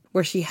where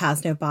she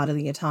has no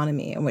bodily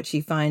autonomy. And what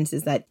she finds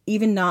is that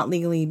even not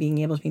legally being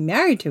able to be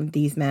married to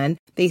these men,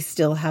 they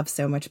still have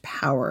so much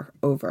power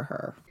over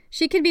her.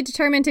 She could be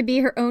determined to be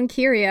her own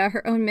Kyria,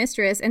 her own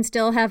mistress, and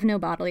still have no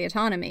bodily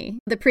autonomy.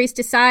 The priests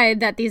decide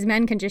that these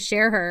men can just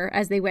share her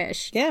as they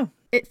wish. Yeah.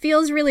 It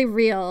feels really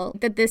real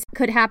that this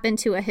could happen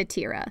to a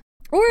Hetaira.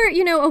 Or,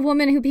 a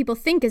woman who people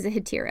think is a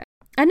Hetaira.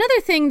 Another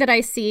thing that I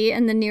see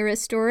in the Neaira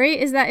story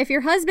is that if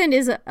your husband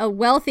is a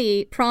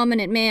wealthy,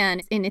 prominent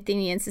man in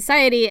Athenian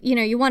society,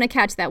 you want to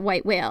catch that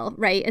white whale,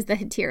 right, as the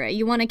Hetaira.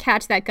 You want to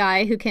catch that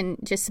guy who can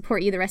just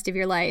support you the rest of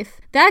your life.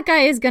 That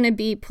guy is going to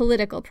be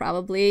political,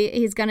 probably.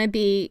 He's going to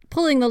be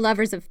pulling the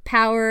levers of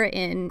power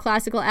in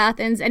classical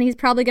Athens, and he's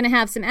probably going to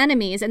have some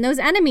enemies, and those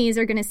enemies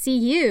are going to see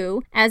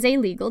you as a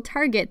legal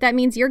target. That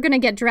means you're going to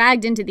get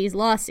dragged into these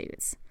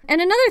lawsuits. And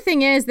another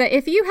thing is that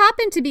if you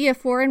happen to be a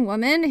foreign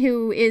woman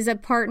who is a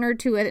partner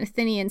to an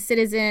Athenian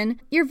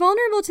citizen, you're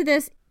vulnerable to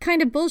this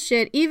kind of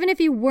bullshit, even if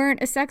you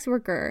weren't a sex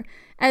worker.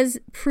 As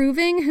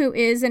proving who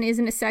is and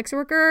isn't a sex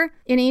worker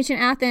in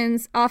ancient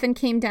Athens often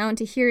came down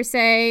to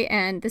hearsay,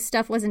 and this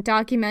stuff wasn't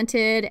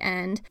documented.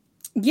 And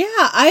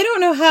yeah, I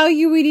don't know how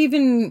you would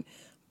even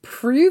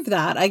prove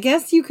that. I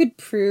guess you could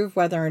prove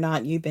whether or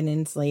not you've been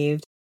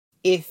enslaved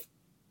if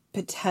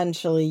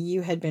potentially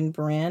you had been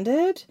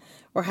branded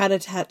or had a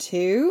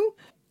tattoo.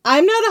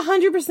 I'm not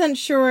 100%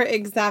 sure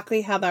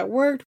exactly how that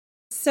worked.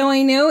 So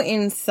I know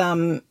in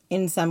some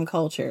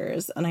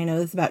cultures, and I know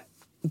this about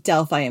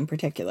Delphi in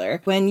particular,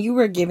 when you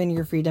were given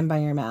your freedom by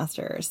your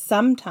master,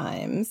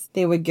 sometimes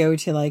they would go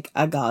to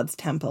a god's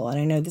temple. And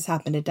I know this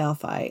happened at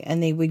Delphi,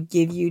 and they would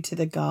give you to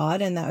the god,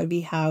 and that would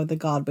be how the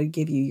god would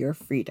give you your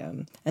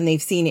freedom. And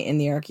they've seen it in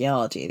the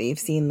archaeology. They've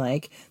seen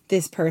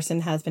this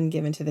person has been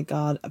given to the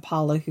god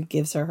Apollo, who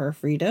gives her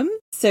freedom.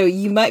 So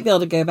you might be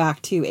able to go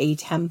back to a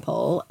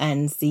temple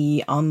and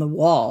see on the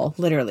wall,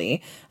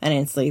 literally, an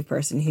enslaved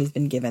person who's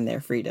been given their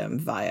freedom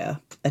via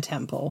a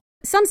temple.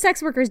 Some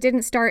sex workers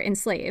didn't start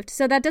enslaved,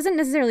 so that doesn't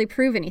necessarily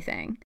prove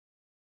anything.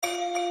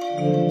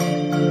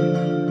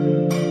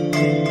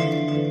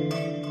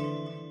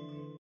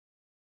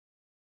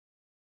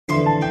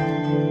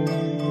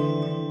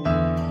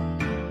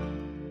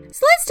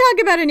 So let's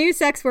talk about a new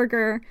sex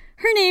worker.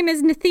 Her name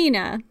is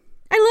Nathina.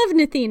 I love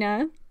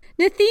Nathina.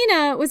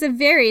 Nathina was a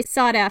very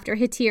sought-after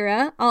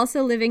Hetaira,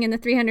 also living in the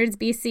 300s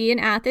BC in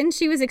Athens.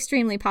 She was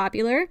extremely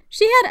popular.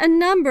 She had a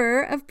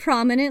number of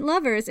prominent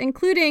lovers,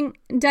 including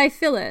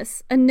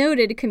Diphilus, a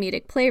noted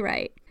comedic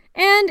playwright.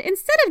 And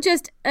instead of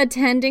just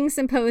attending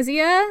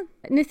symposia,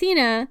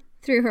 Nathina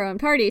threw her own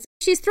parties.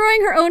 She's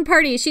throwing her own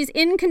parties. She's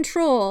in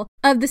control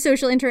of the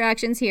social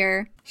interactions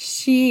here.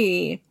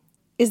 She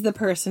is the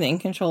person in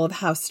control of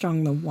how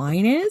strong the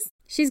wine is.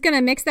 She's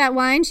gonna mix that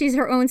wine. She's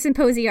her own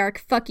symposiarch.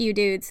 Fuck you,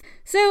 dudes.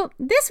 So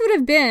this would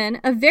have been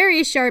a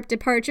very sharp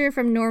departure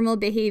from normal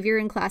behavior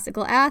in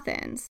classical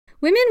Athens.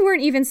 Women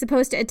weren't even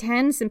supposed to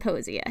attend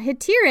symposia.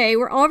 Hetairai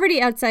were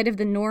already outside of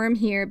the norm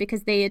here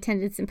because they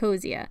attended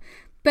symposia.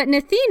 But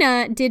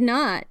Nathina did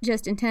not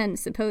just attend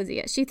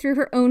symposia. She threw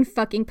her own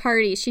fucking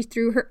party. She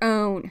threw her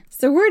own.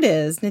 So word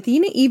is,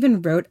 Nathina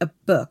even wrote a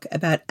book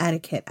about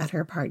etiquette at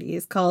her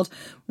parties called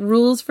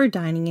Rules for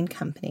Dining in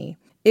Company.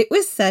 It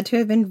was said to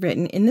have been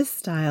written in the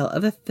style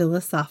of a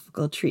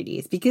philosophical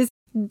treatise because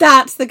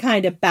That's the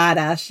kind of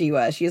badass she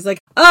was. She was like,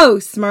 oh,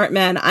 smart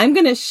man, I'm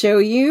going to show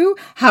you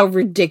how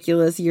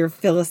ridiculous your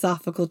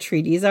philosophical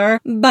treatises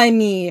are by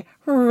me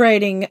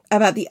writing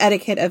about the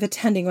etiquette of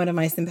attending one of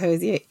my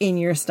symposia in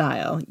your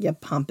style, you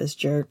pompous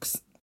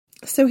jerks.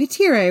 So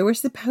hetairai were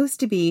supposed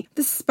to be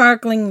the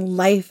sparkling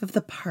life of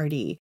the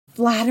party,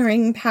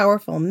 flattering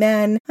powerful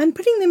men and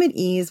putting them at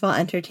ease while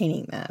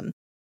entertaining them.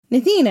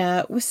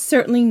 Nathina was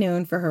certainly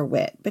known for her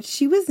wit, but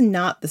she was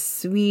not the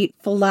sweet,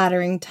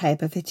 flattering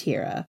type of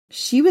hetaira.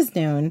 She was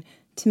known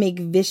to make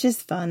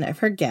vicious fun of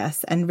her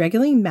guests and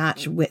regularly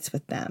match wits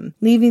with them,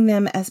 leaving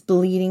them as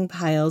bleeding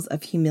piles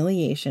of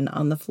humiliation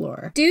on the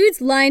floor.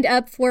 Dudes lined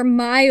up for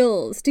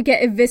miles to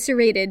get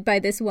eviscerated by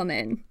this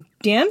woman.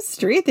 Damn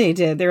straight they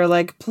did. They were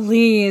like,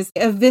 please,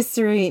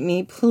 eviscerate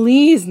me,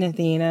 please,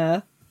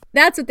 Nathina.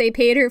 That's what they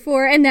paid her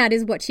for, and that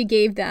is what she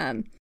gave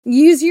them.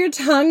 Use your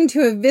tongue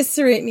to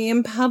eviscerate me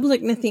in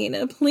public,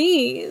 Nathina,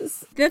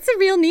 please. That's a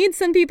real need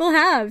some people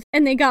have,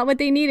 and they got what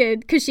they needed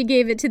because she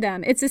gave it to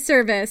them. It's a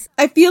service.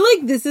 I feel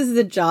like this is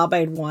the job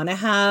I'd want to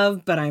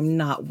have, but I'm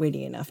not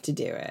witty enough to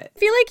do it. I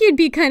feel like you'd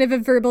be kind of a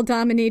verbal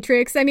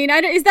dominatrix. I mean,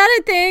 is that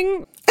a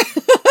thing?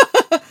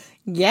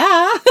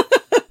 Yeah.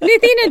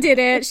 Nathina did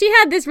it. She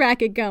had this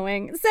racket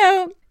going.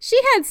 So she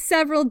had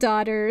several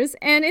daughters,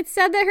 and it's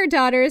said that her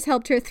daughters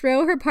helped her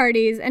throw her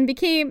parties and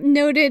became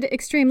noted,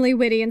 extremely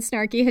witty and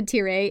snarky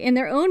hetairae in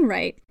their own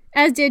right,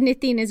 as did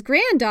Nathina's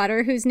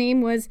granddaughter, whose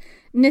name was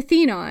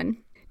Nathinon.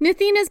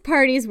 Nathina's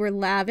parties were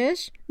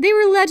lavish. They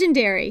were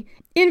legendary.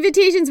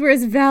 Invitations were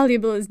as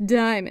valuable as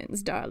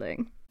diamonds,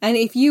 darling. And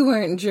if you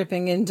weren't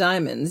dripping in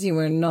diamonds, you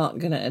were not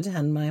going to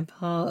attend my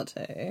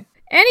party.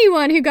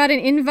 Anyone who got an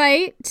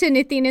invite to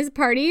Nathina's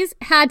parties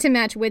had to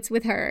match wits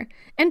with her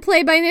and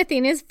play by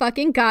Nathina's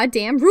fucking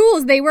goddamn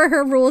rules. They were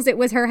her rules. It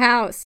was her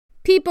house.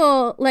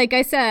 People, like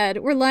I said,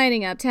 were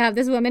lining up to have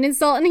this woman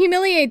insult and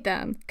humiliate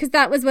them because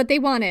that was what they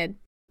wanted.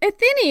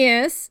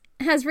 Athenaeus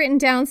has written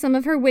down some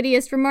of her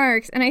wittiest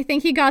remarks, and I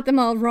think he got them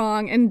all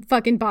wrong and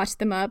fucking botched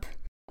them up.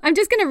 I'm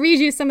just going to read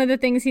you some of the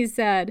things he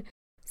said.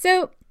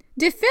 So,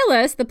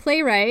 Diphilus, the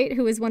playwright,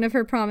 who was one of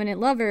her prominent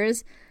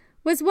lovers,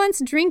 was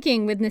once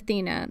drinking with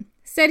Nathina.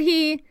 Said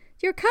he,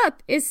 "Your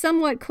cup is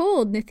somewhat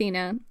cold,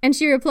 Nathina." And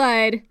she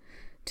replied,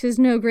 "'Tis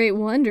no great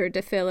wonder,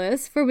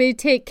 Diphilus, for we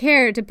take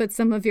care to put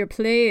some of your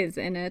plays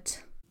in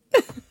it."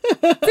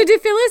 So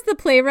Diphilus, the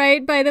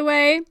playwright, by the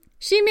way,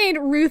 she made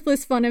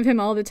ruthless fun of him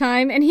all the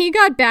time, and he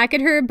got back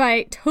at her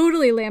by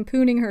totally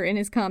lampooning her in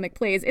his comic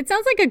plays. It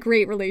sounds like a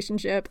great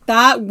relationship.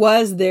 That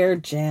was their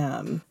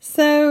jam.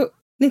 So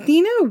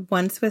Nathina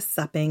once was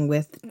supping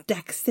with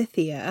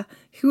Dexithea,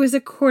 who was a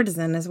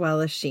courtesan as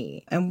well as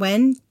she. And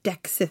when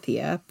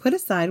Dexithea put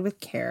aside with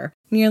care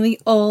nearly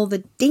all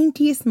the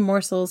daintiest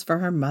morsels for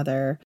her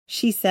mother,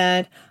 she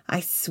said, "I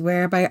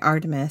swear by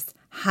Artemis,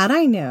 had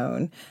I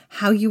known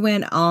how you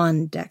went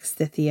on,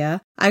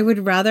 Dexithea, I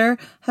would rather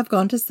have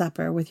gone to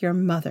supper with your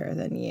mother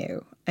than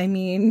you." I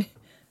mean,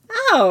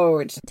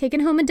 ouch.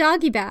 Taking home a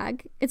doggy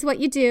bag. It's what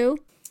you do.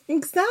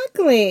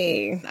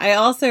 Exactly. I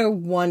also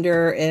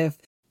wonder if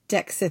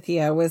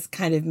Dexithea was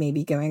kind of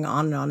maybe going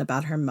on and on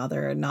about her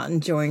mother and not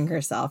enjoying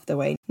herself the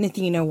way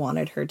Nathina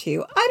wanted her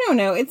to. I don't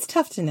know. It's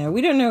tough to know.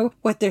 We don't know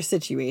what their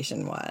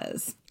situation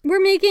was.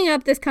 We're making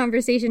up this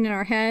conversation in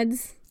our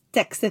heads.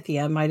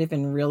 Dexithea might have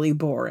been really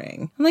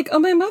boring. I'm like, oh,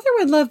 my mother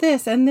would love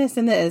this and this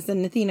and this.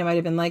 And Nathina might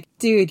have been like,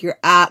 dude, you're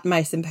at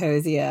my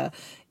symposia.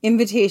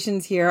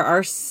 Invitations here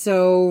are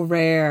so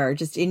rare.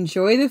 Just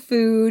enjoy the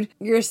food.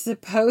 You're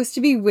supposed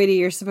to be witty.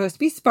 You're supposed to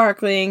be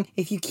sparkling.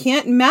 If you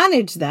can't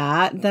manage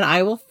that, then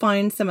I will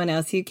find someone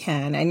else who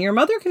can. And your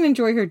mother can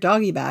enjoy her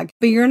doggy bag,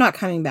 but you're not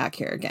coming back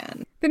here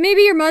again. But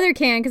maybe your mother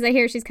can, because I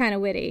hear she's kind of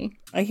witty.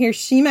 I hear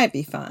she might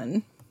be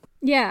fun.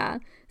 Yeah.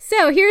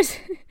 So here's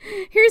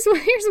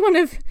one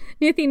of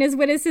Nathina's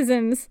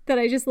witticisms that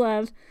I just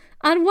love.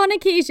 On one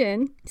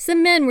occasion,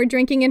 some men were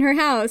drinking in her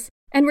house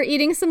and were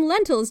eating some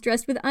lentils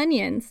dressed with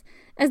onions.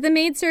 As the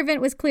maidservant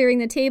was clearing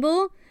the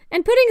table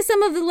and putting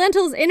some of the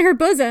lentils in her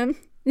bosom,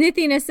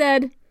 Nathina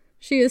said,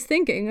 "She is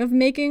thinking of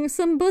making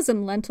some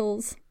bosom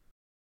lentils."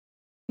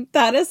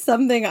 That is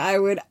something I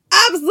would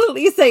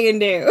absolutely say and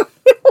do.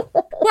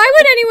 Why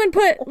would anyone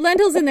put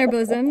lentils in their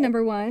bosom,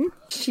 number one?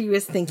 She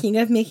was thinking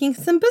of making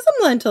some bosom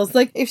lentils.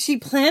 Like, if she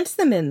plants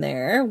them in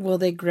there, will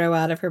they grow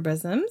out of her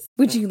bosoms?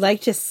 Would you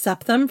like to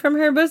sup them from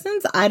her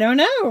bosoms? I don't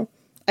know.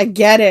 I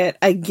get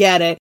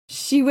it.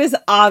 She was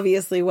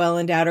obviously well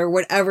endowed, or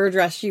whatever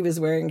dress she was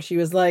wearing. She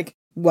was like,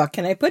 what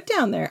can I put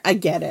down there? I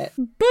get it.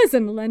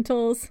 Bosom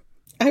lentils.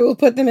 I will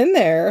put them in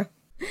there.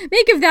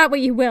 Make of that what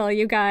you will,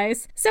 you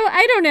guys. So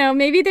I don't know,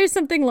 maybe there's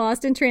something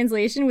lost in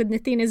translation with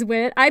Nathina's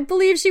wit. I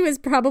believe she was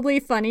probably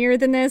funnier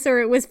than this,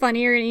 or it was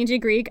funnier in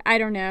ancient Greek. I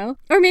don't know.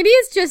 Or maybe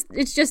it's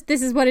just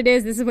this is what it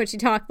is. This is what she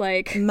talked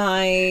like.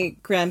 My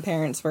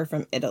grandparents were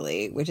from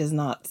Italy, which is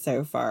not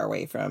so far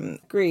away from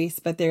Greece,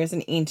 but there's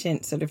an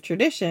ancient sort of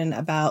tradition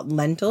about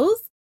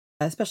lentils.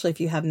 especially if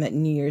you have them at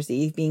New Year's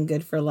Eve, being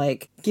good for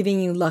like giving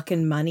you luck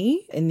and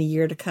money in the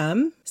year to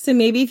come. So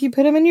maybe if you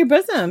put them in your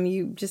bosom,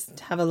 you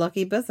just have a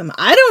lucky bosom.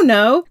 I don't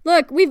know.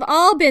 Look, we've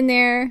all been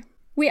there.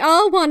 We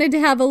all wanted to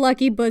have a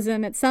lucky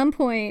bosom at some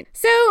point.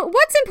 So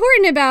what's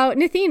important about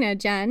Nathina,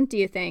 Jen, do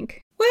you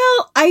think?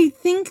 Well, I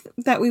think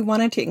that we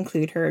wanted to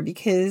include her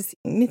because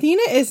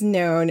Nathina is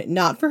known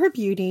not for her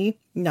beauty,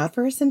 not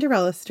for her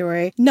Cinderella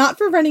story, not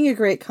for running a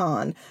great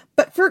con,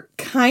 but for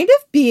kind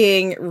of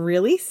being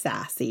really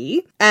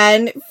sassy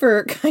and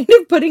for kind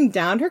of putting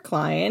down her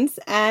clients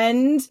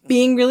and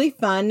being really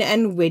fun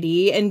and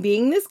witty and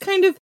being this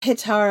kind of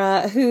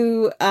Hitara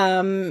who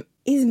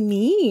is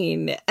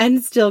mean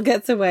and still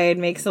gets away and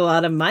makes a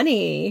lot of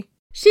money.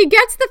 She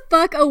gets the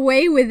fuck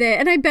away with it,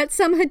 and I bet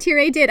some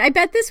Hetire did. I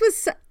bet this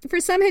was, for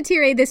some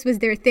Hetire, this was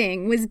their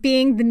thing, was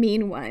being the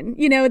mean one.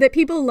 You know, that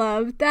people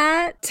loved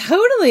that.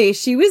 Totally.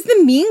 She was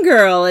the mean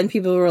girl, and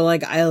people were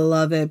like, I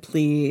love it,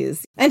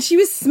 please. And she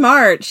was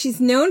smart. She's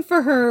known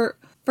for her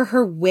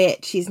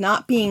wit. She's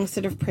not being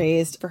sort of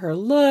praised for her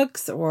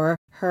looks or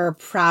her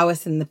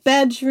prowess in the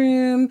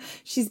bedroom.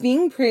 She's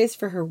being praised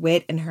for her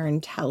wit and her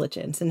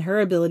intelligence and her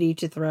ability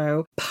to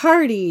throw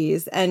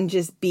parties and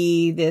just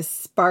be this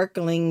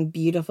sparkling,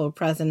 beautiful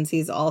presence.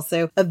 He's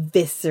also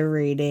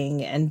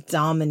eviscerating and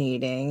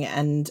dominating,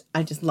 and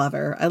I just love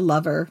her. I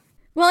love her.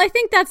 Well, I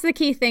think that's the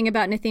key thing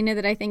about Nathina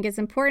that I think is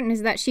important,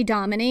 is that she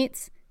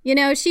dominates. You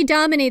know, she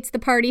dominates the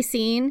party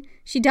scene.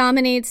 She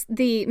dominates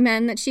the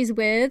men that she's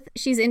with.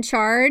 She's in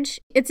charge.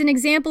 It's an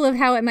example of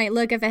how it might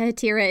look if a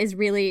Hetira is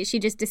really, she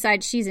just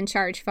decides she's in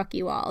charge. Fuck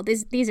you all.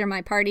 These are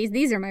my parties.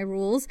 These are my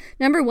rules.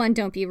 Number 1,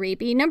 don't be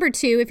rapey. Number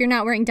 2, if you're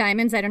not wearing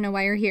diamonds, I don't know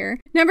why you're here.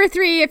 Number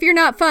 3, if you're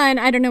not fun,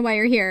 I don't know why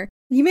you're here.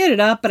 You made it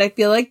up, but I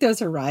feel like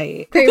those are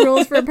right. Great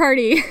rules for a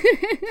party.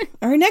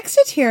 Our next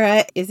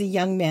Hetira is a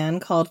young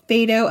man called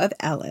Phaedo of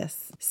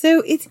Elis.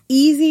 So it's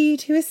easy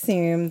to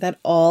assume that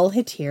all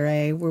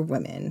Hetire were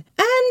women,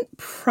 and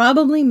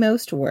probably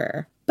most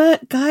were.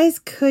 But guys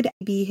could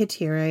be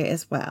Hetire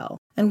as well.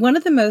 And one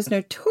of the most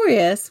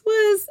notorious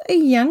was a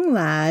young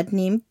lad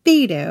named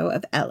Phaedo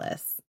of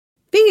Elis.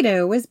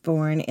 Phaedo was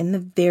born in the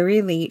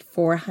very late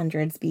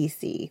 400s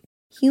BC.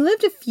 He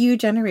lived a few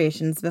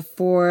generations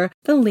before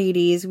the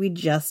ladies we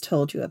just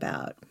told you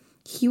about.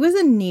 He was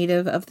a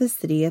native of the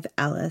city of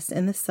Elis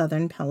in the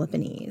southern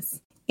Peloponnese.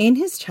 In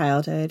his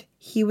childhood,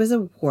 he was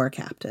a war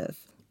captive.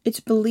 It's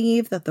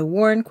believed that the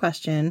war in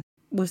question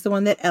was the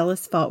one that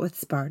Elis fought with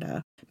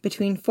Sparta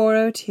between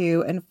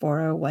 402 and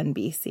 401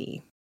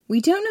 BC.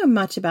 We don't know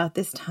much about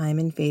this time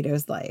in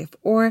Phaedo's life,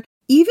 or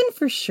even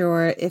for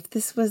sure if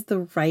this was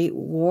the right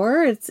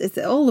war. It's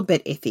all a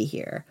bit iffy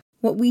here.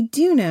 What we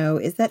do know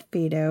is that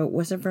Phaedo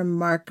was a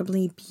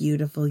remarkably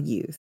beautiful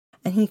youth,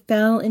 and he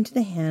fell into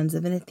the hands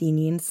of an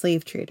Athenian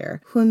slave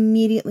trader who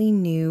immediately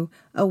knew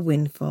a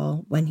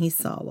windfall when he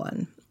saw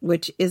one,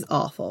 which is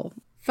awful.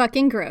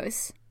 Fucking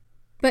gross,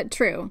 but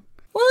true.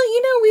 Well,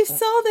 you know, we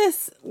saw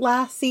this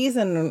last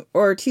season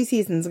or 2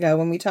 seasons ago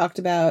when we talked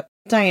about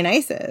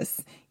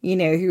Dionysus, you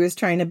know, who was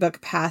trying to book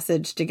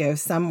passage to go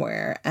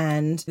somewhere,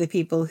 and the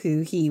people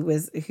who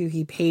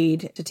he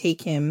paid to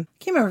take him,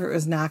 I can't remember if it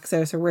was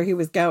Naxos or where he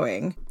was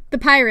going. The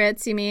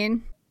pirates, you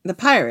mean? The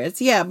pirates,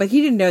 yeah, but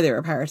he didn't know they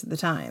were pirates at the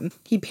time.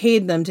 He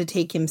paid them to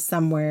take him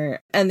somewhere,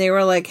 and they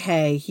were like,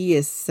 hey, he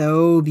is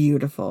so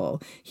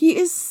beautiful. He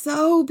is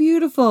so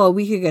beautiful.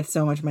 We could get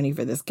so much money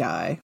for this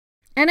guy.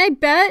 And I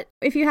bet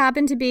if you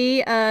happen to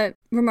be a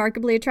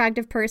remarkably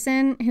attractive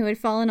person who had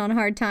fallen on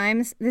hard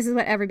times, this is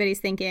what everybody's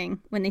thinking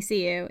when they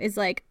see you, is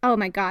like, oh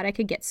my God, I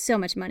could get so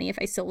much money if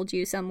I sold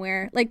you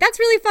somewhere. Like, that's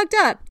really fucked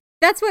up.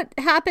 That's what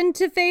happened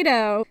to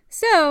Phaedo.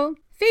 So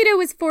Phaedo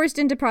was forced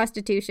into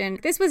prostitution.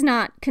 This was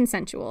not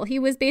consensual. He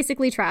was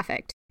basically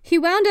trafficked. He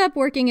wound up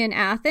working in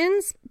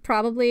Athens,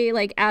 probably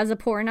like as a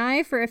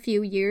pornai for a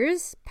few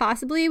years.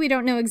 Possibly, we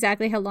don't know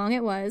exactly how long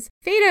it was.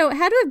 Phaedo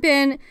had to have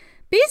been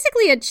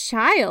basically a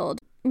child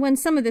when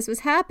some of this was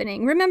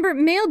happening. Remember,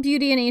 male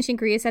beauty in ancient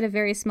Greece had a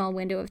very small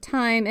window of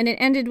time, and it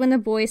ended when the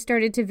boy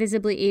started to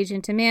visibly age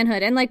into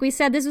manhood. And like we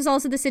said, this was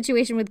also the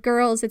situation with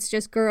girls. It's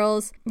just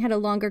girls had a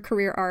longer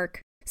career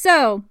arc.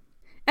 So,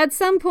 at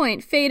some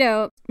point,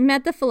 Phaedo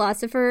met the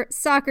philosopher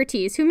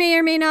Socrates, who may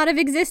or may not have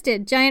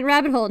existed. Giant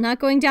rabbit hole, not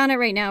going down it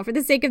right now. For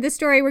the sake of the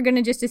story, we're going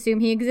to just assume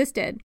he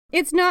existed.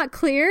 It's not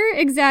clear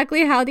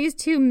exactly how these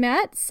two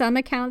met. Some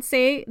accounts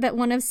say that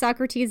one of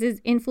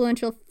Socrates'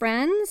 influential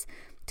friends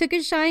took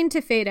a shine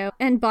to Phaedo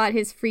and bought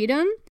his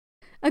freedom.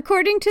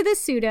 According to the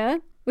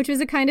Suda, which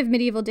was a kind of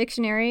medieval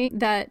dictionary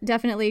that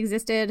definitely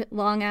existed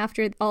long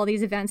after all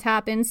these events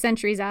happened,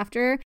 centuries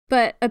after,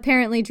 but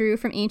apparently drew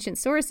from ancient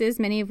sources,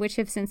 many of which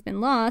have since been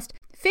lost,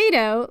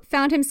 Phaedo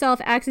found himself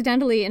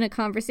accidentally in a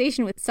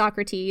conversation with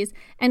Socrates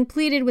and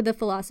pleaded with the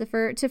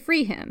philosopher to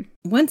free him.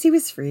 Once he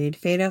was freed,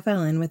 Phaedo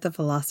fell in with the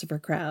philosopher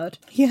crowd.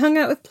 He hung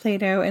out with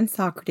Plato and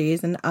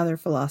Socrates and other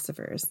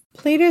philosophers.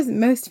 Plato's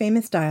most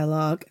famous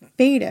dialogue,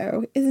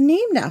 Phaedo, is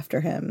named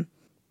after him.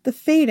 The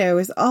Phaedo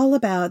is all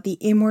about the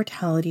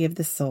immortality of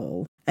the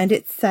soul and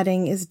its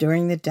setting is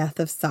during the death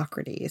of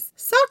Socrates.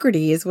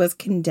 Socrates was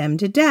condemned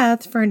to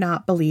death for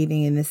not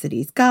believing in the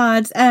city's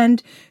gods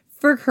and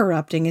for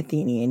corrupting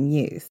Athenian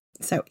youth.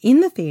 So in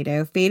the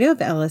Phaedo, Phaedo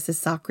of Elis is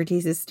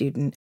Socrates'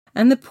 student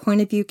and the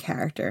point of view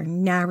character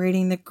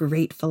narrating the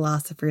great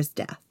philosopher's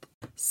death.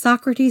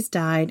 Socrates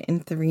died in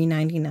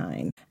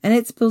 399, and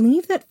it's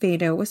believed that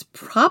Phaedo was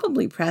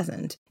probably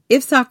present,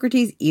 if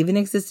Socrates even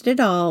existed at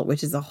all,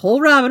 which is a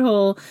whole rabbit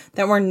hole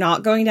that we're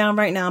not going down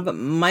right now, but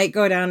might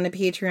go down in the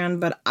Patreon,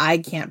 but I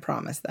can't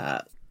promise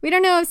that. We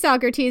don't know if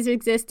Socrates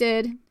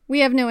existed. We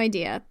have no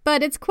idea,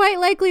 but it's quite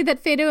likely that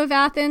Phaedo of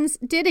Athens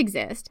did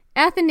exist.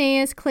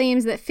 Athenaeus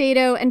claims that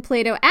Phaedo and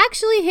Plato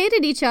actually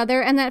hated each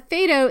other and that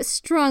Phaedo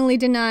strongly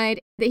denied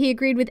that he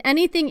agreed with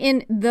anything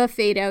in the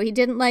Phaedo. He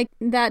didn't like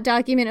that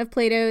document of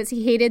Plato's.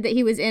 He hated that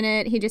he was in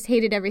it. He just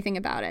hated everything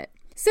about it.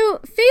 So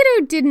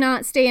Phaedo did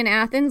not stay in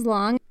Athens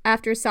long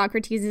after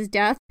Socrates'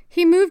 death.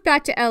 He moved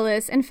back to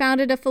Elis and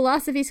founded a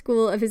philosophy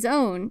school of his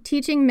own,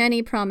 teaching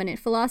many prominent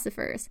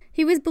philosophers.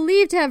 He was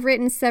believed to have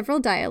written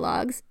several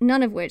dialogues,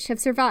 none of which have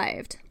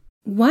survived.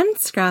 One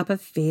scrap of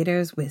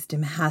Phaedo's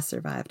wisdom has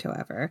survived,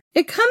 however.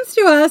 It comes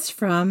to us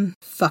from,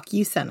 fuck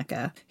you,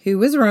 Seneca, who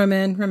was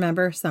Roman.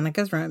 Remember,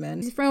 Seneca's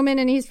Roman. He's Roman,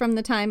 and he's from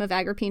the time of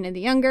Agrippina the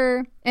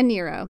Younger and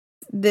Nero.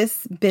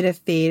 This bit of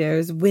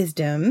Phaedo's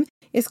wisdom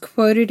is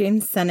quoted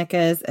in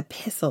Seneca's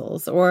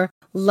epistles, or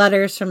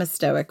letters from a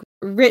Stoic,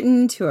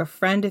 written to a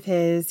friend of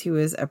his who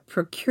was a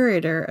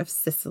procurator of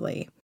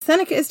Sicily.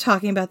 Seneca is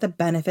talking about the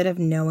benefit of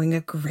knowing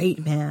a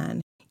great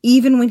man,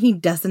 even when he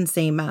doesn't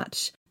say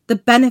much. The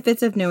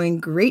benefits of knowing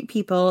great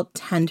people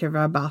tend to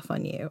rub off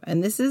on you.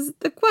 And this is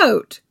the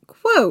quote,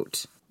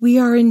 "We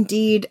are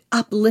indeed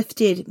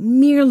uplifted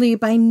merely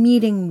by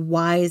meeting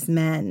wise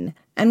men,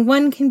 and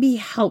one can be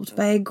helped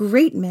by a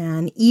great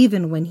man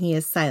even when he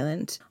is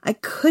silent. I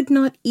could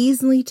not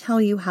easily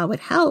tell you how it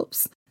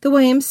helps, though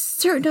I am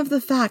certain of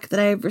the fact that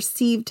I have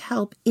received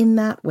help in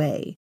that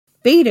way."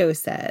 Phaedo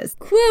says,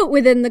 quote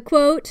within the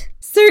quote,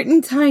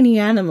 "Certain tiny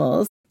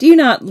animals do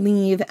not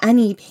leave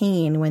any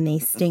pain when they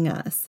sting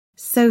us.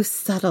 So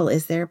subtle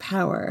is their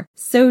power,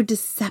 so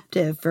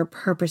deceptive for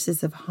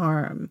purposes of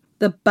harm.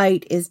 The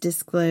bite is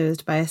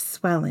disclosed by a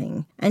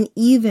swelling, and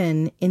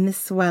even in the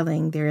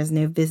swelling there is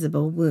no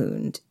visible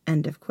wound."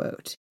 End of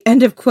quote.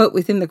 End of quote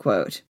within the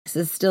quote. This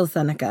is still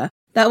Seneca.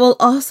 "That will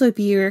also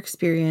be your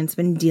experience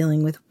when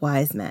dealing with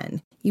wise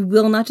men. You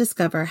will not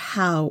discover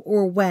how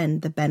or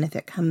when the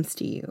benefit comes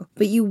to you,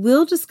 but you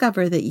will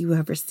discover that you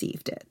have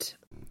received it."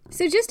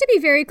 So just to be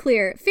very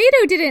clear,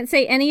 Phaedo didn't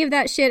say any of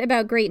that shit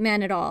about great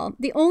men at all.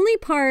 The only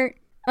part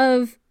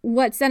of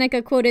what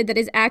Seneca quoted that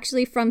is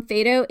actually from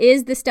Phaedo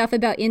is the stuff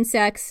about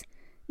insects.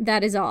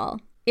 That is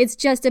all. It's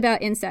just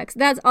about insects.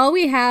 That's all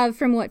we have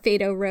from what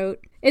Phaedo wrote.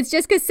 It's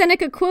just because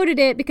Seneca quoted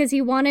it because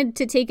he wanted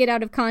to take it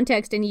out of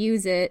context and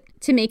use it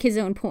to make his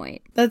own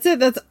point. That's it.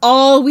 That's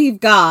all we've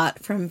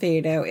got from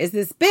Phaedo is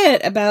this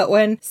bit about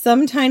when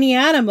some tiny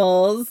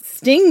animals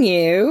sting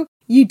you.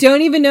 You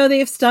don't even know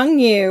they've stung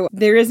you.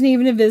 There isn't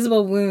even a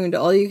visible wound.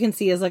 All you can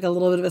see is like a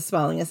little bit of a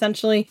swelling.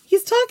 Essentially,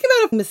 he's talking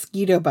about a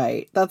mosquito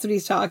bite. That's what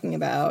he's talking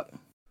about.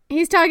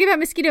 He's talking about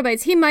mosquito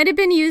bites. He might have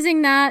been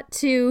using that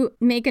to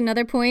make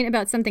another point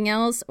about something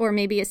else, or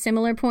maybe a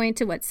similar point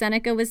to what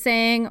Seneca was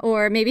saying,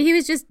 or maybe he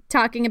was just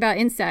talking about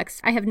insects.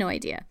 I have no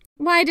idea.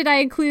 Why did I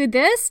include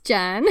this,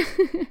 Jen?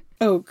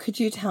 Oh, could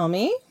you tell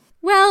me?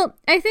 Well,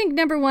 I think,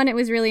 number one, it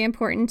was really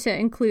important to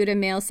include a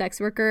male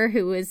sex worker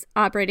who was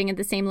operating at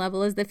the same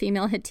level as the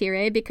female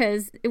hetairai,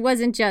 because it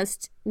wasn't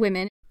just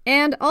women.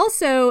 And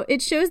also,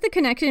 it shows the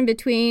connection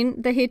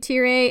between the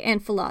hetairai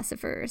and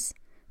philosophers.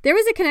 There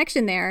was a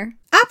connection there.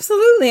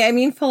 Absolutely. I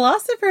mean,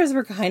 philosophers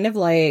were kind of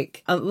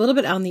like a little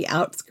bit on the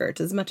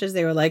outskirts as much as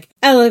they were like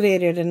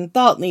elevated and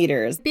thought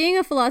leaders. Being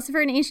a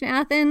philosopher in ancient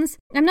Athens,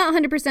 I'm not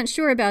 100%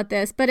 sure about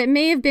this, but it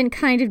may have been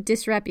kind of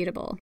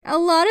disreputable. A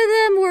lot of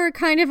them were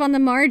kind of on the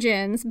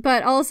margins,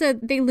 but also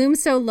they loom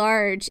so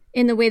large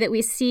in the way that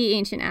we see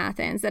ancient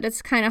Athens that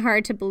it's kind of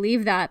hard to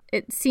believe that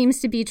it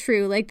seems to be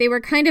true. Like, they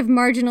were kind of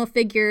marginal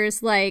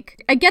figures.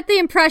 Like, I get the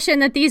impression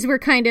that these were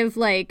kind of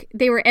like,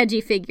 they were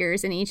edgy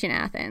figures in ancient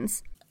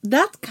Athens.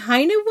 That's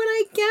kind of what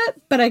I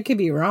get, but I could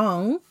be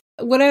wrong.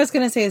 What I was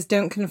going to say is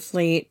don't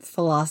conflate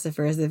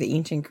philosophers of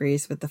ancient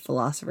Greece with the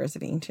philosophers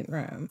of ancient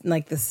Rome.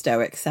 Like the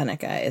Stoic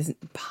Seneca is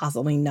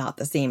possibly not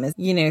the same as,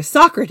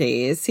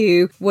 Socrates,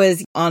 who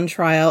was on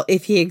trial,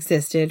 if he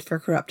existed, for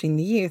corrupting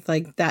the youth.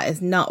 Like, that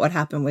is not what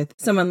happened with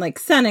someone like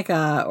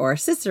Seneca or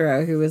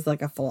Cicero, who was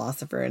like a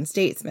philosopher and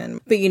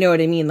statesman. But you know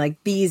what I mean?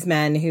 Like, these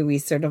men who we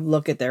sort of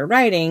look at their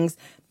writings,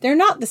 they're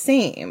not the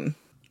same.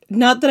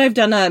 Not that I've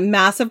done a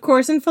massive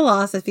course in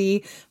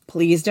philosophy.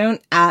 Please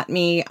don't at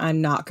me. I'm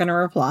not going to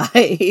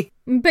reply.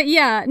 But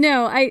yeah,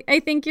 no, I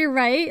think you're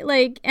right.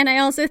 Like, and I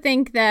also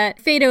think that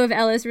Phaedo of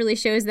Elis really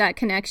shows that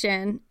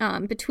connection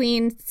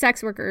between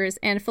sex workers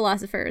and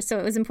philosophers. So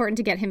it was important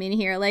to get him in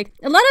here. Like,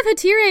 a lot of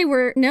hetairai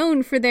were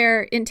known for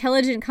their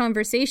intelligent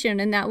conversation,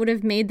 and that would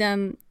have made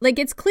them, like,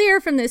 it's clear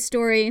from this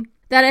story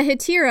that a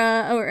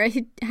hetaira, or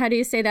how do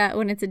you say that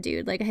when it's a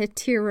dude? Like a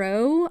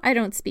hetero? I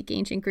don't speak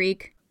ancient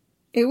Greek.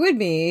 It would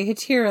be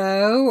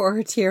hetero or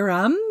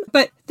heterum,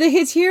 but the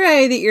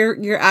hetero that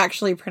you're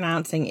actually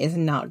pronouncing is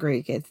not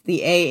Greek. It's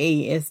the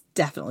AE is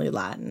definitely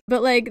Latin.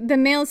 But like the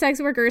male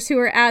sex workers who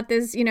were at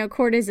this,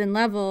 courtesan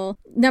level,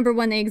 number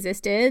one, they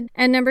existed.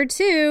 And number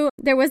two,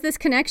 there was this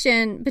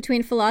connection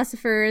between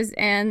philosophers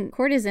and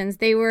courtesans.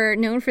 They were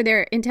known for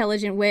their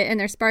intelligent wit and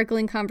their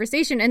sparkling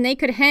conversation, and they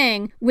could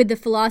hang with the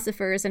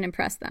philosophers and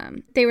impress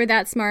them. They were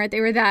that smart,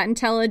 they were that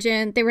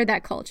intelligent, they were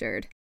that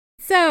cultured.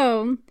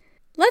 So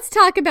let's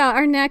talk about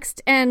our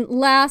next and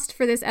last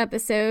for this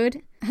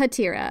episode,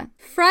 Hetaira.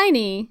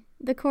 Phryne,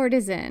 the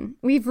courtesan.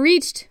 We've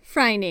reached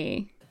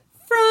Phryne.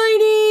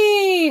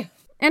 Phryne!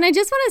 And I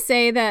just want to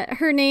say that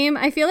her name,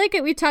 I feel like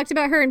we talked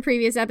about her in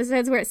previous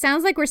episodes where it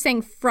sounds like we're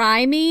saying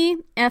Fryme,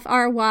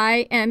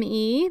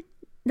 F-R-Y-M-E.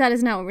 That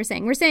is not what we're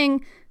saying. We're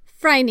saying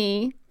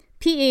Phryne,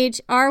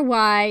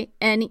 P-H-R-Y-N-E.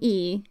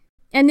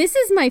 And this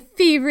is my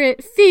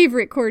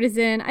favorite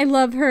courtesan. I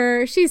love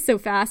her. She's so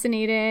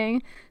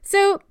fascinating.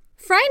 So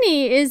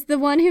Phryne is the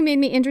one who made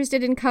me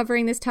interested in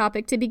covering this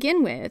topic to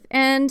begin with.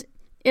 And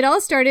it all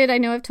started, I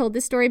know I've told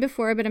this story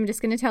before, but I'm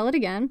just going to tell it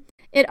again.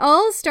 It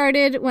all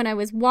started when I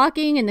was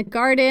walking in the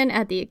garden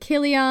at the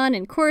Achilleon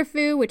in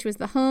Corfu, which was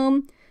the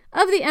home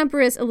of the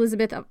Empress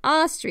Elizabeth of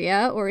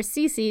Austria, or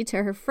Sisi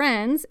to her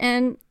friends,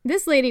 and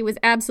this lady was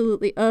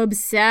absolutely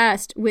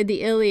obsessed with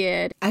the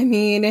Iliad. I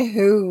mean,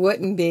 who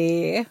wouldn't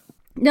be?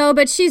 No,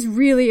 but she's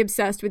really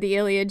obsessed with the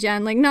Iliad,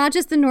 Jen. Like, not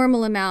just the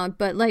normal amount,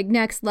 but, like,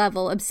 next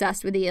level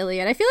obsessed with the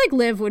Iliad. I feel like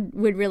Liv would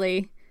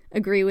really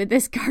agree with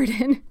this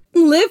garden.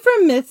 Liv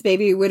from Myths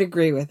Baby would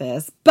agree with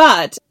this,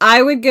 but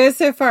I would go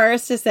so far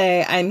as to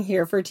say I'm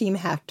here for Team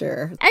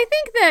Hector. I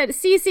think that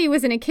Sisi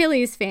was an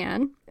Achilles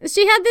fan.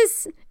 She had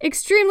this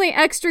extremely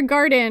extra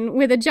garden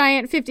with a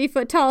giant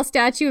 50-foot tall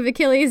statue of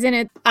Achilles in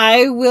it.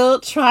 I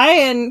will try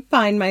and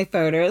find my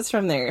photos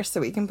from there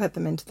so we can put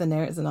them into the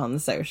notes and on the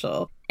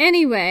social.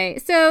 Anyway,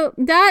 so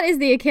that is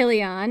the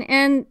Achilleon,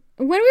 and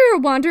when we were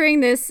wandering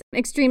this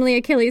extremely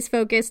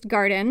Achilles-focused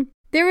garden,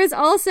 there was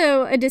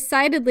also a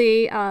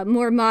decidedly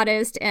more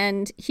modest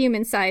and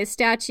human-sized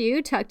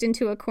statue tucked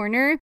into a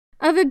corner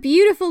of a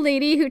beautiful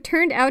lady who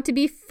turned out to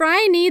be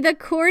Phryne the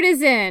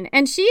courtesan.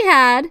 And she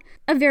had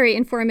a very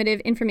informative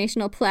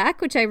informational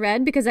plaque, which I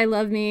read because I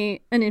love me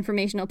an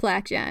informational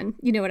plaque, Jen.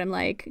 You know what I'm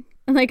like.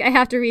 I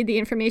have to read the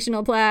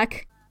informational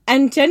plaque.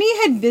 And Jenny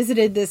had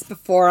visited this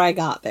before I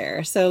got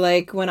there. So,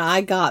 when I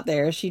got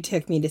there, she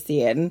took me to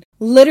see it. And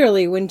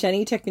literally, when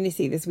Jenny took me to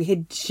see this, we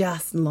had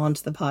just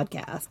launched the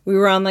podcast. We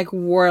were on,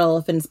 War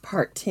Elephants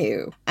Part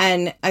 2.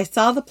 And I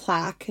saw the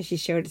plaque because she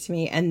showed it to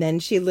me. And then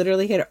she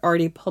literally had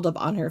already pulled up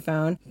on her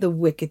phone the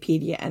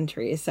Wikipedia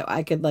entries so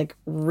I could,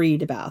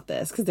 read about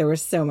this because there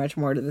was so much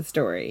more to the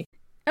story.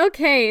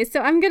 Okay,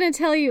 so I'm going to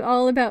tell you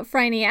all about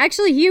Phryne.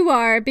 Actually, you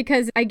are,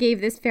 because I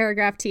gave this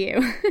paragraph to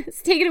you.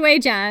 So take it away,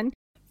 Jen.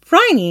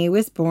 Phryne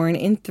was born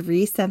in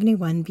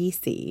 371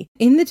 BC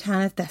in the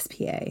town of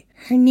Thespiae.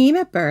 Her name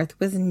at birth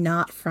was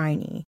not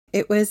Phryne.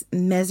 It was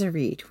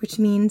Mesarete, which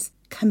means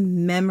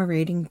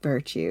commemorating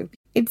virtue.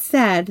 It's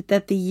said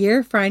that the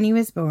year Phryne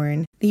was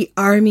born, the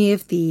army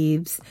of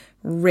Thebes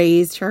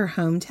razed her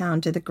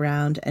hometown to the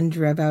ground and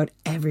drove out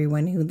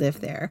everyone who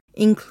lived there,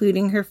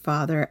 including her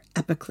father,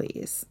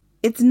 Epicles.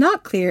 It's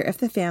not clear if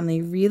the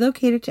family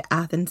relocated to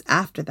Athens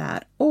after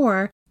that,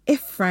 or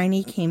if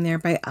Phryne came there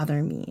by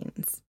other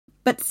means.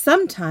 But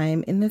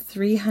sometime in the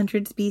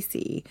 300s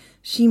BC,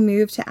 she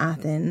moved to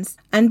Athens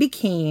and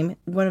became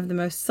one of the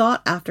most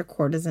sought-after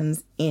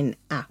courtesans in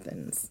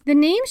Athens. The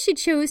name she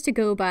chose to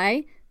go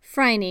by,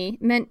 Phryne,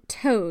 meant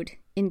toad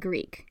in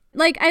Greek.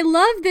 I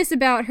love this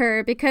about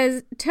her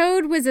because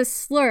toad was a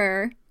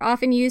slur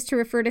often used to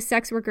refer to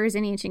sex workers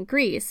in ancient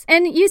Greece.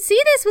 And you see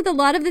this with a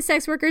lot of the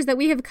sex workers that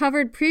we have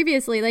covered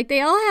previously.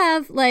 They all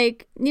have, a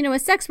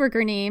sex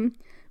worker name,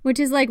 which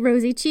is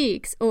Rosy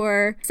Cheeks,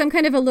 or some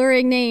kind of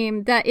alluring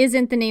name that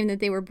isn't the name that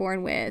they were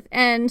born with.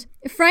 And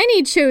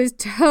Phryne chose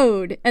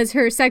Toad as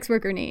her sex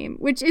worker name,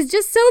 which is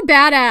just so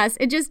badass.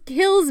 It just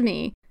kills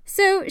me.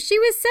 So she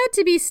was said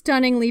to be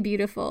stunningly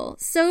beautiful.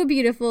 So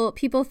beautiful,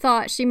 people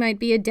thought she might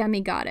be a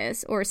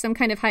demigoddess or some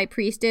kind of high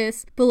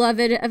priestess,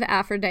 beloved of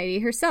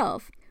Aphrodite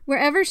herself.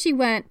 Wherever she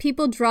went,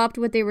 people dropped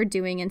what they were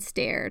doing and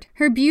stared.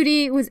 Her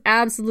beauty was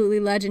absolutely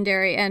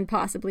legendary and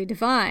possibly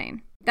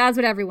divine. That's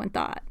what everyone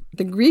thought.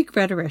 The Greek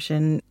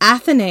rhetorician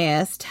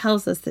Athenaeus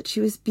tells us that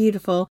she was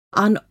beautiful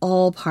on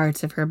all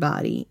parts of her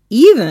body,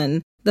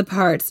 even the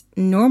parts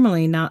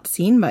normally not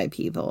seen by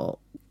people.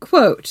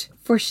 Quote,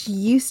 "For she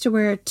used to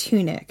wear a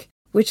tunic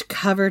which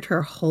covered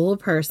her whole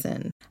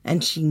person,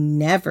 and she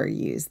never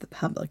used the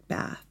public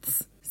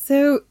baths."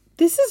 So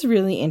this is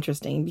really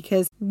interesting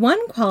because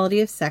one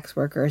quality of sex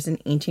workers in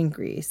ancient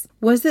Greece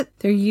was that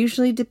they're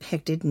usually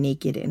depicted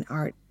naked in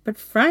art. But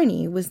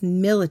Phryne was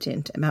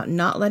militant about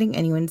not letting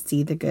anyone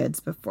see the goods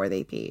before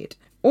they paid.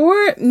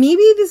 Or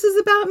maybe this was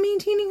about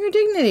maintaining her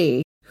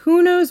dignity.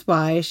 Who knows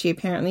why she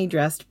apparently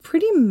dressed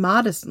pretty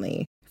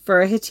modestly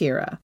for a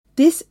hetaira.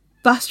 This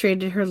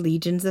frustrated her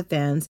legions of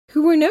fans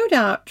who were no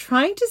doubt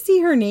trying to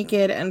see her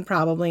naked and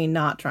probably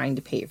not trying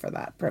to pay for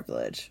that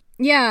privilege.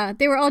 Yeah,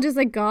 they were all just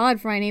like,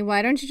 God, Phryne,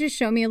 why don't you just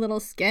show me a little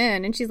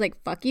skin? And she's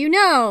like, fuck you,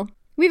 no.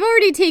 We've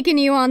already taken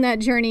you on that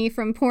journey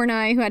from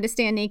Pornai, who had to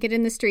stand naked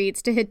in the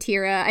streets, to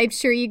Hetira. I'm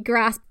sure you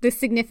grasp the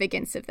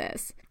significance of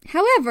this.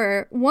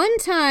 However, one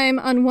time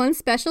on one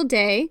special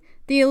day,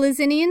 the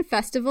Eleusinian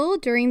festival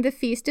during the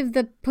feast of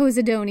the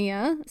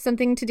Poseidonia,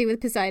 something to do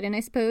with Poseidon, I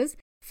suppose,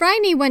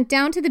 Phryne went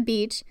down to the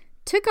beach,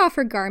 took off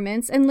her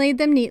garments, and laid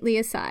them neatly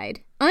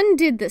aside,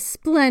 undid the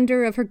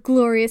splendor of her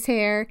glorious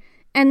hair,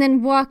 and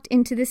then walked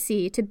into the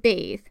sea to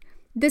bathe.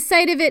 The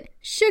sight of it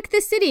shook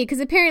the city, because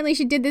apparently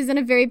she did this on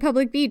a very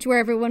public beach where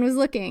everyone was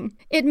looking.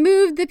 It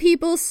moved the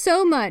people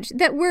so much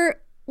that we're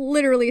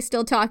literally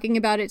still talking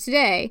about it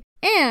today.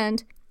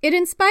 And it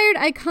inspired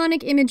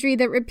iconic imagery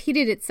that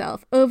repeated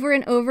itself over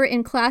and over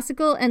in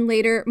classical and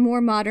later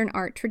more modern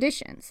art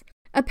traditions.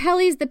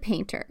 Apelles the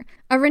painter,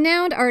 a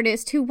renowned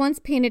artist who once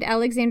painted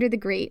Alexander the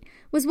Great,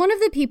 was one of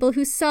the people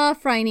who saw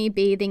Phryne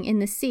bathing in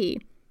the sea.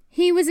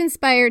 He was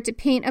inspired to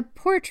paint a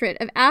portrait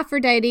of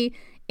Aphrodite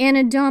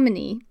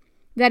Anadomene,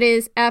 that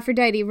is,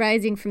 Aphrodite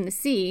rising from the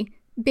sea,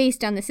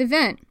 based on this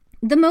event.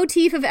 The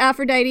motif of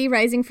Aphrodite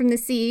rising from the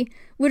sea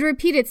would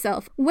repeat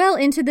itself well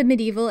into the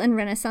medieval and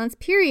Renaissance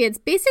periods,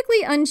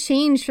 basically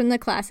unchanged from the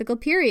classical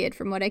period,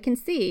 from what I can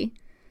see.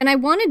 And I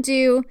want to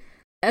do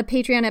a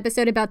Patreon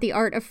episode about the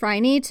art of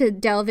Phryne to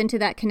delve into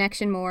that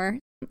connection more.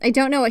 I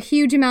don't know a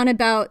huge amount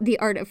about the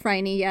art of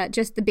Phryne yet,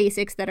 just the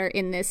basics that are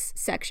in this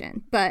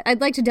section, but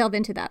I'd like to delve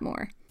into that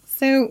more.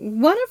 So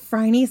one of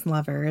Phryne's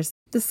lovers,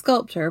 the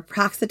sculptor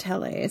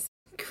Praxiteles,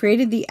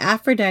 created the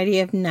Aphrodite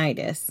of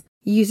Cnidus,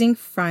 using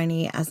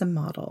Phryne as a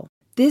model.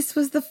 This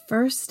was the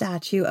first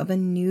statue of a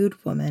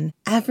nude woman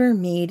ever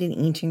made in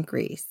ancient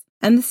Greece,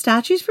 and the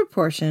statue's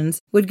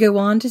proportions would go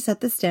on to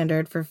set the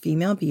standard for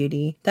female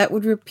beauty that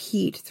would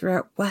repeat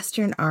throughout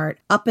Western art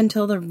up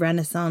until the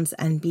Renaissance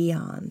and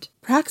beyond.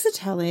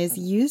 Praxiteles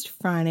used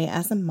Phryne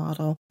as a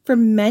model for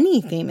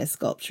many famous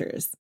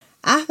sculptures.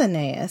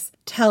 Athenaeus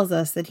tells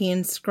us that he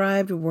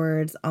inscribed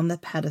words on the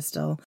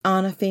pedestal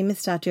on a famous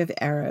statue of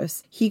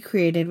Eros he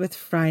created with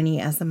Phryne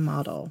as a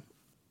model.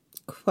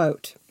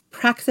 Quote,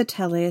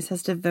 Praxiteles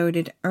has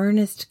devoted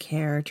earnest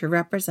care to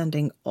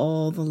representing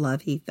all the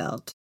love he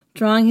felt.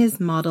 Drawing his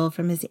model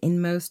from his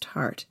inmost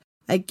heart,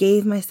 I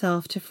gave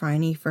myself to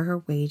Phryne for her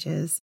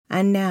wages,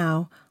 and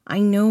now I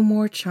no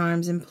more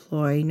charms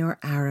employ nor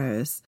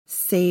arrows,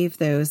 save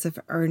those of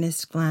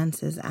earnest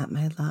glances at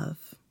my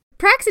love.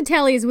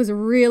 Praxiteles was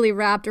really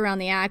wrapped around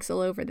the axle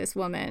over this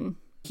woman.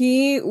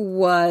 He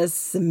was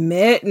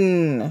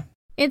smitten.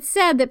 It's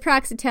said that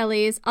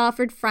Praxiteles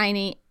offered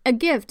Phryne a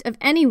gift of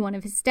any one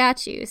of his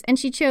statues, and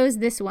she chose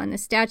this one, the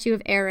statue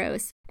of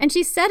Eros, and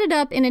she set it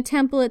up in a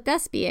temple at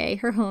Thespiae,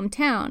 her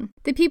hometown.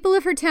 The people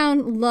of her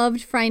town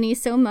loved Phryne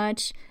so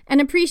much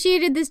and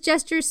appreciated this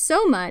gesture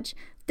so much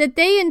that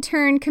they in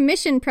turn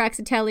commissioned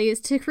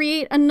Praxiteles to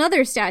create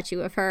another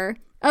statue of her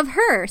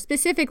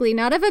specifically,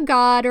 not of a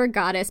god or a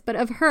goddess, but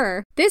of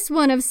her, this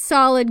one of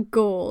solid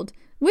gold,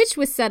 which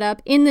was set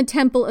up in the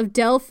Temple of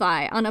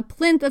Delphi on a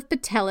plinth of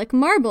Patelic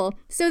marble.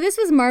 So this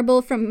was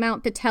marble from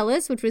Mount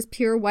Patelus, which was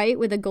pure white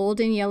with a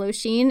golden yellow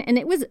sheen, and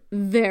it was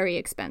very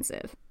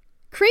expensive.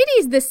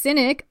 Crates the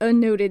Cynic, a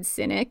noted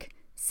cynic,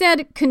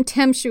 said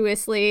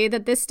contemptuously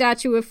that this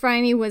statue of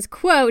Phryne was,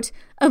 quote,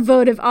 a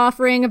votive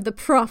offering of the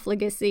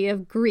profligacy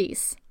of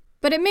Greece.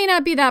 But it may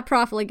not be that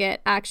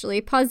profligate,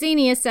 actually.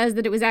 Pausanias says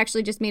that it was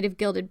actually just made of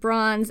gilded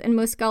bronze, and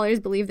most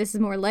scholars believe this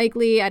is more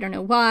likely. I don't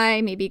know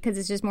why. Maybe because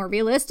it's just more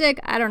realistic.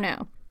 I don't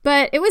know.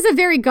 But it was a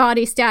very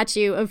gaudy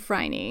statue of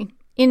Phryne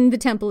in the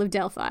Temple of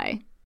Delphi.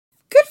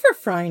 Good for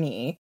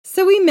Phryne.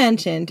 So we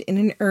mentioned in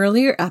an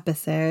earlier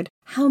episode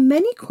how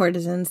many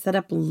courtesans set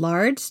up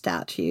large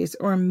statues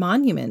or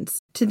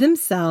monuments to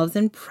themselves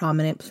in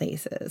prominent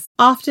places,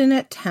 often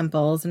at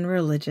temples and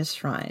religious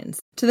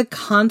shrines, to the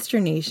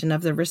consternation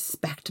of the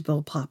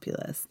respectable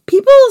populace.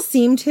 People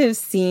seem to have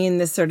seen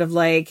this sort of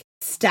like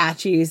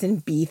statues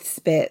and beef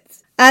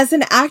spits as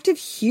an act of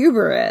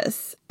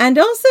hubris, and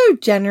also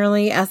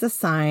generally as a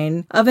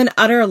sign of an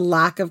utter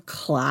lack of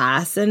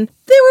class, and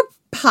they were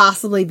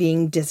possibly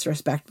being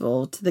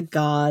disrespectful to the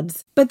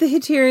gods. But the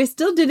Hetairai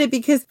still did it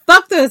because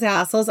fuck those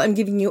assholes, I'm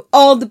giving you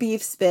all the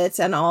beef spits,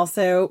 and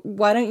also,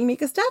 why don't you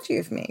make a statue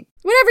of me?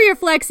 Whatever your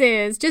flex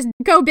is, just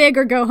go big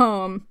or go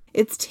home.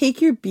 It's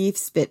take your beef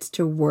spits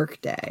to work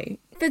day.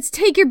 Let's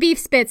take your beef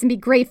spits and be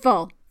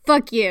grateful.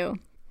 Fuck you.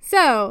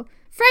 So,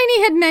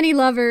 Phryne had many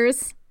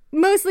lovers,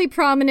 mostly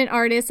prominent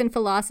artists and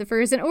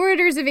philosophers and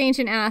orators of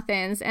ancient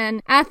Athens,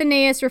 and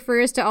Athenaeus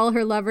refers to all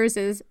her lovers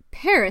as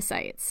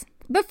parasites.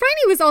 But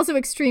Phryne was also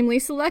extremely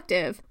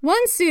selective.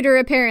 One suitor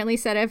apparently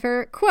said of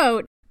her,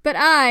 quote, but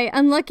I,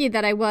 unlucky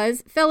that I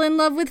was, fell in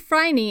love with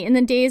Phryne in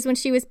the days when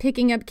she was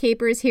picking up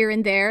capers here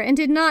and there and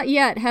did not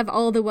yet have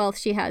all the wealth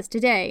she has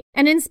today.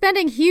 And in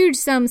spending huge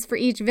sums for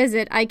each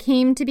visit, I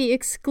came to be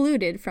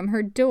excluded from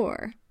her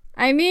door.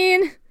 I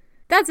mean,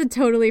 that's a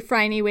totally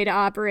Phryne way to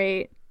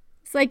operate.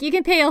 It's like, you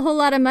can pay a whole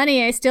lot of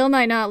money, I still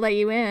might not let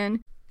you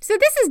in. So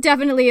this is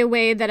definitely a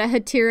way that a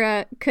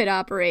Hetaira could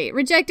operate,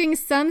 rejecting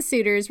some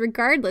suitors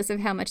regardless of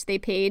how much they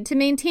paid to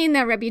maintain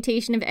that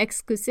reputation of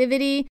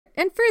exclusivity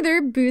and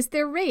further boost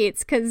their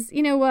rates. Because,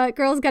 you know what,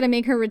 girl's got to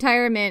make her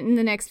retirement in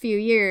the next few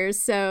years,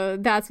 so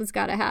that's what's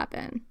got to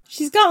happen.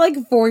 She's got like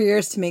 4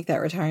 years to make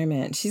that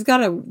retirement. She's got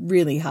to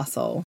really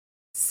hustle.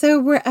 So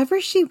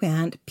wherever she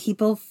went,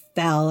 people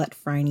fell at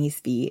Phryne's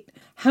feet.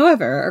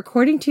 However,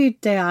 according to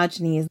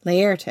Diogenes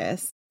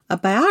Laertius, a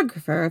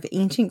biographer of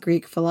ancient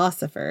Greek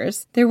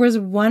philosophers, there was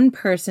one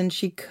person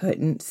she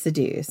couldn't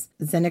seduce,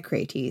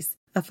 Xenocrates,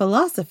 a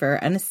philosopher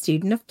and a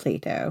student of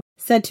Plato,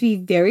 said to be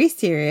very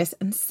serious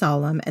and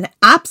solemn and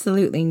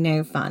absolutely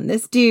no fun.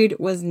 This dude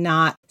was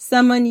not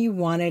someone you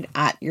wanted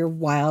at your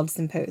wild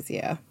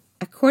symposia.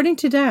 According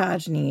to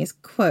Diogenes,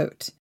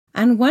 quote,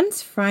 "And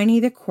once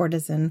Phryne the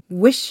courtesan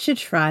wished to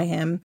try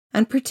him,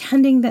 and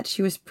pretending that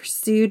she was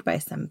pursued by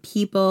some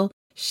people,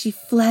 she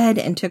fled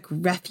and took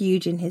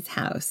refuge in his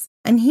house.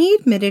 And he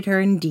admitted her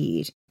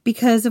indeed,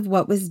 because of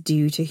what was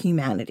due to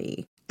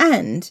humanity.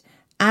 And,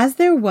 as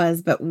there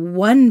was but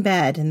one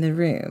bed in the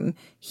room,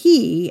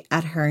 he,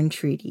 at her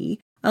entreaty,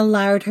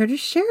 allowed her to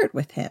share it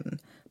with him.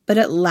 But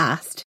at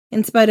last,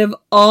 in spite of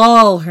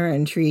all her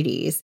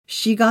entreaties,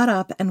 she got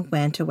up and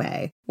went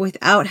away,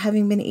 without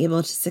having been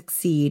able to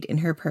succeed in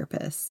her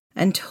purpose,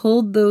 and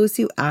told those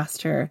who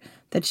asked her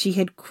that she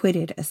had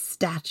quitted a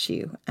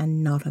statue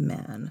and not a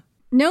man."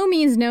 No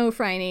means no,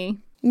 Phryne.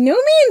 No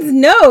means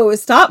no.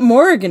 Stop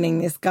Morganing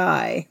this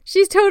guy.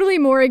 She's totally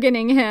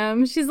Morganing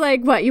him. She's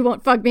like, what, you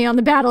won't fuck me on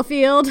the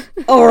battlefield?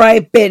 All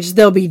right, bitch,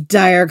 there'll be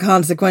dire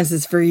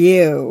consequences for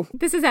you.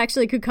 This is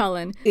actually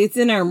Cuchulainn. It's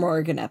in our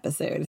Morgan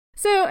episode.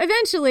 So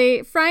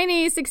eventually,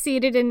 Phryne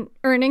succeeded in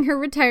earning her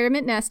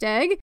retirement nest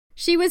egg.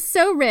 She was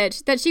so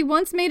rich that she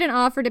once made an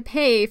offer to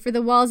pay for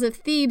the walls of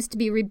Thebes to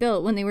be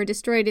rebuilt when they were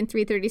destroyed in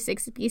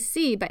 336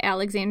 BC by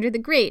Alexander the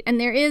Great. And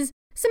there is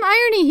some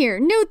irony here.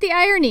 Note the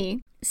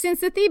irony.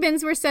 Since the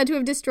Thebans were said to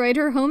have destroyed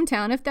her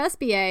hometown of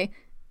Thespiae.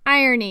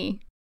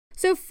 Irony.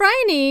 So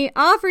Phryne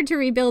offered to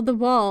rebuild the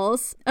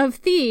walls of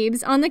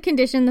Thebes on the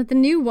condition that the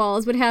new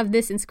walls would have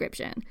this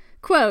inscription.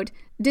 Quote,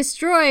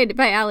 "Destroyed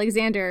by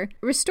Alexander,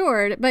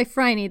 restored by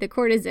Phryne the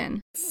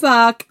courtesan."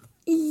 Fuck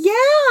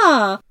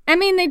yeah! I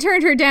mean, they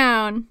turned her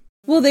down.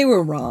 Well, they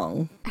were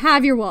wrong.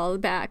 Have your wall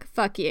back.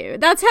 Fuck you.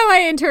 That's how I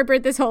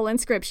interpret this whole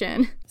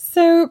inscription.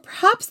 So,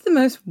 perhaps the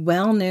most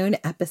well-known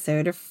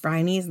episode of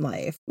Phryne's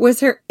life was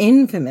her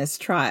infamous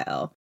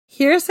trial.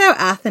 Here's how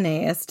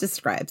Athenaeus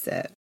describes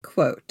it.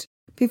 Quote,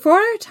 "Before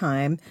our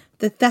time,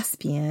 the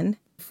Thespian,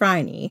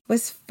 Phryne,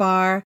 was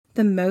far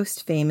the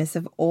most famous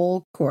of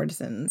all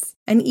courtesans.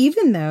 And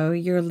even though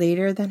you're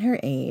later than her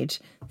age,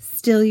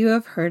 still you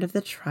have heard of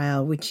the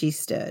trial which she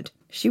stood.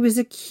 She was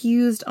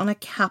accused on a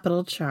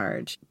capital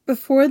charge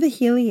before the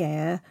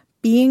Heliaea,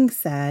 being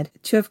said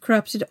to have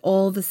corrupted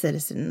all the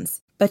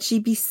citizens. But she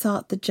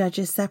besought the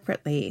judges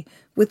separately,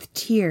 with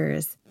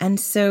tears, and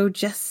so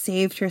just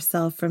saved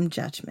herself from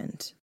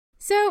judgment."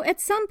 So, at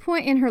some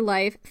point in her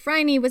life,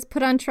 Phryne was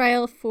put on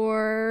trial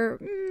for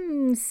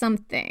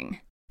something.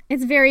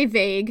 It's very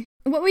vague.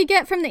 What we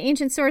get from the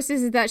ancient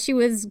sources is that she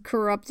was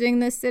corrupting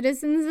the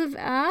citizens of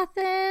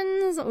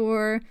Athens,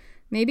 or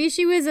maybe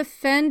she was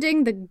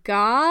offending the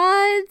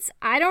gods?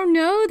 I don't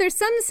know. There's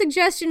some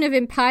suggestion of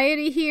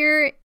impiety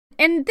here.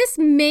 And this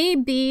may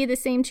be the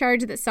same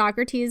charge that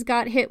Socrates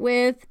got hit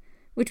with,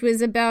 which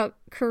was about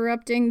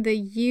corrupting the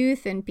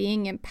youth and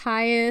being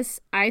impious.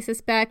 I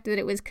suspect that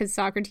it was because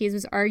Socrates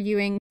was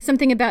arguing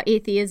something about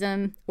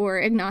atheism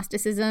or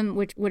agnosticism,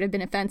 which would have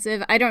been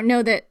offensive. I don't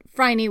know that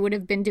Phryne would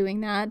have been doing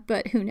that,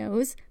 but who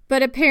knows?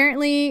 But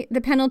apparently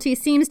the penalty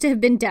seems to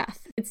have been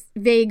death. It's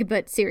vague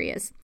but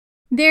serious.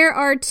 There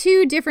are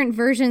two different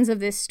versions of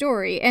this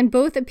story, and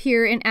both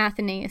appear in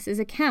Athenaeus'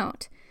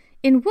 account.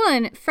 In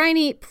one,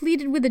 Phryne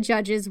pleaded with the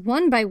judges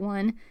one by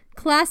one,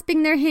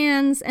 clasping their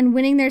hands and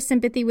winning their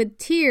sympathy with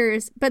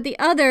tears, but the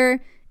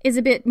other is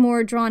a bit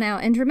more drawn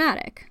out and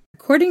dramatic.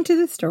 According to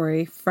the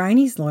story,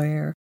 Phryne's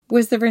lawyer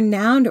was the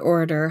renowned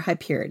orator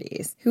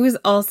Hyperides, who was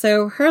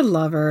also her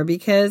lover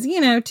because,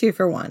 2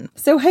 for 1.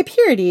 So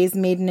Hyperides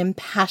made an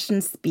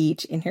impassioned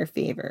speech in her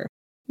favor,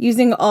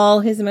 using all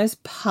his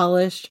most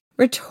polished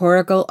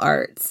rhetorical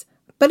arts,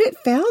 but it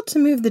failed to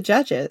move the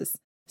judges.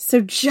 So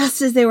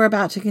just as they were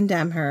about to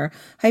condemn her,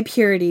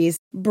 Hyperides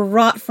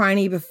brought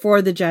Phryne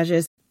before the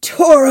judges,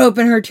 tore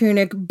open her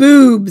tunic,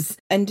 boobs,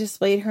 and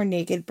displayed her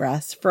naked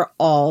breasts for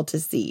all to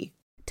see.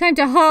 Time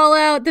to haul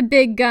out the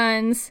big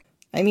guns.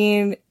 I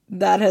mean,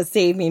 that has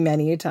saved me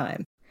many a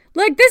time.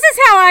 Look, this is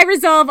how I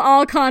resolve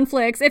all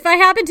conflicts. If I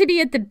happen to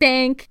be at the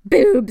bank,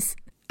 boobs.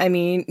 I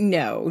mean,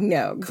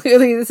 no.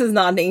 Clearly, this is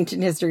not an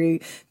ancient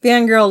history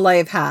fangirl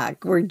life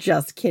hack. We're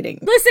just kidding.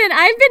 Listen,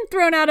 I've been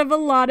thrown out of a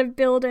lot of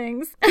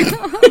buildings.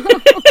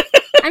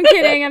 I'm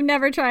kidding. I've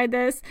never tried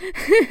this.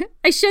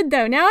 I should,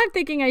 though. Now I'm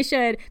thinking I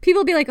should.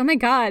 People will be like, oh my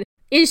God,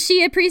 is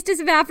she a priestess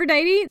of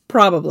Aphrodite?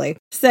 Probably.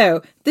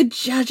 So, the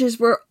judges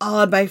were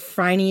awed by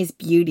Phryne's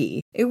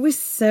beauty. It was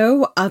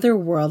so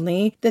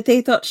otherworldly that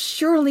they thought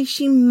surely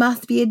she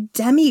must be a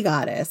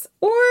demigoddess,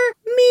 or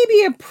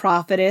maybe a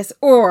prophetess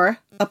or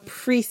a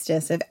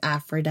priestess of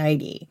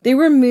Aphrodite. They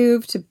were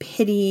moved to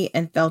pity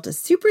and felt a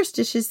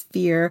superstitious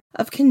fear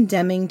of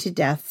condemning to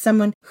death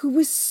someone who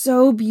was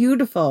so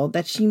beautiful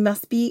that she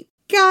must be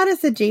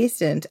goddess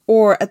adjacent,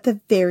 or at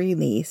the very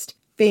least,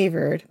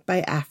 favored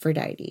by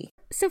Aphrodite.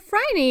 So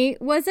Phryne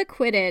was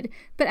acquitted,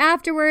 but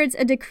afterwards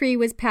a decree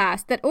was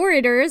passed that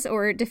orators,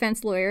 or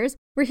defense lawyers,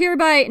 were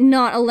hereby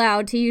not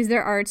allowed to use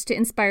their arts to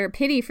inspire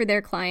pity for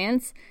their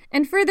clients,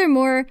 and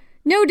furthermore,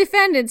 no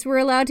defendants were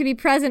allowed to be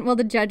present while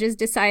the judges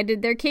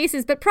decided their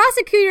cases, but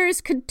prosecutors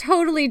could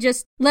totally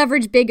just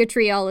leverage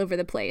bigotry all over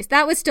the place.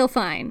 That was still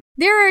fine.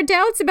 There are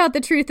doubts about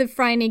the truth of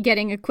Phryne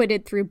getting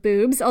acquitted through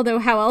boobs, although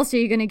how else are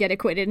you going to get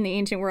acquitted in the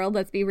ancient world,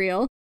 let's be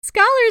real.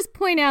 Scholars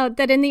point out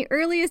that in the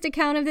earliest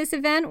account of this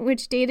event,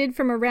 which dated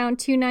from around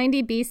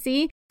 290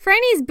 BC,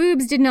 Phryne's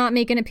boobs did not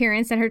make an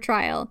appearance at her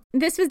trial.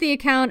 This was the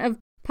account of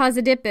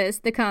Posidippus,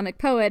 the comic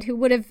poet, who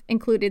would have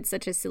included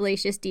such a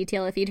salacious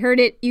detail if he'd heard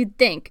it, you'd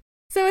think.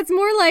 So it's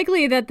more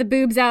likely that the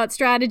boobs out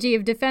strategy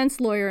of defense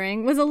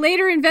lawyering was a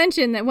later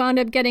invention that wound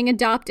up getting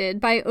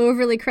adopted by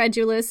overly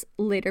credulous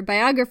later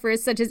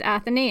biographers such as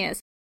Athenaeus.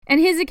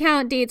 And his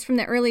account dates from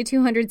the early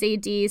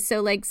 200s AD,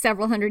 so like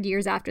several hundred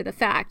years after the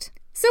fact.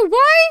 So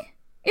why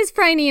is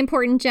Phryne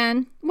important,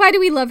 Jen? Why do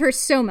we love her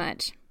so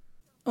much?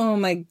 Oh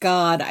my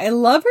God, I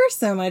love her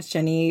so much,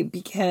 Jenny,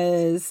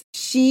 because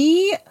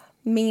she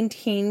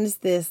maintains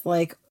this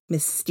like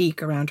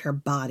mystique around her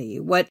body,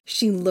 what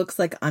she looks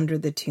like under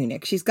the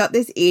tunic. She's got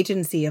this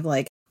agency of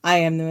like, I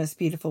am the most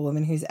beautiful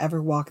woman who's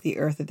ever walked the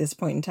earth at this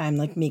point in time,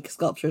 like make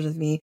sculptures of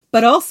me.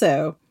 But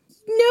also,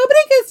 nobody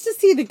gets to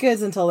see the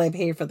goods until they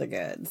pay for the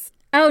goods.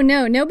 Oh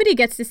no, nobody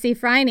gets to see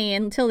Phryne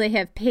until they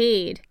have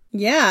paid.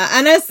 Yeah,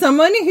 and as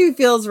someone who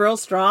feels real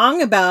strong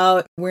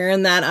about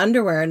wearing that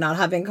underwear and not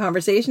having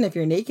conversation if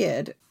you're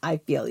naked, I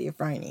feel you,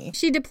 Phryne.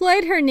 She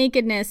deployed her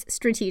nakedness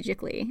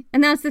strategically.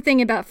 And that's the thing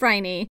about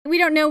Phryne. We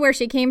don't know where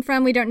she came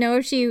from. We don't know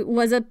if she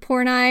was a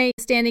pornai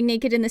standing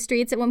naked in the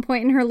streets at one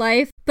point in her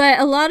life. But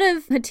a lot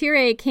of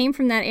hetaerae came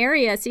from that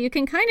area, so you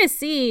can kind of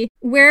see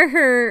where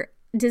her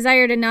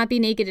desire to not be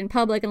naked in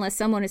public unless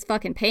someone is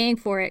fucking paying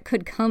for it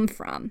could come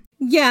from.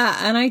 Yeah,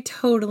 and I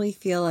totally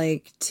feel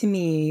like, to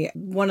me,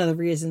 one of the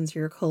reasons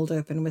your cold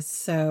open was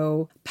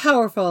so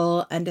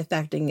powerful and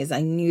affecting is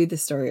I knew the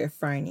story of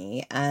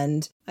Phryne,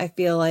 and I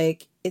feel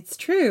like it's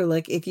true.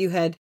 Like, if you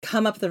had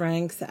come up the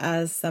ranks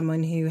as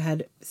someone who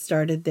had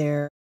started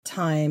their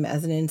time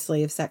as an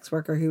enslaved sex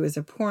worker who was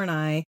a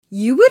pornai,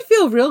 you would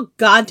feel real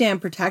goddamn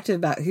protective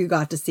about who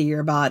got to see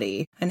your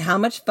body and how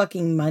much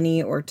fucking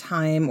money or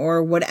time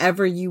or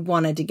whatever you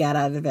wanted to get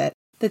out of it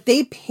that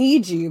they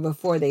paid you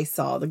before they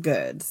saw the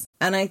goods.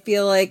 And I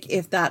feel like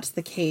if that's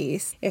the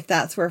case, if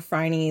that's where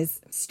Phryne's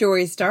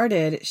story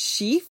started,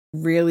 she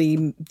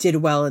really did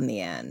well in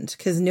the end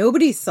because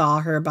nobody saw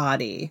her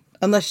body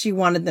unless she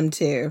wanted them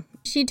to.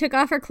 She took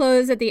off her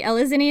clothes at the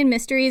Eleusinian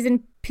Mysteries,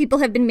 and people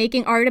have been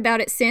making art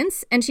about it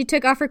since, and she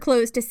took off her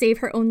clothes to save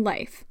her own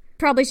life.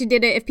 Probably she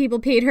did it if people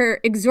paid her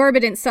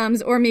exorbitant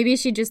sums, or maybe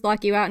she'd just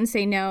lock you out and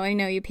say, no, I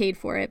know you paid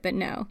for it, but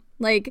no.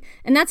 Like,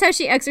 and that's how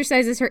she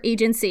exercises her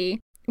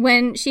agency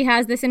when she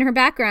has this in her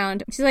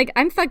background. She's like,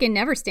 I'm fucking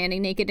never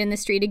standing naked in the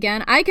street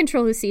again. I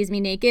control who sees me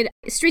naked.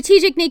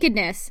 Strategic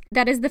nakedness.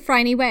 That is the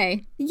Phryne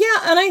way. Yeah,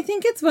 and I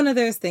think it's one of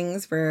those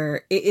things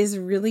where it is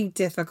really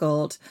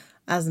difficult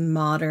as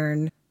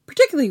modern,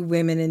 particularly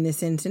women in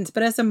this instance,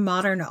 but as a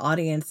modern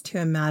audience to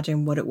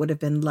imagine what it would have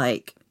been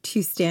like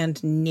to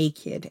stand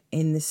naked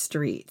in the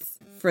streets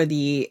for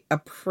the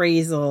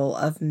appraisal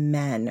of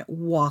men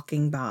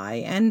walking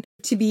by and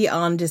to be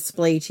on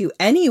display to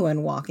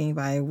anyone walking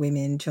by,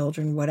 women,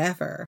 children,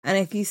 whatever. And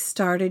if you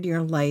started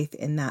your life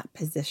in that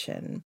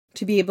position,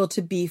 to be able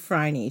to be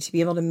Phryne, to be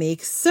able to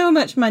make so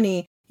much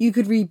money, you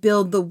could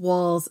rebuild the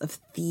walls of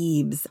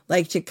Thebes,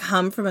 like to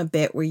come from a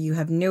bit where you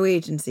have no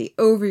agency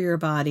over your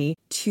body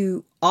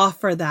to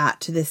offer that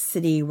to the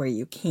city where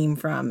you came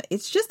from.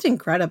 It's just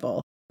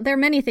incredible. There are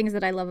many things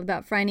that I love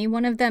about Phryne.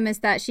 One of them is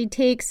that she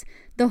takes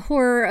the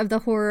horror of the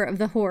horror of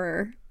the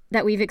horror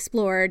that we've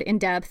explored in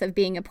depth of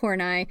being a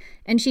pornai,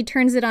 and she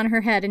turns it on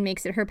her head and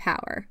makes it her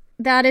power.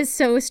 That is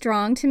so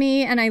strong to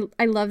me, and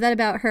I love that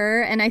about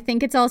her, and I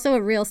think it's also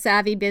a real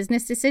savvy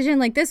business decision.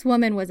 Like, this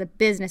woman was a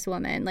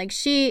businesswoman. Like,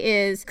 she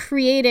is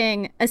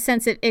creating a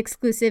sense of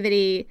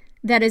exclusivity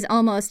that is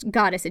almost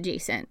goddess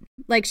adjacent.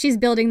 Like, she's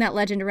building that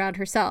legend around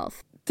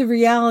herself. The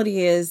reality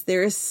is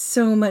there is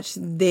so much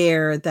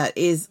there that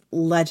is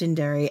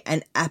legendary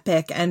and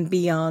epic and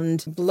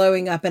beyond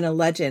blowing up in a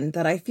legend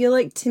that I feel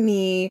like, to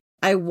me,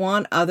 I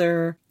want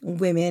other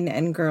women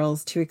and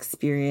girls to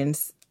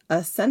experience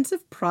a sense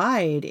of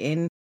pride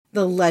in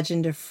the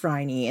legend of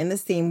Phryne in the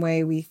same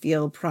way we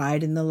feel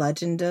pride in the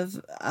legend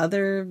of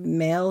other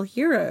male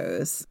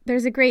heroes.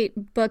 There's a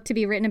great book to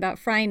be written about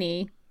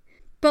Phryne.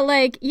 But,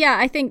 like, yeah,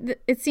 I think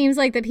it seems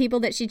like the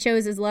people that she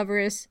chose as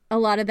lovers, a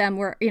lot of them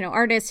were,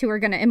 artists who are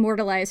going to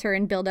immortalize her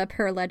and build up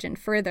her legend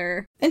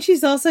further. And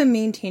she's also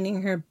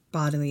maintaining her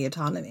bodily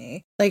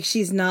autonomy. Like,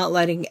 she's not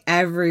letting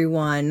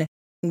everyone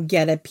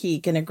get a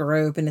peek and a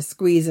grope and a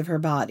squeeze of her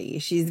body.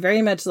 She's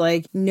very much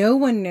like, no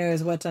one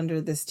knows what's under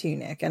this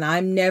tunic, and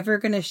I'm never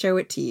going to show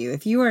it to you.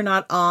 If you are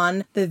not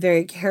on the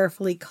very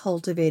carefully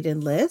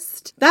cultivated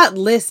list, that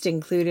list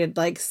included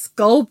like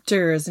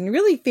sculptors and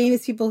really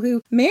famous people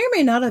who may or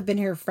may not have been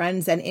her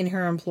friends and in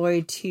her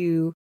employ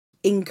to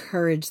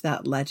encourage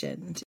that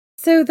legend.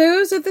 So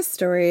those are the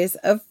stories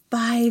of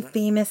 5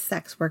 famous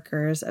sex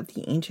workers of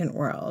the ancient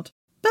world.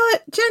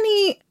 But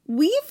Jenny,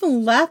 we've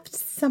left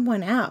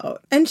someone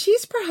out, and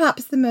she's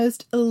perhaps the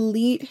most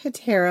elite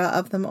hetera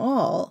of them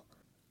all.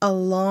 A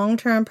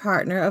long-term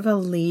partner of a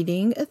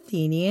leading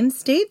Athenian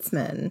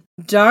statesman,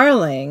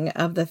 darling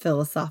of the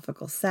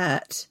philosophical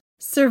set,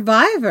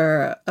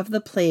 survivor of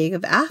the plague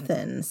of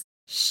Athens.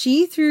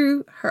 She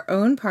threw her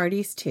own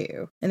parties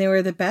too, and they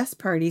were the best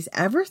parties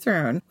ever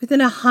thrown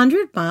within a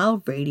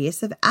 100-mile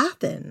radius of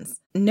Athens.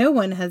 No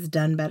one has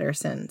done better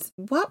since.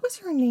 What was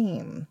her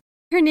name?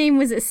 Her name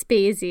was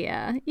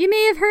Aspasia. You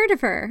may have heard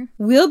of her.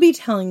 We'll be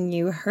telling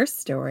you her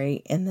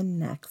story in the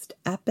next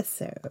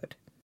episode.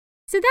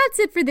 So that's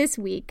it for this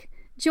week.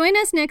 Join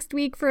us next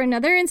week for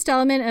another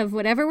installment of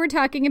whatever we're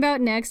talking about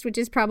next, which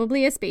is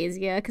probably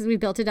Aspasia, because we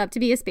built it up to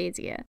be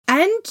Aspasia.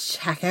 And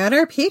check out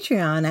our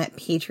Patreon at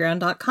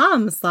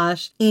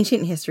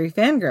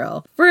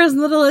patreon.com/ancienthistoryfangirl. For as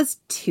little as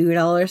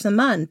 $2 a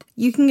month,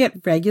 you can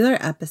get regular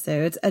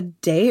episodes a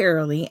day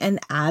early and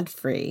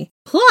ad-free,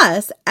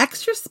 plus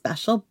extra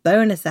special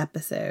bonus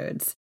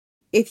episodes.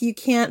 If you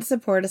can't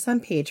support us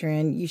on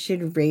Patreon, you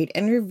should rate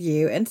and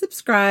review and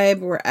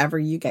subscribe wherever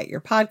you get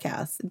your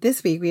podcasts.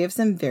 This week, we have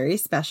some very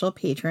special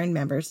Patreon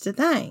members to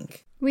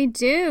thank. We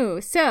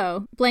do.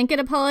 So, blanket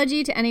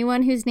apology to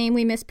anyone whose name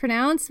we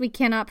mispronounce. We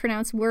cannot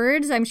pronounce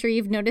words. I'm sure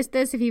you've noticed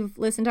this if you've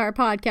listened to our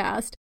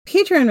podcast.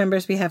 Patreon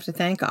members we have to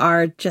thank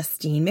are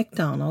Justine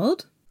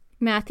McDonald,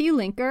 Matthew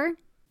Linker,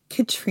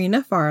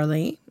 Katrina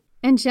Farley,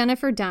 and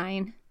Jennifer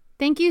Dine.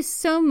 Thank you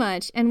so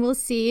much, and we'll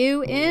see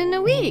you in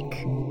a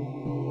week.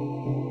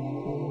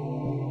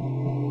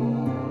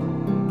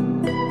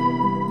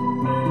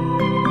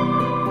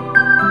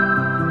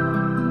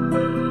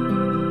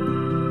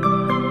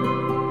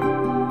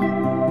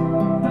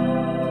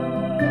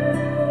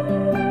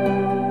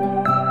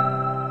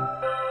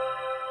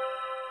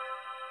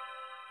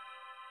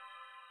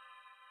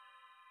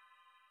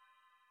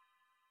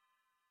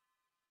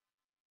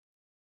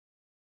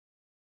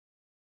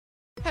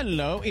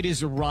 Hello, it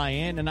is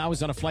Ryan, and I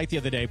was on a flight the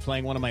other day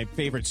playing one of my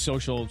favorite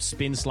social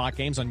spin slot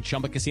games on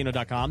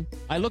ChumbaCasino.com.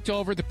 I looked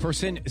over at the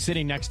person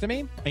sitting next to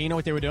me, and you know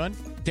what they were doing?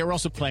 They were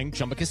also playing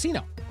Chumba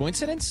Casino.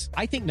 Coincidence?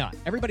 I think not.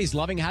 Everybody's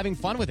loving having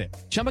fun with it.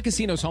 Chumba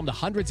Casino is home to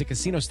hundreds of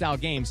casino-style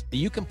games that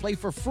you can play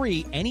for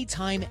free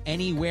anytime,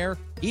 anywhere,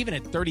 even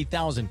at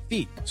 30,000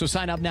 feet. So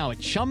sign up now at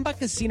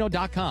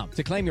ChumbaCasino.com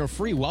to claim your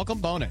free welcome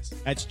bonus.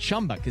 That's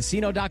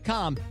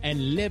ChumbaCasino.com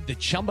and live the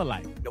Chumba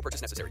life. No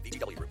purchase necessary.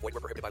 VGW. Void where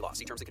prohibited by law.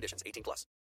 See terms and conditions. 18+.